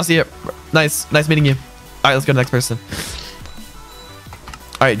 All right, I'll see you. Nice meeting you. All right, let's go to the next person.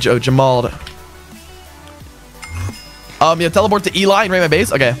 All right, Jamal. Yeah, teleport to Eli and raid my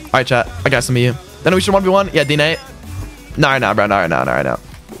base. Okay. All right, chat. I got some of you. Then we should 1v1. Yeah, D-Nate. No, right now, bro. No, right now.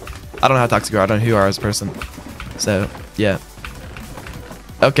 I don't know how toxic you are. I don't know who you are as a person. So, yeah.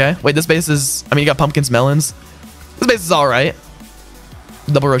 Okay. Wait, this base is... I mean, you got pumpkins, melons. This base is all right.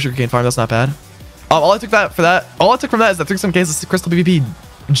 Double row sugarcane farm. That's not bad. All I took from that is that 3-some cases Crystal PvP.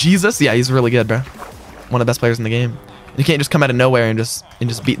 Jesus. Yeah, he's really good, bro. One of the best players in the game. You can't just come out of nowhere and just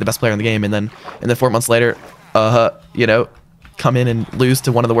beat the best player in the game and then 4 months later, you know, come in and lose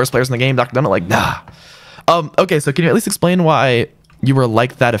to one of the worst players in the game. DrDonut, like, nah. Okay, so can you at least explain why you were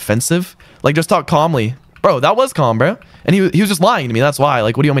like that offensive? Like, just talk calmly. Bro, that was calm, bro. And he was just lying to me. That's why.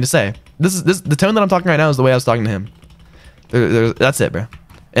 Like, what do you want me to say? The tone that I'm talking right now is the way I was talking to him. That's it, bro.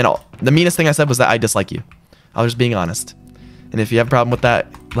 And the meanest thing I said was that I dislike you. I was just being honest. And if you have a problem with that,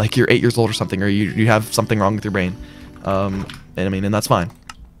 like you're 8 years old or something, or you have something wrong with your brain, and I mean, and that's fine.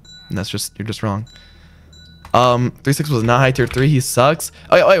 And that's just, you're just wrong. 3-6 was not high tier 3. He sucks.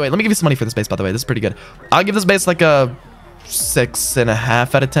 Oh, wait. Let me give you some money for this base, by the way. This is pretty good. I'll give this base like a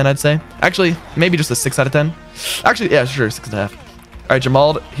 6.5 out of 10, I'd say. Actually, maybe just a 6 out of 10. Actually, yeah, sure, 6.5. All right,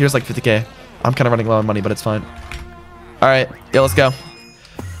 Jamal, here's like 50K. I'm kind of running low on money, but it's fine. All right, yeah, let's go.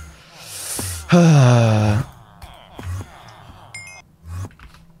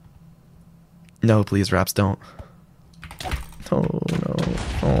 No, please, Raps, don't. Oh, no.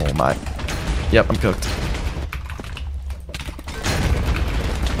 Oh, my. Yep, I'm cooked.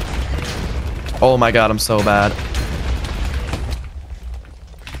 Oh, my God, I'm so bad.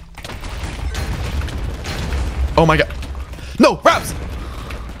 Oh, my God. No, Raps!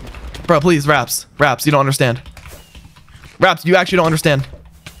 Bro, please, Raps. Raps, you don't understand. Raps, you actually don't understand.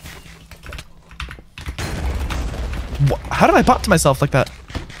 How did I pop to myself like that?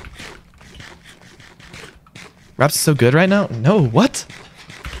 Raps is so good right now? No, what?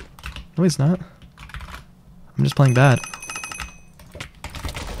 No, he's not. I'm just playing bad.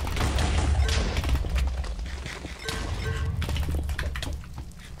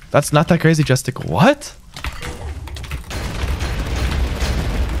 That's not that crazy, Justic. What?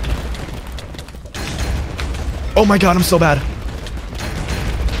 Oh my God, I'm so bad.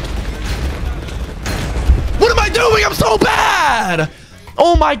 What am I doing? I'm so bad.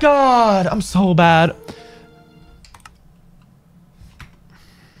 Oh my God, I'm so bad.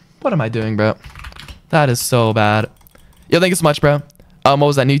 What am I doing, bro? That is so bad. Yo, thank you so much, bro. What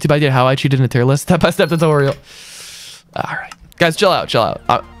was that new YouTube idea? How I cheated in a tier list? Step-by-step tutorial. All right, guys, chill out, chill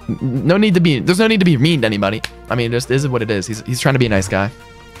out. There's no need to be mean to anybody. I mean, it just is what it is. He's trying to be a nice guy,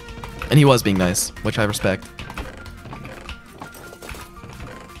 and he was being nice, which I respect.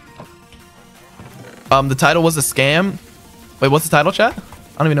 The title was a scam. Wait, what's the title, chat?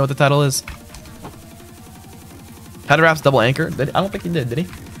 I don't even know what the title is. How did Raps double anchor? I don't think he did he?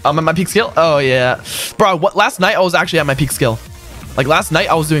 At my peak skill? Oh, yeah. Bro, last night I was actually at my peak skill. Like, last night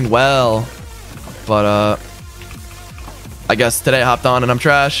I was doing well. But, I guess today I hopped on and I'm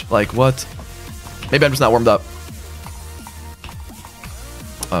trash. Like, what? Maybe I'm just not warmed up.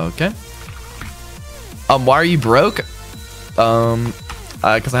 Okay. Why are you broke?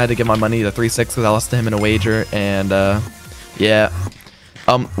 Because I had to give my money to 3-6 because I lost to him in a wager. And, yeah.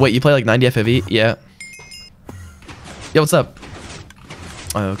 Wait, you play like 90 FAV? Yeah. Yo, what's up?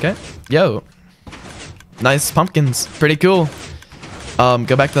 Okay. Yo. Nice pumpkins. Pretty cool.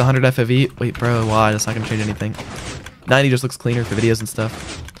 Go back to the 100 FAV. Wait, bro, why? That's not going to change anything. 90 just looks cleaner for videos and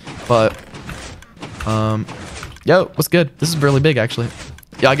stuff. But, yo, what's good? This is really big, actually.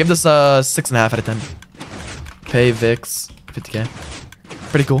 Yeah, I'll give this a 6.5 out of 10. Pay Vix 50K.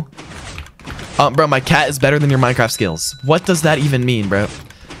 Pretty cool. Bro, my cat is better than your Minecraft skills. What does that even mean, bro?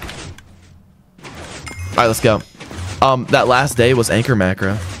 Alright, let's go. That last day was Anchor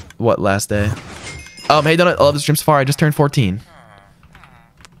Macro. What last day? Hey Donut, I love the stream so far. I just turned 14.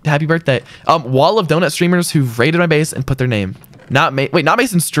 Happy birthday. Wall of Donut streamers who've raided my base and put their name. Not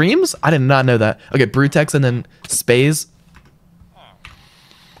Mason streams? I did not know that. Okay, Brutex and then Spaze.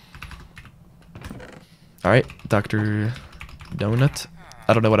 Alright, DrDonut.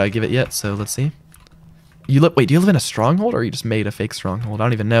 I don't know what I give it yet, so let's see. Wait, do you live in a stronghold or you just made a fake stronghold? I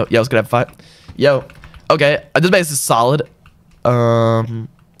don't even know. Yo, let's have a fight. Yo, okay, this base is solid. Can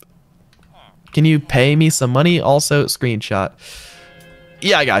you pay me some money? Also, screenshot.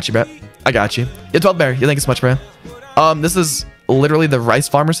 Yeah, I got you, bro. I got you. Yeah, 12 bear. Yeah, thank you so much, bro. This is literally the rice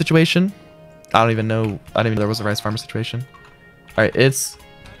farmer situation. I don't even know there was a rice farmer situation. All right, it's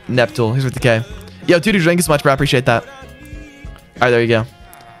Neptune. Here's 50K. Yo, Tudu, thank you so much, bro. I appreciate that. All right, there you go.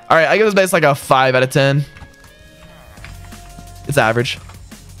 All right, I give this base like a 5 out of 10. It's average.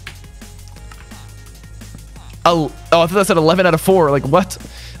 Oh, I thought that said 11 out of 4. Like, what?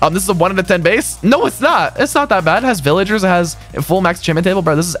 This is a 1 out of 10 base? No, it's not. It's not that bad. It has villagers. It has a full max achievement table,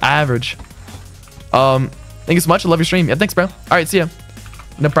 bro. This is average. Thank you so much. I love your stream. Yeah, thanks, bro. All right, see ya.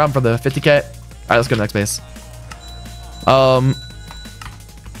 No problem for the 50K. All right, let's go to the next base.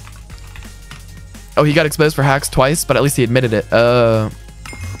 Oh, he got exposed for hacks twice, but at least he admitted it.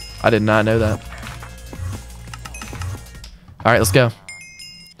 I did not know that. All right, let's go.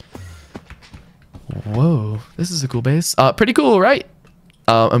 Whoa, this is a cool base. Pretty cool, right?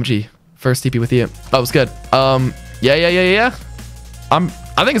 OMG, first TP with you. Oh, it's good. Yeah.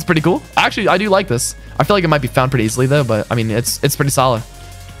 I think it's pretty cool. Actually, I do like this. I feel like it might be found pretty easily though, but I mean, it's pretty solid.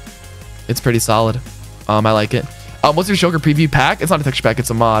 It's pretty solid. I like it. What's your Shulker preview pack? It's not a texture pack, it's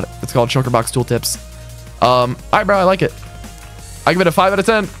a mod. It's called Shulker Box Tooltips. All right, bro, I like it. I give it a 5 out of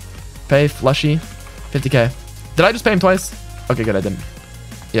 10. Pay Flushy, 50K. Did I just pay him twice? Okay, good, I didn't.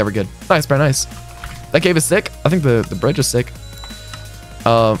 Yeah, we're good. Nice, bro, nice. That cave is sick. I think the bridge is sick.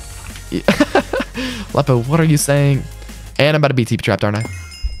 Lepo, what are you saying? And I'm about to be TP trapped, aren't I?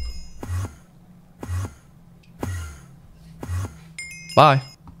 Bye.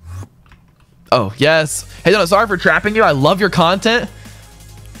 Oh, yes. Hey, no, sorry for trapping you. I love your content.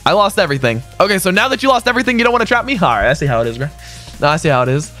 I lost everything. Okay, so now that you lost everything, you don't want to trap me? All right, I see how it is, bro. No, I see how it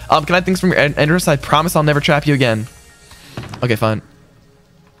is. Can I have things from your enders? I promise I'll never trap you again. Okay, fine.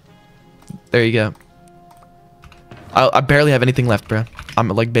 There you go. I barely have anything left, bro. I'm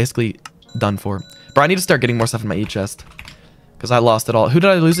like basically done for. Bro, I need to start getting more stuff in my e-chest. Because I lost it all. Who did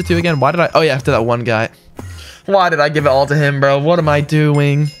I lose it to again? Why did I? Oh, yeah, after that one guy. Why did I give it all to him, bro? What am I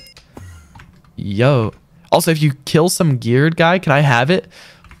doing? Yo. Also, if you kill some geared guy, can I have it?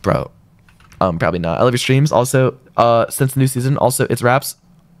 Bro. Probably not. I love your streams. Also, since the new season. Also, it's raps.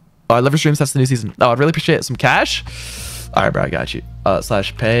 Oh, I love your streams since the new season. Oh, I'd really appreciate some cash. All right, bro, I got you.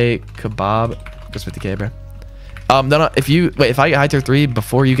 Slash pay kebab. Just 50K, bro. No, if I get high tier 3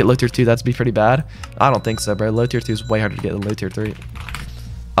 before you get low tier 2, that'd be pretty bad. I don't think so, bro. Low tier 2 is way harder to get than low tier 3.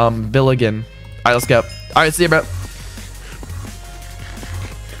 Billigan. All right, let's go. All right, see you, bro.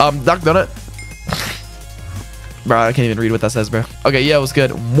 DrDonut. Bro, I can't even read what that says, bro. Okay, yeah, it was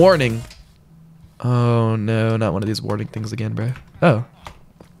good. Warning. Oh no, not one of these warning things again, bro. Oh.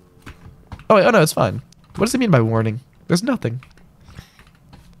 Oh wait, oh no, it's fine. What does it mean by warning? There's nothing.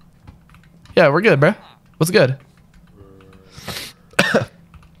 Yeah, we're good, bro. What's good?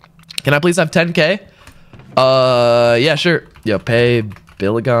 Can I please have 10K? Yeah, sure. Yo, pay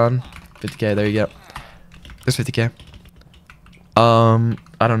Billigon. 50K, there you go. There's 50K.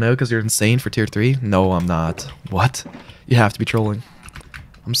 I don't know, because you're insane for tier 3. No, I'm not. What? You have to be trolling.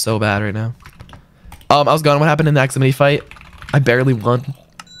 I'm so bad right now. I was gone. What happened in the Aximity fight? I barely won,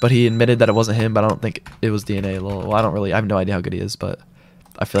 but he admitted that it wasn't him, but I don't think it was DNA. Well, I have no idea how good he is, but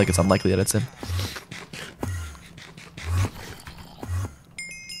I feel like it's unlikely that it's him.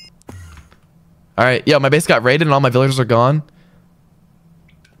 All right, yo, my base got raided and all my villagers are gone.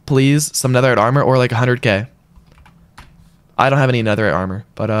 Please, some netherite armor or like 100K. I don't have any netherite armor,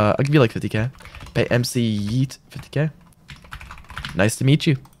 but I'll give you like 50K. Pay MC Yeet 50K. Nice to meet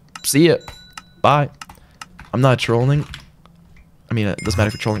you. See ya. Bye. I'm not trolling. I mean, it doesn't matter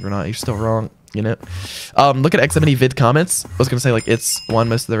if you're trolling or not. You're still wrong, you know. Look at X70 vid comments. I was gonna say like it's won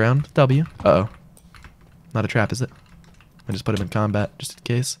most of the round. W. Uh oh. Not a trap, is it? I just put him in combat just in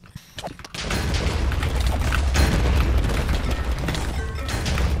case.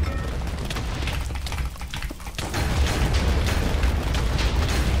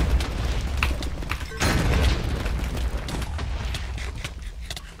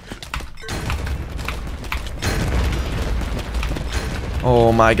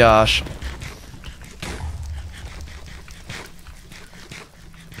 Oh my gosh.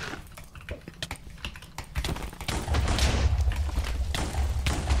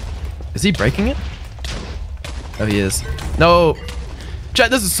 Is he breaking it? Oh, he is. No. Chat,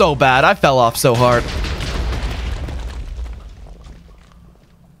 this is so bad. I fell off so hard.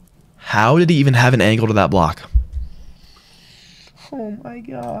 How did he even have an angle to that block? Oh my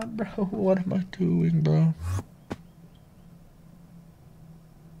god, bro. What am I doing, bro?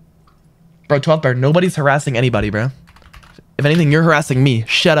 Bro, 12th bar. Nobody's harassing anybody, bro. If anything, you're harassing me.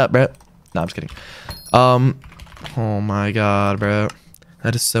 Shut up, bro. No, I'm just kidding. Oh my god, bro.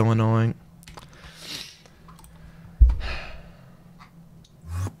 That is so annoying.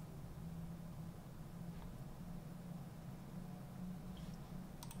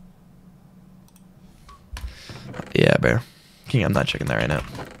 Yeah, bro. King, I'm not checking that right now.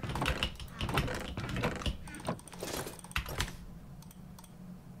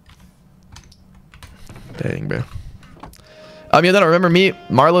 Dang, bro. You don't remember me?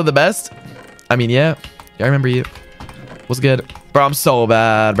 Marlo the best? I mean, yeah. Yeah, I remember you. What's good? Bro, I'm so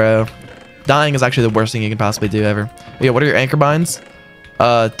bad, bro. Dying is actually the worst thing you can possibly do ever. Yeah, what are your anchor binds?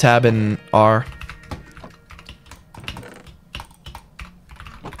 Tab and R.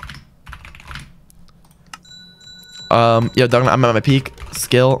 Yo, Doug, I'm at my peak.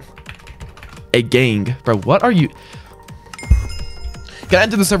 Skill. A gang. Bro, what are you? Can I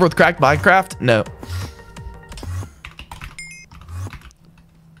enter the server with cracked Minecraft? No.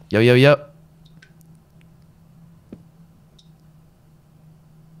 Yo, yo, yo.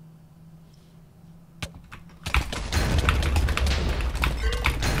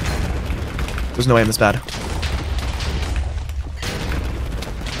 There's no way I'm this bad.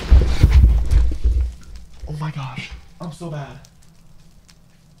 Oh my gosh. I'm so bad.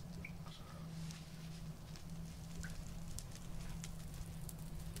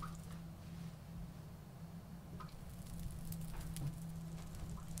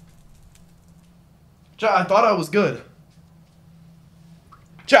 Chat, I thought I was good.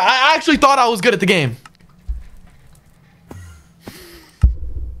 Chat, I actually thought I was good at the game.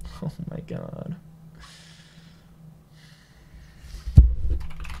 Oh my god.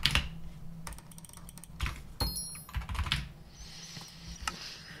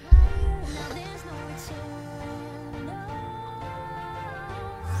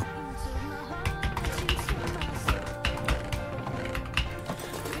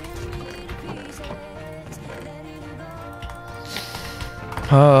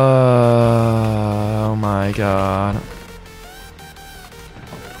 Oh my god.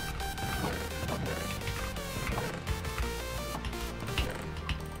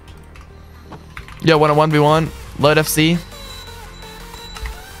 Yo, 1v1, load FC.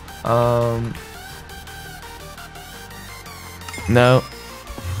 No.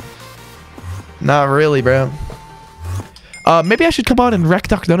 Not really, bro. Maybe I should come on and wreck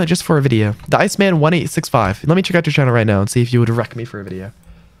DrDonut just for a video. The Iceman 1865. Let me check out your channel right now and see if you would wreck me for a video.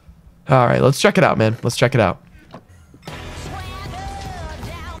 Alright, let's check it out, man. Let's check it out.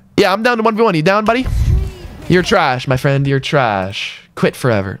 Yeah, I'm down to 1v1. You down, buddy? You're trash, my friend. You're trash. Quit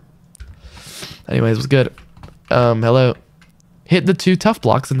forever. Anyways, what's good? Hello. Hit the 2 tough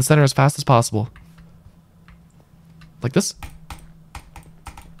blocks in the center as fast as possible. Like this?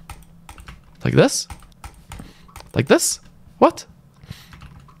 Like this? Like this? What?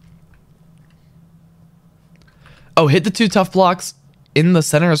 Oh, hit the 2 tough blocks in the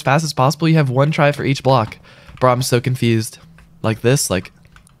center as fast as possible. You have 1 try for each block. Bro, I'm so confused. Like this? Like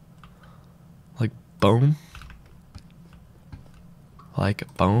boom?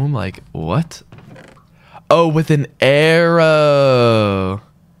 Like boom? Like what? Oh, with an arrow.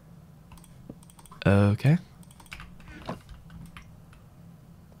 Okay.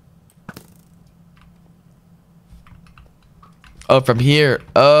 Oh, from here.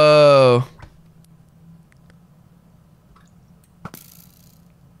 Oh.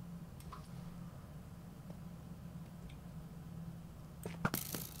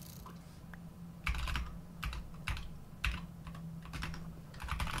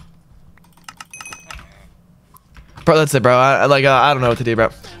 Bro, that's it, bro. I don't know what to do, bro.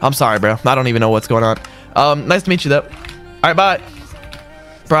 I'm sorry, bro. I don't even know what's going on. Nice to meet you, though. All right, bye.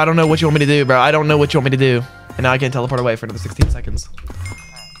 Bro, I don't know what you want me to do, bro. I don't know what you want me to do. And now I can't teleport away for another 16 seconds.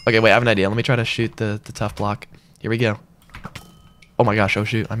 Okay, wait, I have an idea. Let me try to shoot the tough block. Here we go. Oh my gosh, oh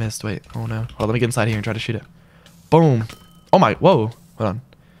shoot, I missed. Wait, oh no. Hold on, let me get inside here and try to shoot it. Boom. Oh my, whoa. Hold on.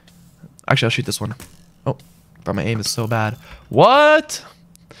 Actually, I'll shoot this one. Oh, bro, my aim is so bad. What?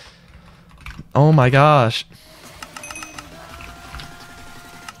 Oh my gosh.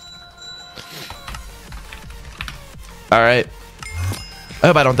 All right. I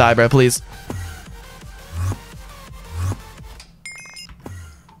hope I don't die, bro, please.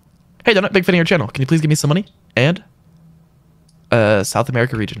 Hey, Donut, big fan of your channel. Can you please give me some money? And South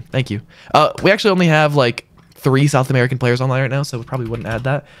America region. Thank you. We actually only have like 3 South American players online right now, so we probably wouldn't add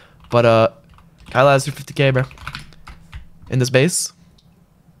that. But Kyle has 50k, bro. In this base.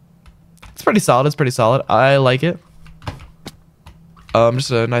 It's pretty solid. It's pretty solid. I like it.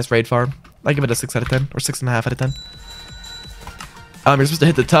 Just a nice raid farm. I give it a 6 out of 10 or 6.5 out of 10. You're supposed to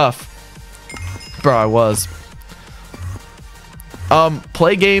hit the tough. Bro, I was.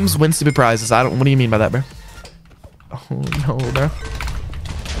 Play games, win stupid prizes. I don't. What do you mean by that, bro? Oh no, bro.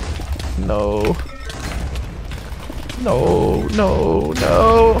 No. No, no,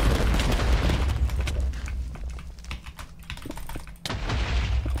 no.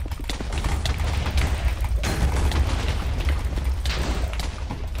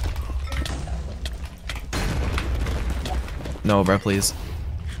 No, bro, please.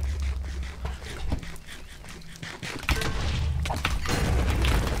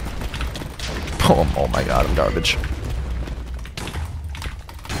 Oh my god, I'm garbage.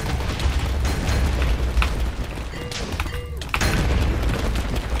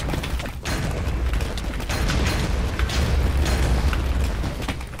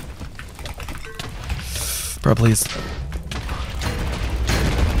 Bro, please.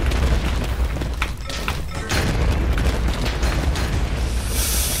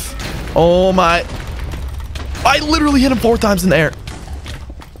 Oh my. I literally hit him 4 times in the air.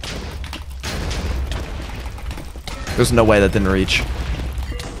 There's no way that didn't reach.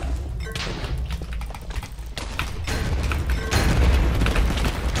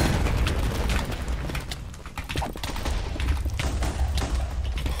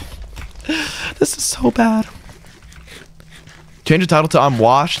 This is so bad. Change the title to I'm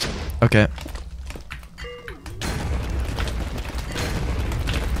washed. Okay.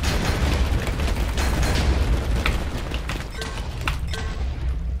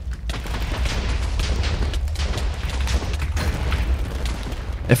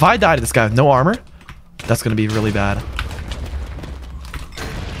 If I die to this guy with no armor, that's gonna be really bad.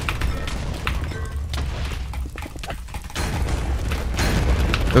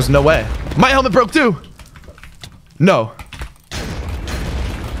 There's no way. My helmet broke too. No.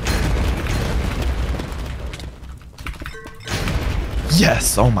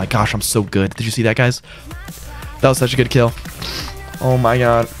 Yes. Oh my gosh, I'm so good. Did you see that, guys? That was such a good kill. Oh my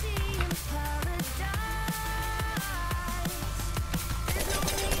god.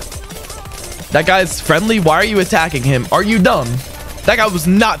 That guy's friendly. Why are you attacking him? Are you dumb? That guy was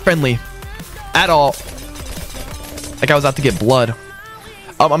not friendly at all. That guy was out to get blood.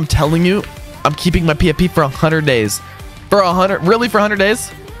 I'm telling you, I'm keeping my PFP for 100 days. For 100, really, for 100 days?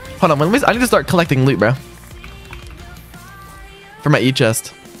 Hold on, I need to start collecting loot, bro. For my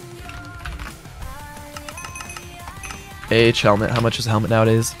E-chest. H helmet. How much is a helmet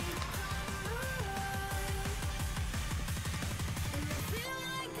nowadays?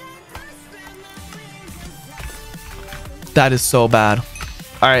 That is so bad.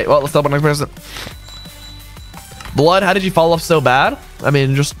 All right, well, let's help on next person. Blood, how did you fall off so bad? I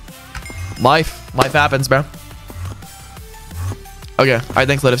mean, just life. Life happens, bro. Okay. All right,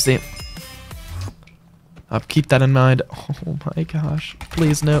 thanks, Let FC. I'll keep that in mind. Oh my gosh.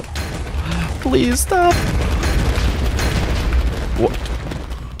 Please, no. Please stop. What?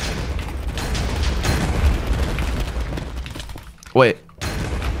 Wait.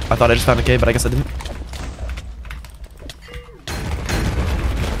 I thought I just found a cave, but I guess I didn't.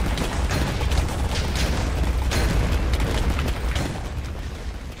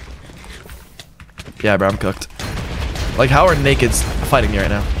 Yeah, bro, I'm cooked. Like, how are nakeds fighting me right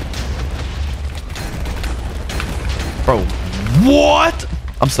now? Bro, what?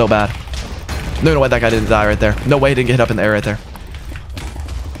 I'm so bad. No way that guy didn't die right there. No way he didn't get hit up in the air right there.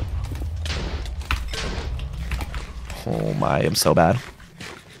 Oh my, I'm so bad.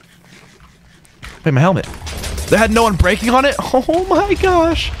 Wait, my helmet. They had no one breaking on it? Oh my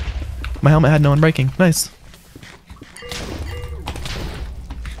gosh. My helmet had no one breaking. Nice.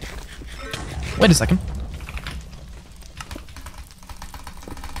 Wait a second.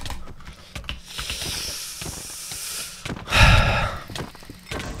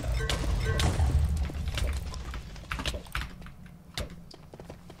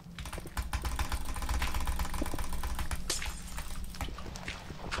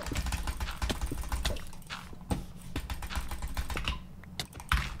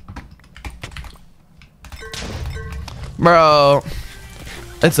 Bro,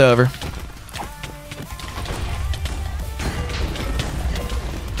 it's over.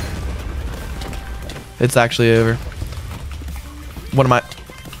 It's actually over. What am I?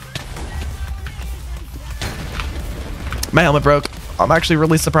 My helmet broke. I'm actually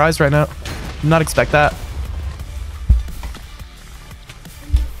really surprised right now. Did not expect that.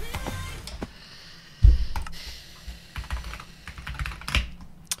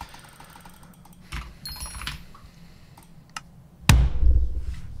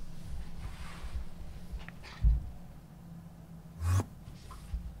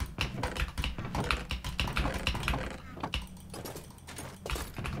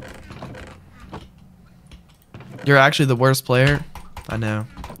 You're actually the worst player. I know.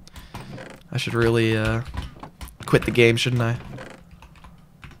 I should really quit the game, shouldn't I?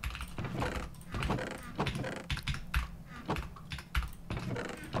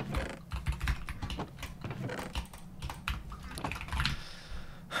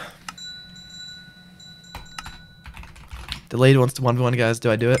 Delayed wants to 1v1, guys.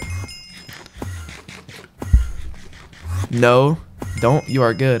 Do I do it? No. Don't. You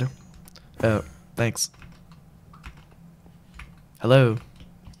are good. Oh, thanks. Hello.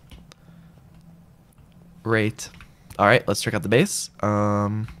 Great. All right, let's check out the base.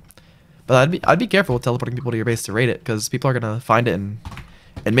 But I'd be careful with teleporting people to your base to raid it, because people are gonna find it and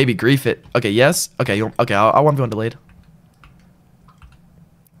maybe grief it. Okay, yes. Okay, okay. I'll 1v1 delayed.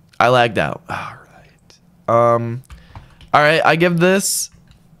 I lagged out. All right. All right. I give this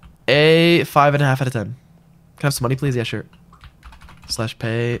a 5.5 out of 10. Can I have some money, please? Yeah, sure.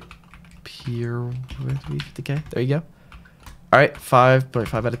 /pay pure 50k. There you go. All right,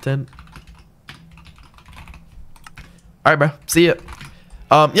 5.5 out of 10. All right, bro. See ya.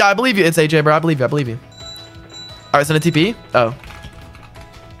 Yeah, I believe you. It's AJ, bro. I believe you. I believe you. All right, send a TP. Oh.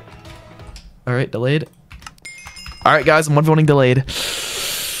 All right, delayed. All right, guys, I'm 1v1ing delayed.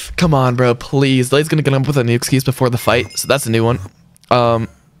 Come on, bro. Please. Delayed's gonna come up with a new excuse before the fight, so that's a new one. I'm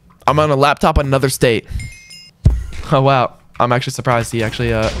on a laptop in another state. Oh wow. I'm actually surprised he actually,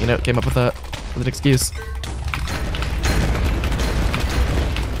 you know, came up with an excuse.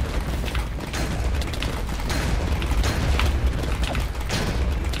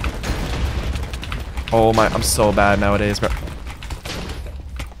 Oh my, I'm so bad nowadays, bro.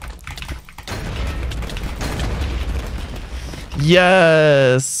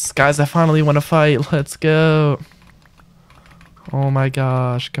 Yes! Guys, I finally want to fight. Let's go. Oh my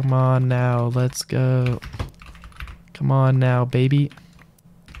gosh, come on now. Let's go. Come on now, baby.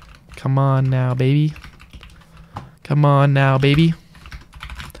 Come on now, baby. Come on now, baby.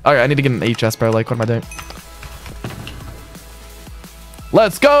 Alright, I need to get an HS, bro. Like, what am I doing?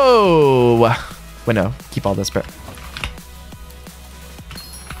 Let's go! Wait, no. Keep all this, bro.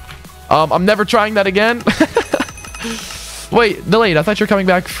 I'm never trying that again. Wait, delayed. I thought you were coming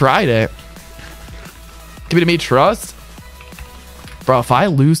back Friday. Give it to me, trust? Bro, if I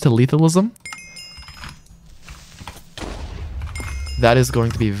lose to lethalism, that is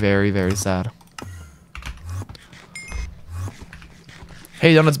going to be very, very sad.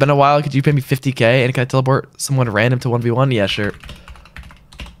 Hey, Donut, it's been a while. Could you pay me 50k and can I teleport someone random to 1v1? Yeah, sure.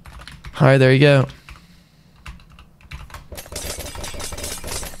 All right, there you go.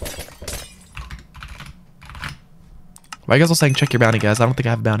 Why are you guys all saying check your bounty, guys? I don't think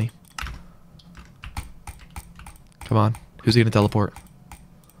I have a bounty. Come on. Who's going to teleport?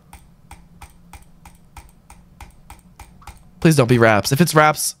 Please don't be Raps. If it's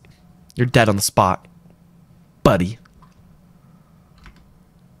Raps, you're dead on the spot, buddy.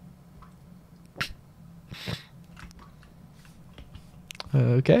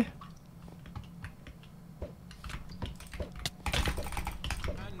 Okay.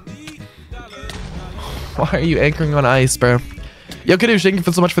 Why are you anchoring on ice, bro? Yo, Kadoosh, thank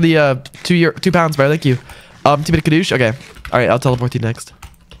you so much for the £2, bro. Thank you. Team it, Kadoosh. Okay. All right, I'll teleport you next.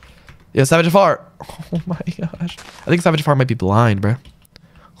 Yeah, Savage Afar. Oh my gosh. I think Savage Afar might be blind, bro.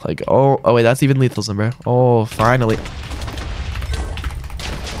 Like, oh wait, that's even lethalism, bro. Oh, finally.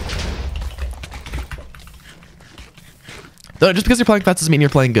 No, just because you're playing fast doesn't mean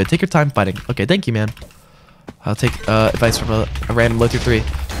you're playing good. Take your time fighting. Okay, thank you, man. I'll take advice from a random low tier 3.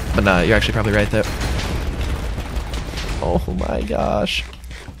 But nah, you're actually probably right there. Oh my gosh.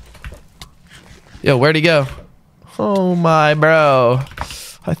 Yo, where'd he go? Oh my bro.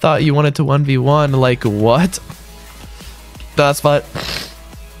 I thought you wanted to 1v1. Like, what? That's fine.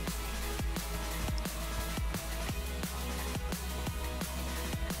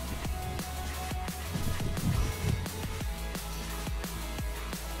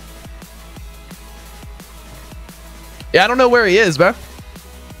 Yeah, I don't know where he is, bro.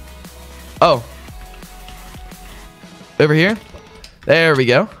 Oh. Over here? There we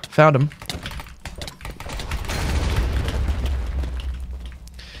go. Found him.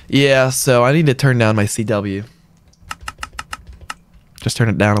 Yeah, so I need to turn down my CW. Just turn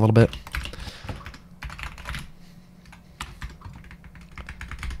it down a little bit.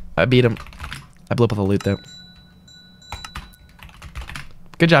 I beat him. I blew up with a loot though.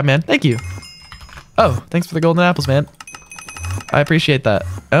 Good job, man. Thank you. Oh, thanks for the golden apples, man. I appreciate that.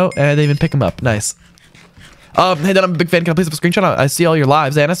 Oh, and I didn't even pick him up. Nice. Hey, then I'm a big fan. Can I please have a screenshot? I see all your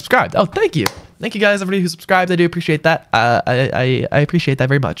lives and I subscribed. Oh, thank you. Thank you guys, everybody who subscribed. I do appreciate that. I appreciate that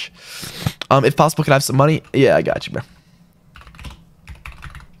very much. If possible, could I have some money? Yeah, I got you, bro.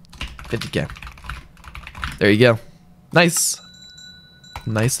 50k. There you go. Nice.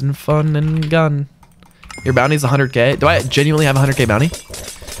 Nice and fun and gun. Your bounty's 100k. Do I genuinely have a 100k bounty?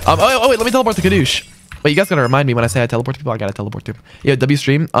 Oh wait, let me teleport to Kadoosh. Wait, you guys gotta remind me when I say I teleport to people, I gotta teleport to them. Yo, W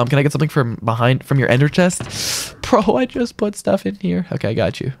stream, can I get something from your ender chest? Bro, I just put stuff in here. Okay, I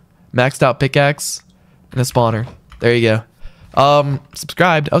got you. Maxed out pickaxe and a spawner. There you go.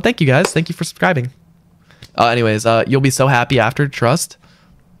 Subscribed. Oh, thank you guys. Thank you for subscribing. Anyways, you'll be so happy after, trust.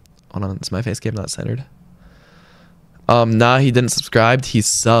 Hold on, is my face cam not centered? Nah, he didn't subscribe. He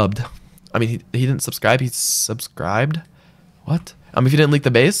subbed. I mean, he didn't subscribe. He subscribed. What? If you didn't leak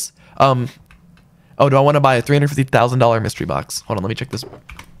the base. Oh, do I want to buy a $350,000 mystery box? Hold on, let me check this.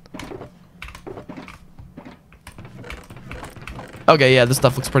 Okay, yeah, this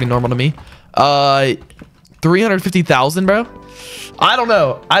stuff looks pretty normal to me. 350,000, bro. I don't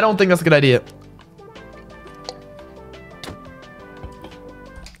know. I don't think that's a good idea.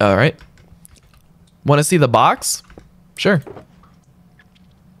 All right. Want to see the box? Sure.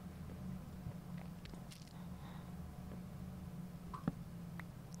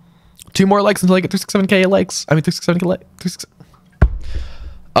 Two more likes until I get 367k likes. I mean 367k likes.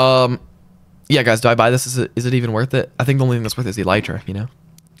 Yeah, guys, do I buy this? Is it even worth it? I think the only thing that's worth it is the elytra, you know.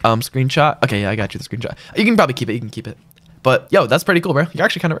 Screenshot. Okay, yeah, I got you the screenshot. You can probably keep it. You can keep it. But yo, that's pretty cool, bro. You're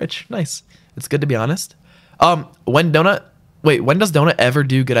actually kind of rich. Nice. It's good to be honest. When does Donut ever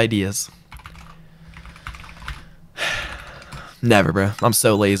do good ideas? Never, bro. I'm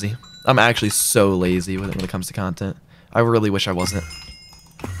so lazy. I'm actually so lazy when it comes to content. I really wish I wasn't.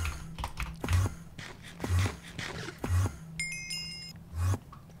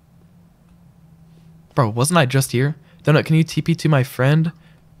 Bro, wasn't I just here? Donut, can you TP to my friend?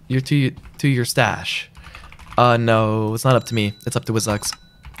 You're to your stash. No, it's not up to me. It's up to Wizux.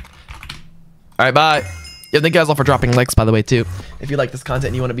 Alright, bye. Yeah, thank you guys all for dropping likes, by the way, too. If you like this content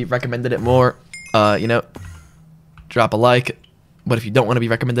and you want to be recommended it more, you know, drop a like. But if you don't want to be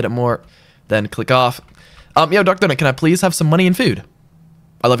recommended it more, then click off. Yo, DrDonut, can I please have some money and food?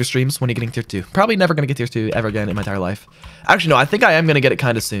 I love your streams. When are you getting tier 2? Probably never going to get tier 2 ever again in my entire life. Actually, no, I think I am going to get it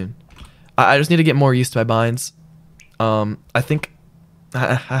kind of soon. I just need to get more used to my binds. I think...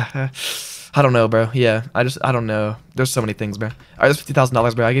 I don't know, bro. Yeah, I don't know. There's so many things, bro. Alright, there's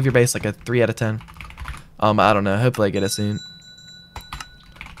 $50,000, bro. I give your base like a 3 out of 10. I don't know. Hopefully I get it soon.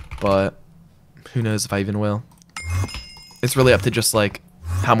 But who knows if I even will. It's really up to just like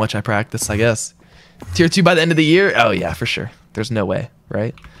how much I practice, I guess. Tier 2 by the end of the year? Oh yeah, for sure. There's no way,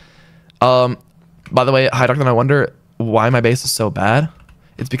 right? By the way, hi Doctor, I wonder why my base is so bad.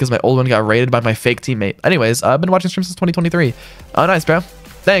 It's because my old one got raided by my fake teammate. Anyways, I've been watching streams since 2023. Oh, nice, bro.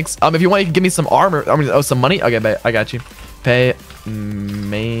 Thanks. If you want, you can give me some armor. Some money. Okay, I got you. Pay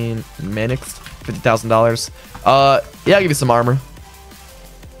Manix $50,000. Yeah, I'll give you some armor.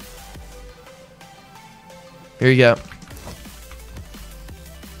 Here you go.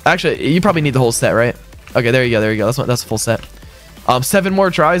 Actually, you probably need the whole set, right? Okay, there you go. That's a full set. 7 more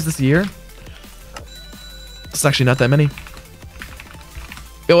tries this year. It's actually not that many.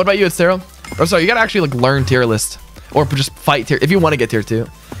 Yo, what about you, Cero? Oh, sorry, you gotta actually like learn tier list, or just fight tier if you want to get tier 2.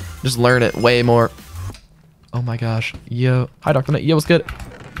 Just learn it way more. Oh my gosh, yo, hi DrDonut. Yo, what's good?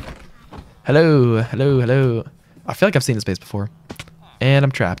 Hello. I feel like I've seen this base before, and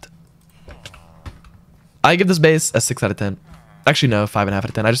I'm trapped. I give this base a 6 out of 10. Actually, no, 5.5 out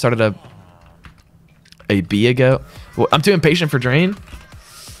of 10. I just started a B ago. Well, I'm too impatient for drain.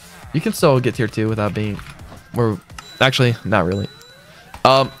 You can still get tier 2 without being. Or actually, not really.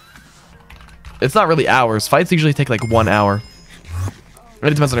 It's not really hours. Fights usually take like 1 hour. It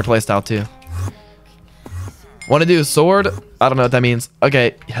depends on your playstyle too. Want to do a sword? I don't know what that means.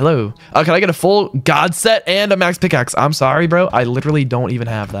 Okay, hello. Can I get a full god set and a max pickaxe? I'm sorry, bro. I literally don't even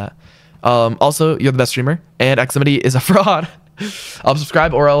have that. Also, you're the best streamer, and Ximity is a fraud.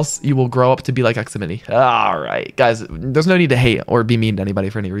 Subscribe or else you will grow up to be like Ximity. All right, guys. There's no need to hate or be mean to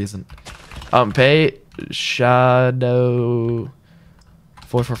anybody for any reason. Pay Shadow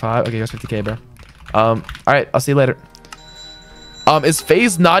 445. Okay, here's 50k, bro. All right, I'll see you later. Is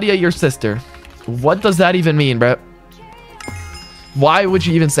FaZe Nadia your sister? What does that even mean, bro? Why would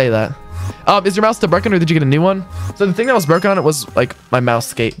you even say that? Is your mouse still broken or did you get a new one? So the thing that was broken on it was like my mouse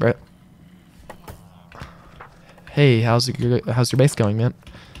skate, bro. Hey, how's your base going, man?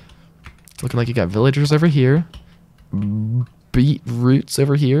 Looking like you got villagers over here. Beetroots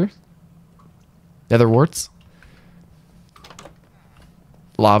over here. Nether warts.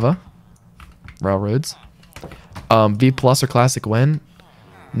 Lava. Railroads. V plus or classic when?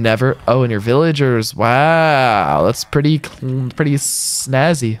 Never. Oh, and your villagers. Wow, that's pretty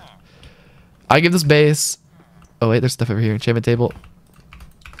snazzy. I give this base. Oh wait, there's stuff over here. Enchantment table.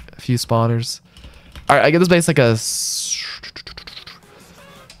 A few spawners. All right, I give this base like a.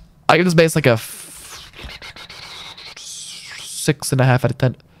 I give this base like a 6.5 out of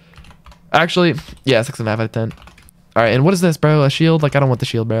 10. Actually, yeah, 6.5 out of 10. All right, and what is this, bro? A shield? Like, I don't want the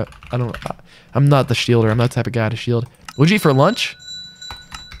shield, bro. I'm not the shielder. I'm not the type of guy to shield. What'd you eat for lunch?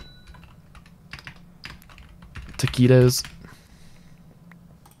 Taquitos.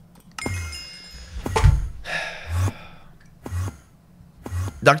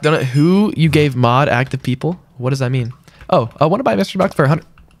 Dr. Donut, who you gave mod active people? What does that mean? Oh, I want to buy Mr. Bucks for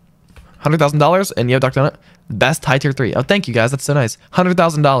 $100,000. And yo, Dr. Donut, best high tier 3. Oh, thank you guys. That's so nice.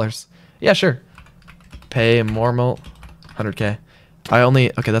 $100,000. Yeah, sure. Pay normal. 100K.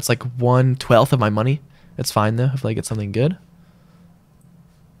 Okay, that's like 1/12 of my money. It's fine though if I get something good.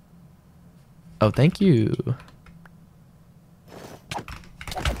 Oh, thank you.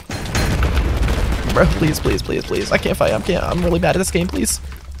 Bro, please, please, please, please. I can't fight. I'm really bad at this game, please.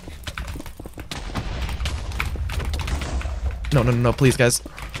 No, no, no, no, please, guys.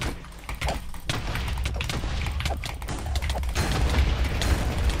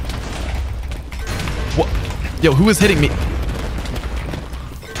 What? Yo, who is hitting me?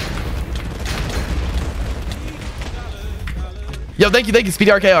 Yo, thank you,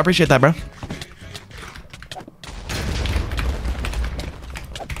 Speedy RKO. I appreciate that, bro.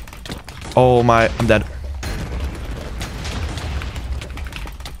 Oh my, I'm dead.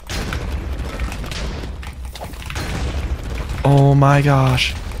 Oh my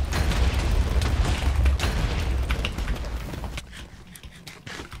gosh.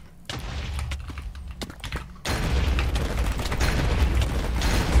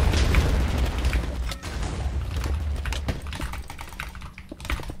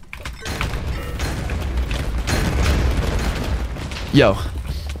 Yo.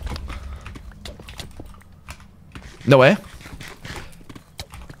 No way.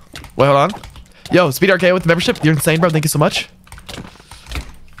 Wait, hold on. Yo, Speed RKO with the membership. You're insane, bro. Thank you so much.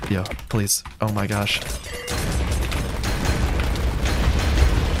 Yo, please. Oh my gosh.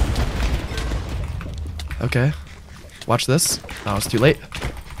 Okay. Watch this. Oh, it's too late.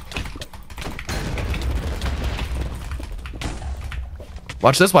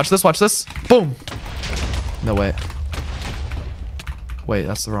 Watch this, watch this, watch this. Boom. No way. Wait,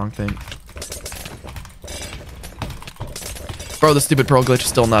 that's the wrong thing. Bro, the stupid pearl glitch is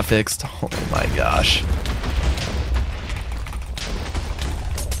still not fixed. Oh my gosh.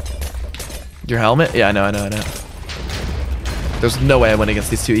 Your helmet? Yeah, I know. There's no way I win against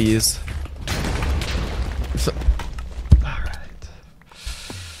these two EUs. Alright.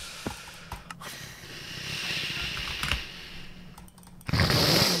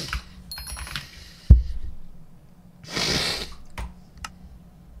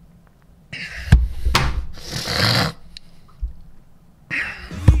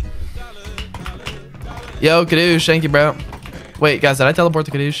 Yo, Kadoosh, thank you, bro. Wait, guys, did I teleport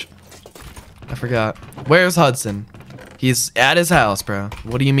to Kadoosh? I forgot. Where's Hudson? He's at his house, bro.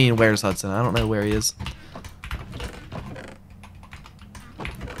 What do you mean, where's Hudson? I don't know where he is.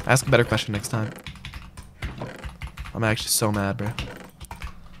 Ask a better question next time. I'm actually so mad, bro.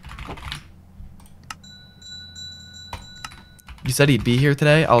 You said he'd be here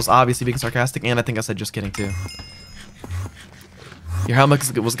today? I was obviously being sarcastic, and I think I said just kidding, too. Your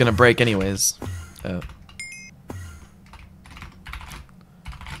helmet was gonna break anyways. Oh.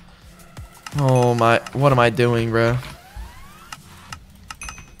 Oh my, what am I doing, bro?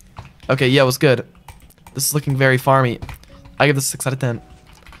 Okay, yeah, it was good. This is looking very farmy. I give this 6 out of 10.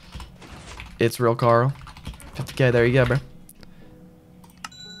 It's real, Carl. 50K, there you go, bro.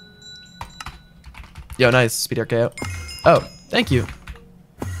 Yo, nice, Speed RKO. Oh, thank you.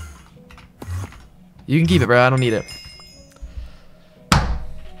 You can keep it, bro, I don't need it.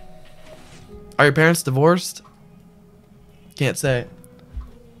 Are your parents divorced? Can't say.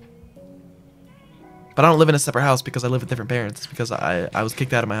 But I don't live in a separate house because I live with different parents. It's because I was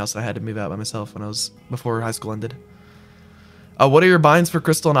kicked out of my house and I had to move out by myself when I was before high school ended. What are your binds for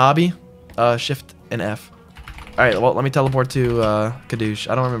Crystal and Obby? Shift and F. Alright, well, let me teleport to Kadoosh.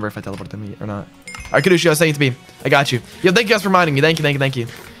 I don't remember if I teleported him or not. Alright, Kadoosh, I was saying it to me. I got you. Yo, thank you guys for reminding me. Thank you.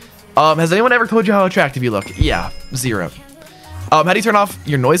 Has anyone ever told you how attractive you look? Yeah, 0. How do you turn off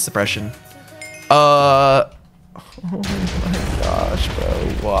your noise suppression? Oh my gosh, bro.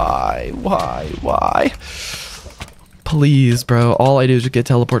 Why? Please, bro. All I do is just get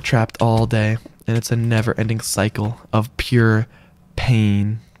teleport trapped all day. And it's a never-ending cycle of pure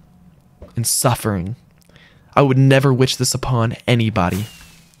pain and suffering. I would never wish this upon anybody.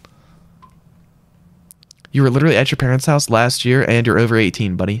 You were literally at your parents' house last year and you're over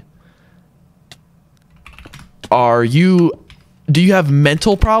 18, buddy. Are you Do you have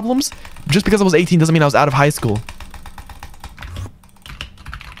mental problems? Just because I was 18 doesn't mean I was out of high school.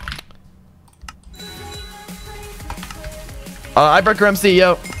 Ibreaker MC,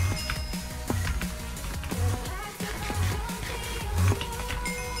 yo.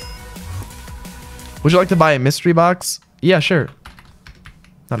 Would you like to buy a mystery box? Yeah, sure.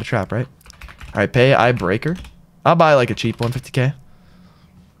 Not a trap, right? Alright, pay Ibreaker. I'll buy like a cheap one, 50k.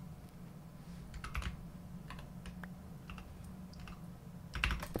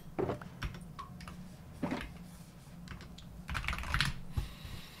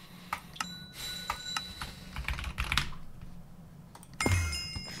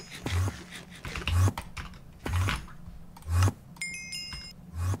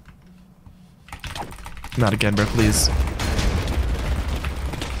 Not again, bro, please.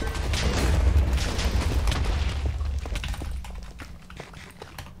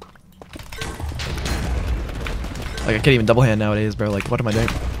 Like, I can't even double hand nowadays, bro. Like, what am I doing?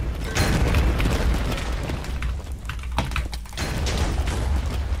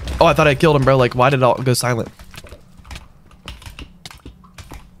 Oh, I thought I killed him, bro. Like, why did it all go silent?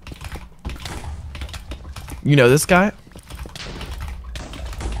 You know this guy?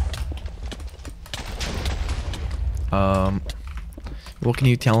 What can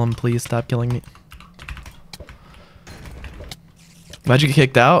you tell him? Please stop killing me. Why'd you get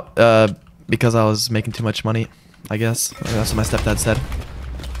kicked out? Because I was making too much money, I guess. That's what my stepdad said.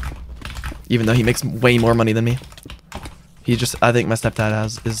 Even though he makes way more money than me. I think my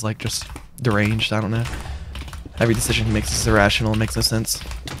stepdad is like just deranged. I don't know. Every decision he makes is irrational. It makes no sense.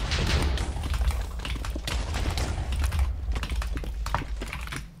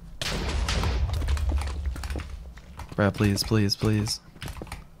 Bruh, please, please, please.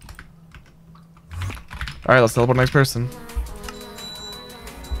 Alright, let's teleport next person.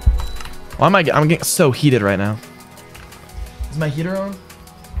 Why am I'm getting so heated right now. Is my heater on?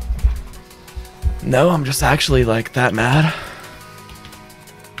 No, I'm just actually like that mad.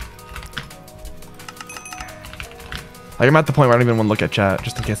 Like, I'm at the point where I don't even want to look at chat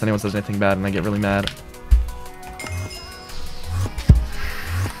just in case anyone says anything bad and I get really mad.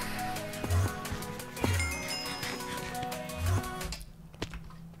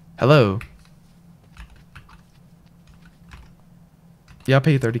 Hello. Yeah, I'll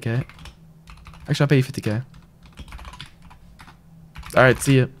pay you 30k. Actually, I'll pay you 50k. Alright,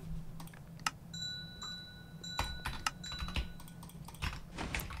 see ya.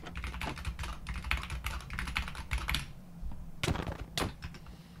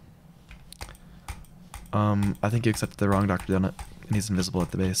 I think you accepted the wrong DrDonut, and he's invisible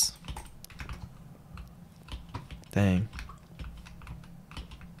at the base. Dang.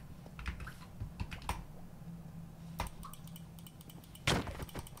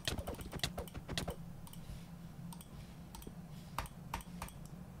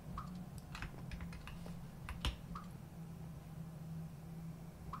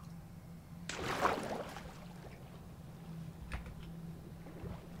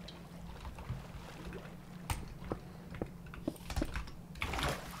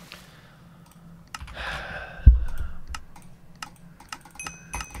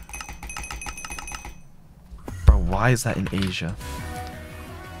 Why is that in Asia?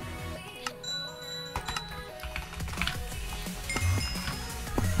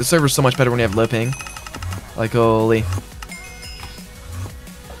 The server's so much better when you have low ping. Like, holy.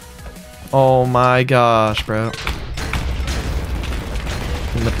 Oh my gosh, bro.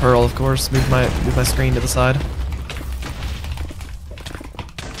 And the pearl, of course. Move my screen to the side.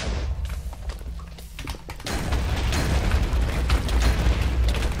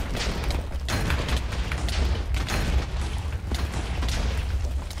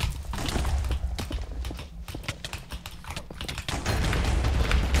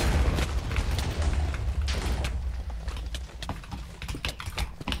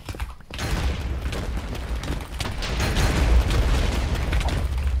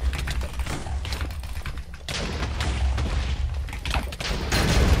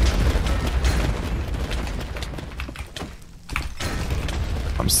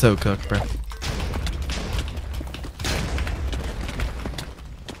 I'm so cooked, bro.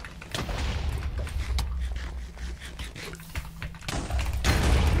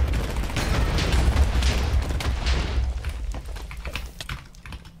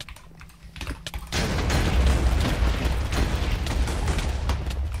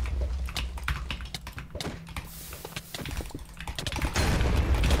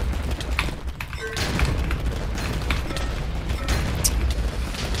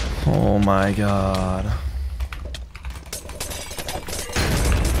 Oh my god.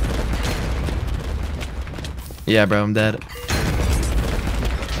 Yeah, bro, I'm dead.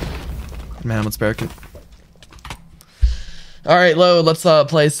 Man, let's barricade. All right, load. Let's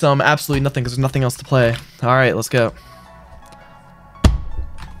play some absolutely nothing because there's nothing else to play. All right, let's go.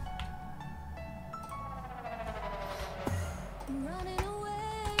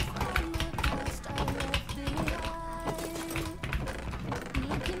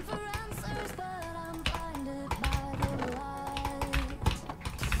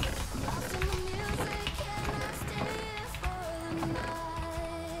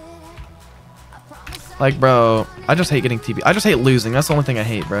 Like, bro, I just hate getting TP. I just hate losing. That's the only thing I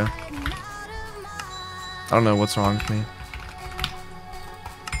hate, bro. I don't know what's wrong with me.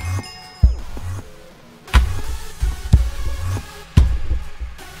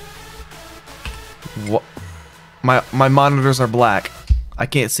 What? My monitors are black. I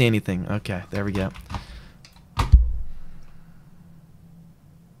can't see anything. Okay, there we go.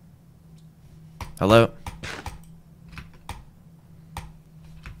 Hello?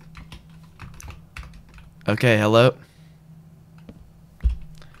 Okay, hello?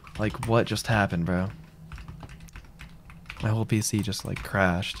 Like, what just happened, bro? My whole PC just, like,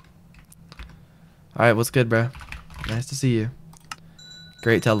 crashed. Alright, what's good, bro? Nice to see you.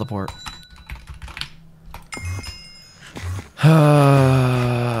 Great teleport.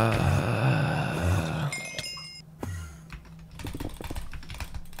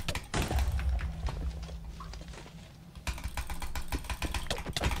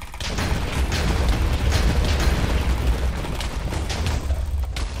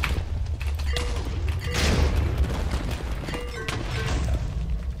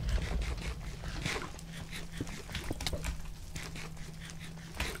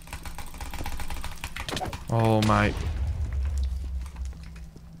 Oh my.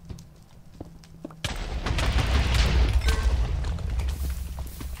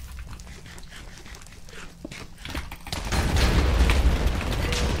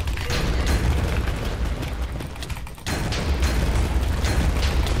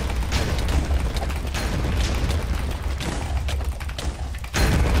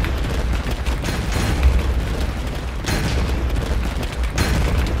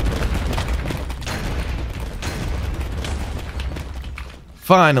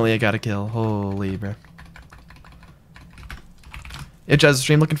 Finally, I got a kill. Holy, bro. Yeah, Jazz, the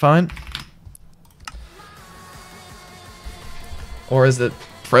stream looking fine? Or is it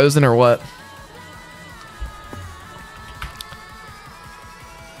frozen or what?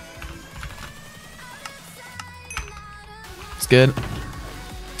 It's good.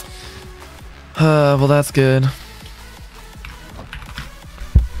 Well, that's good.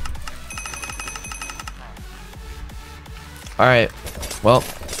 All right. Well,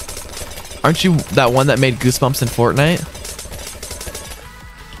 aren't you that one that made Goosebumps in Fortnite?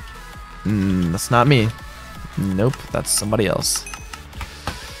 That's not me. Nope, that's somebody else.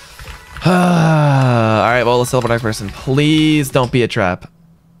 Alright, well, let's teleport next person. Please don't be a trap.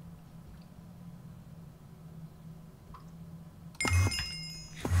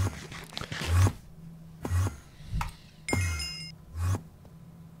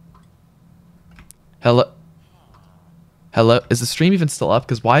 Hello? Hello? Is the stream even still up?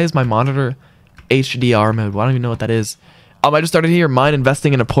 Because why is my monitor HDR mode? Well, I don't even know what that is. I just started here. Mine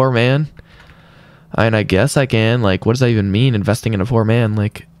investing in a poor man. And I guess I can. Like, what does that even mean? Investing in a poor man?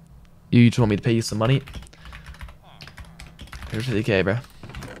 Like, you just want me to pay you some money? Here's 50k, bro.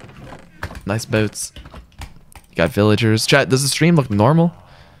 Nice boats. You got villagers. Chat, does the stream look normal?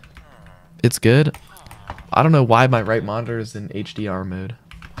 It's good. I don't know why my right monitor is in HDR mode.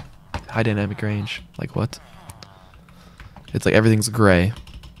 High dynamic range. Like, what? It's like everything's gray.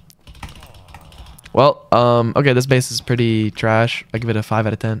 Well, okay, this base is pretty trash. I give it a 5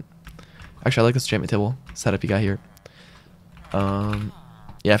 out of 10. Actually, I like this enchantment table setup you got here.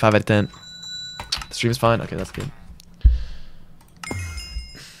 Yeah, 5 out of 10. The stream is fine. Okay, that's good.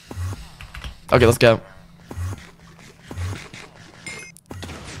 Okay, let's go.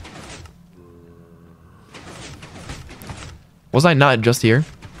 Was I not just here?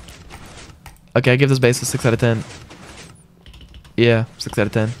 Okay, I give this base a 6 out of 10. Yeah, 6 out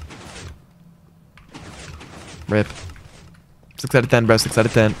of 10. Rip. 6 out of 10, bro. 6 out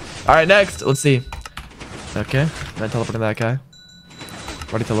of 10. Alright, next. Let's see. Okay. Not teleporting that guy.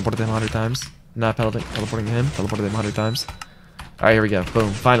 Already teleported him 100 times. Not teleporting him. Teleported him 100 times. Alright, here we go. Boom.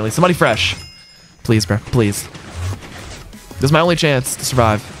 Finally. Somebody fresh. Please, bro. Please. This is my only chance to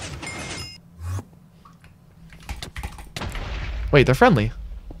survive. Wait, they're friendly.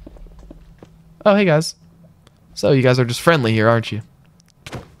 Oh, hey, guys. So, you guys are just friendly here, aren't you?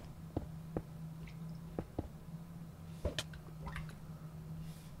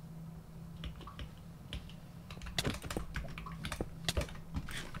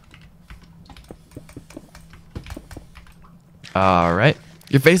 All right.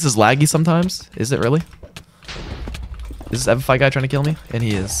 Your face is laggy sometimes. Is it really? Is this F5 guy trying to kill me? And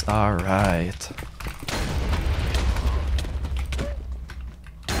he is. All right.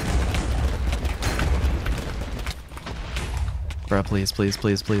 Bro, please, please,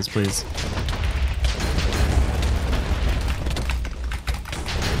 please, please, please.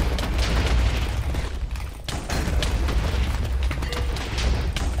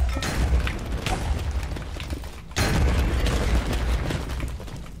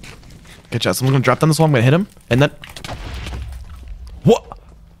 Good shot. Someone's gonna drop down this wall. I'm gonna hit him. And then. What?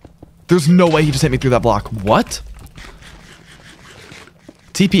 There's no way he just hit me through that block. What?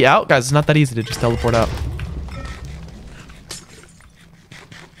 TP out? Guys, it's not that easy to just teleport out.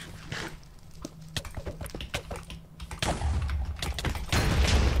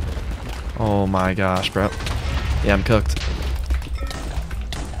 Oh my gosh, bro. Yeah, I'm cooked.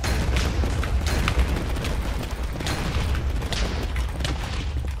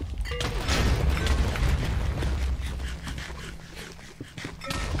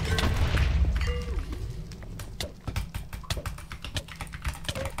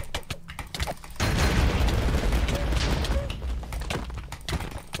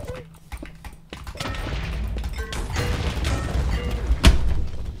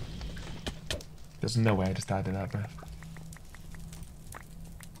 There's no way I just died to that, bro.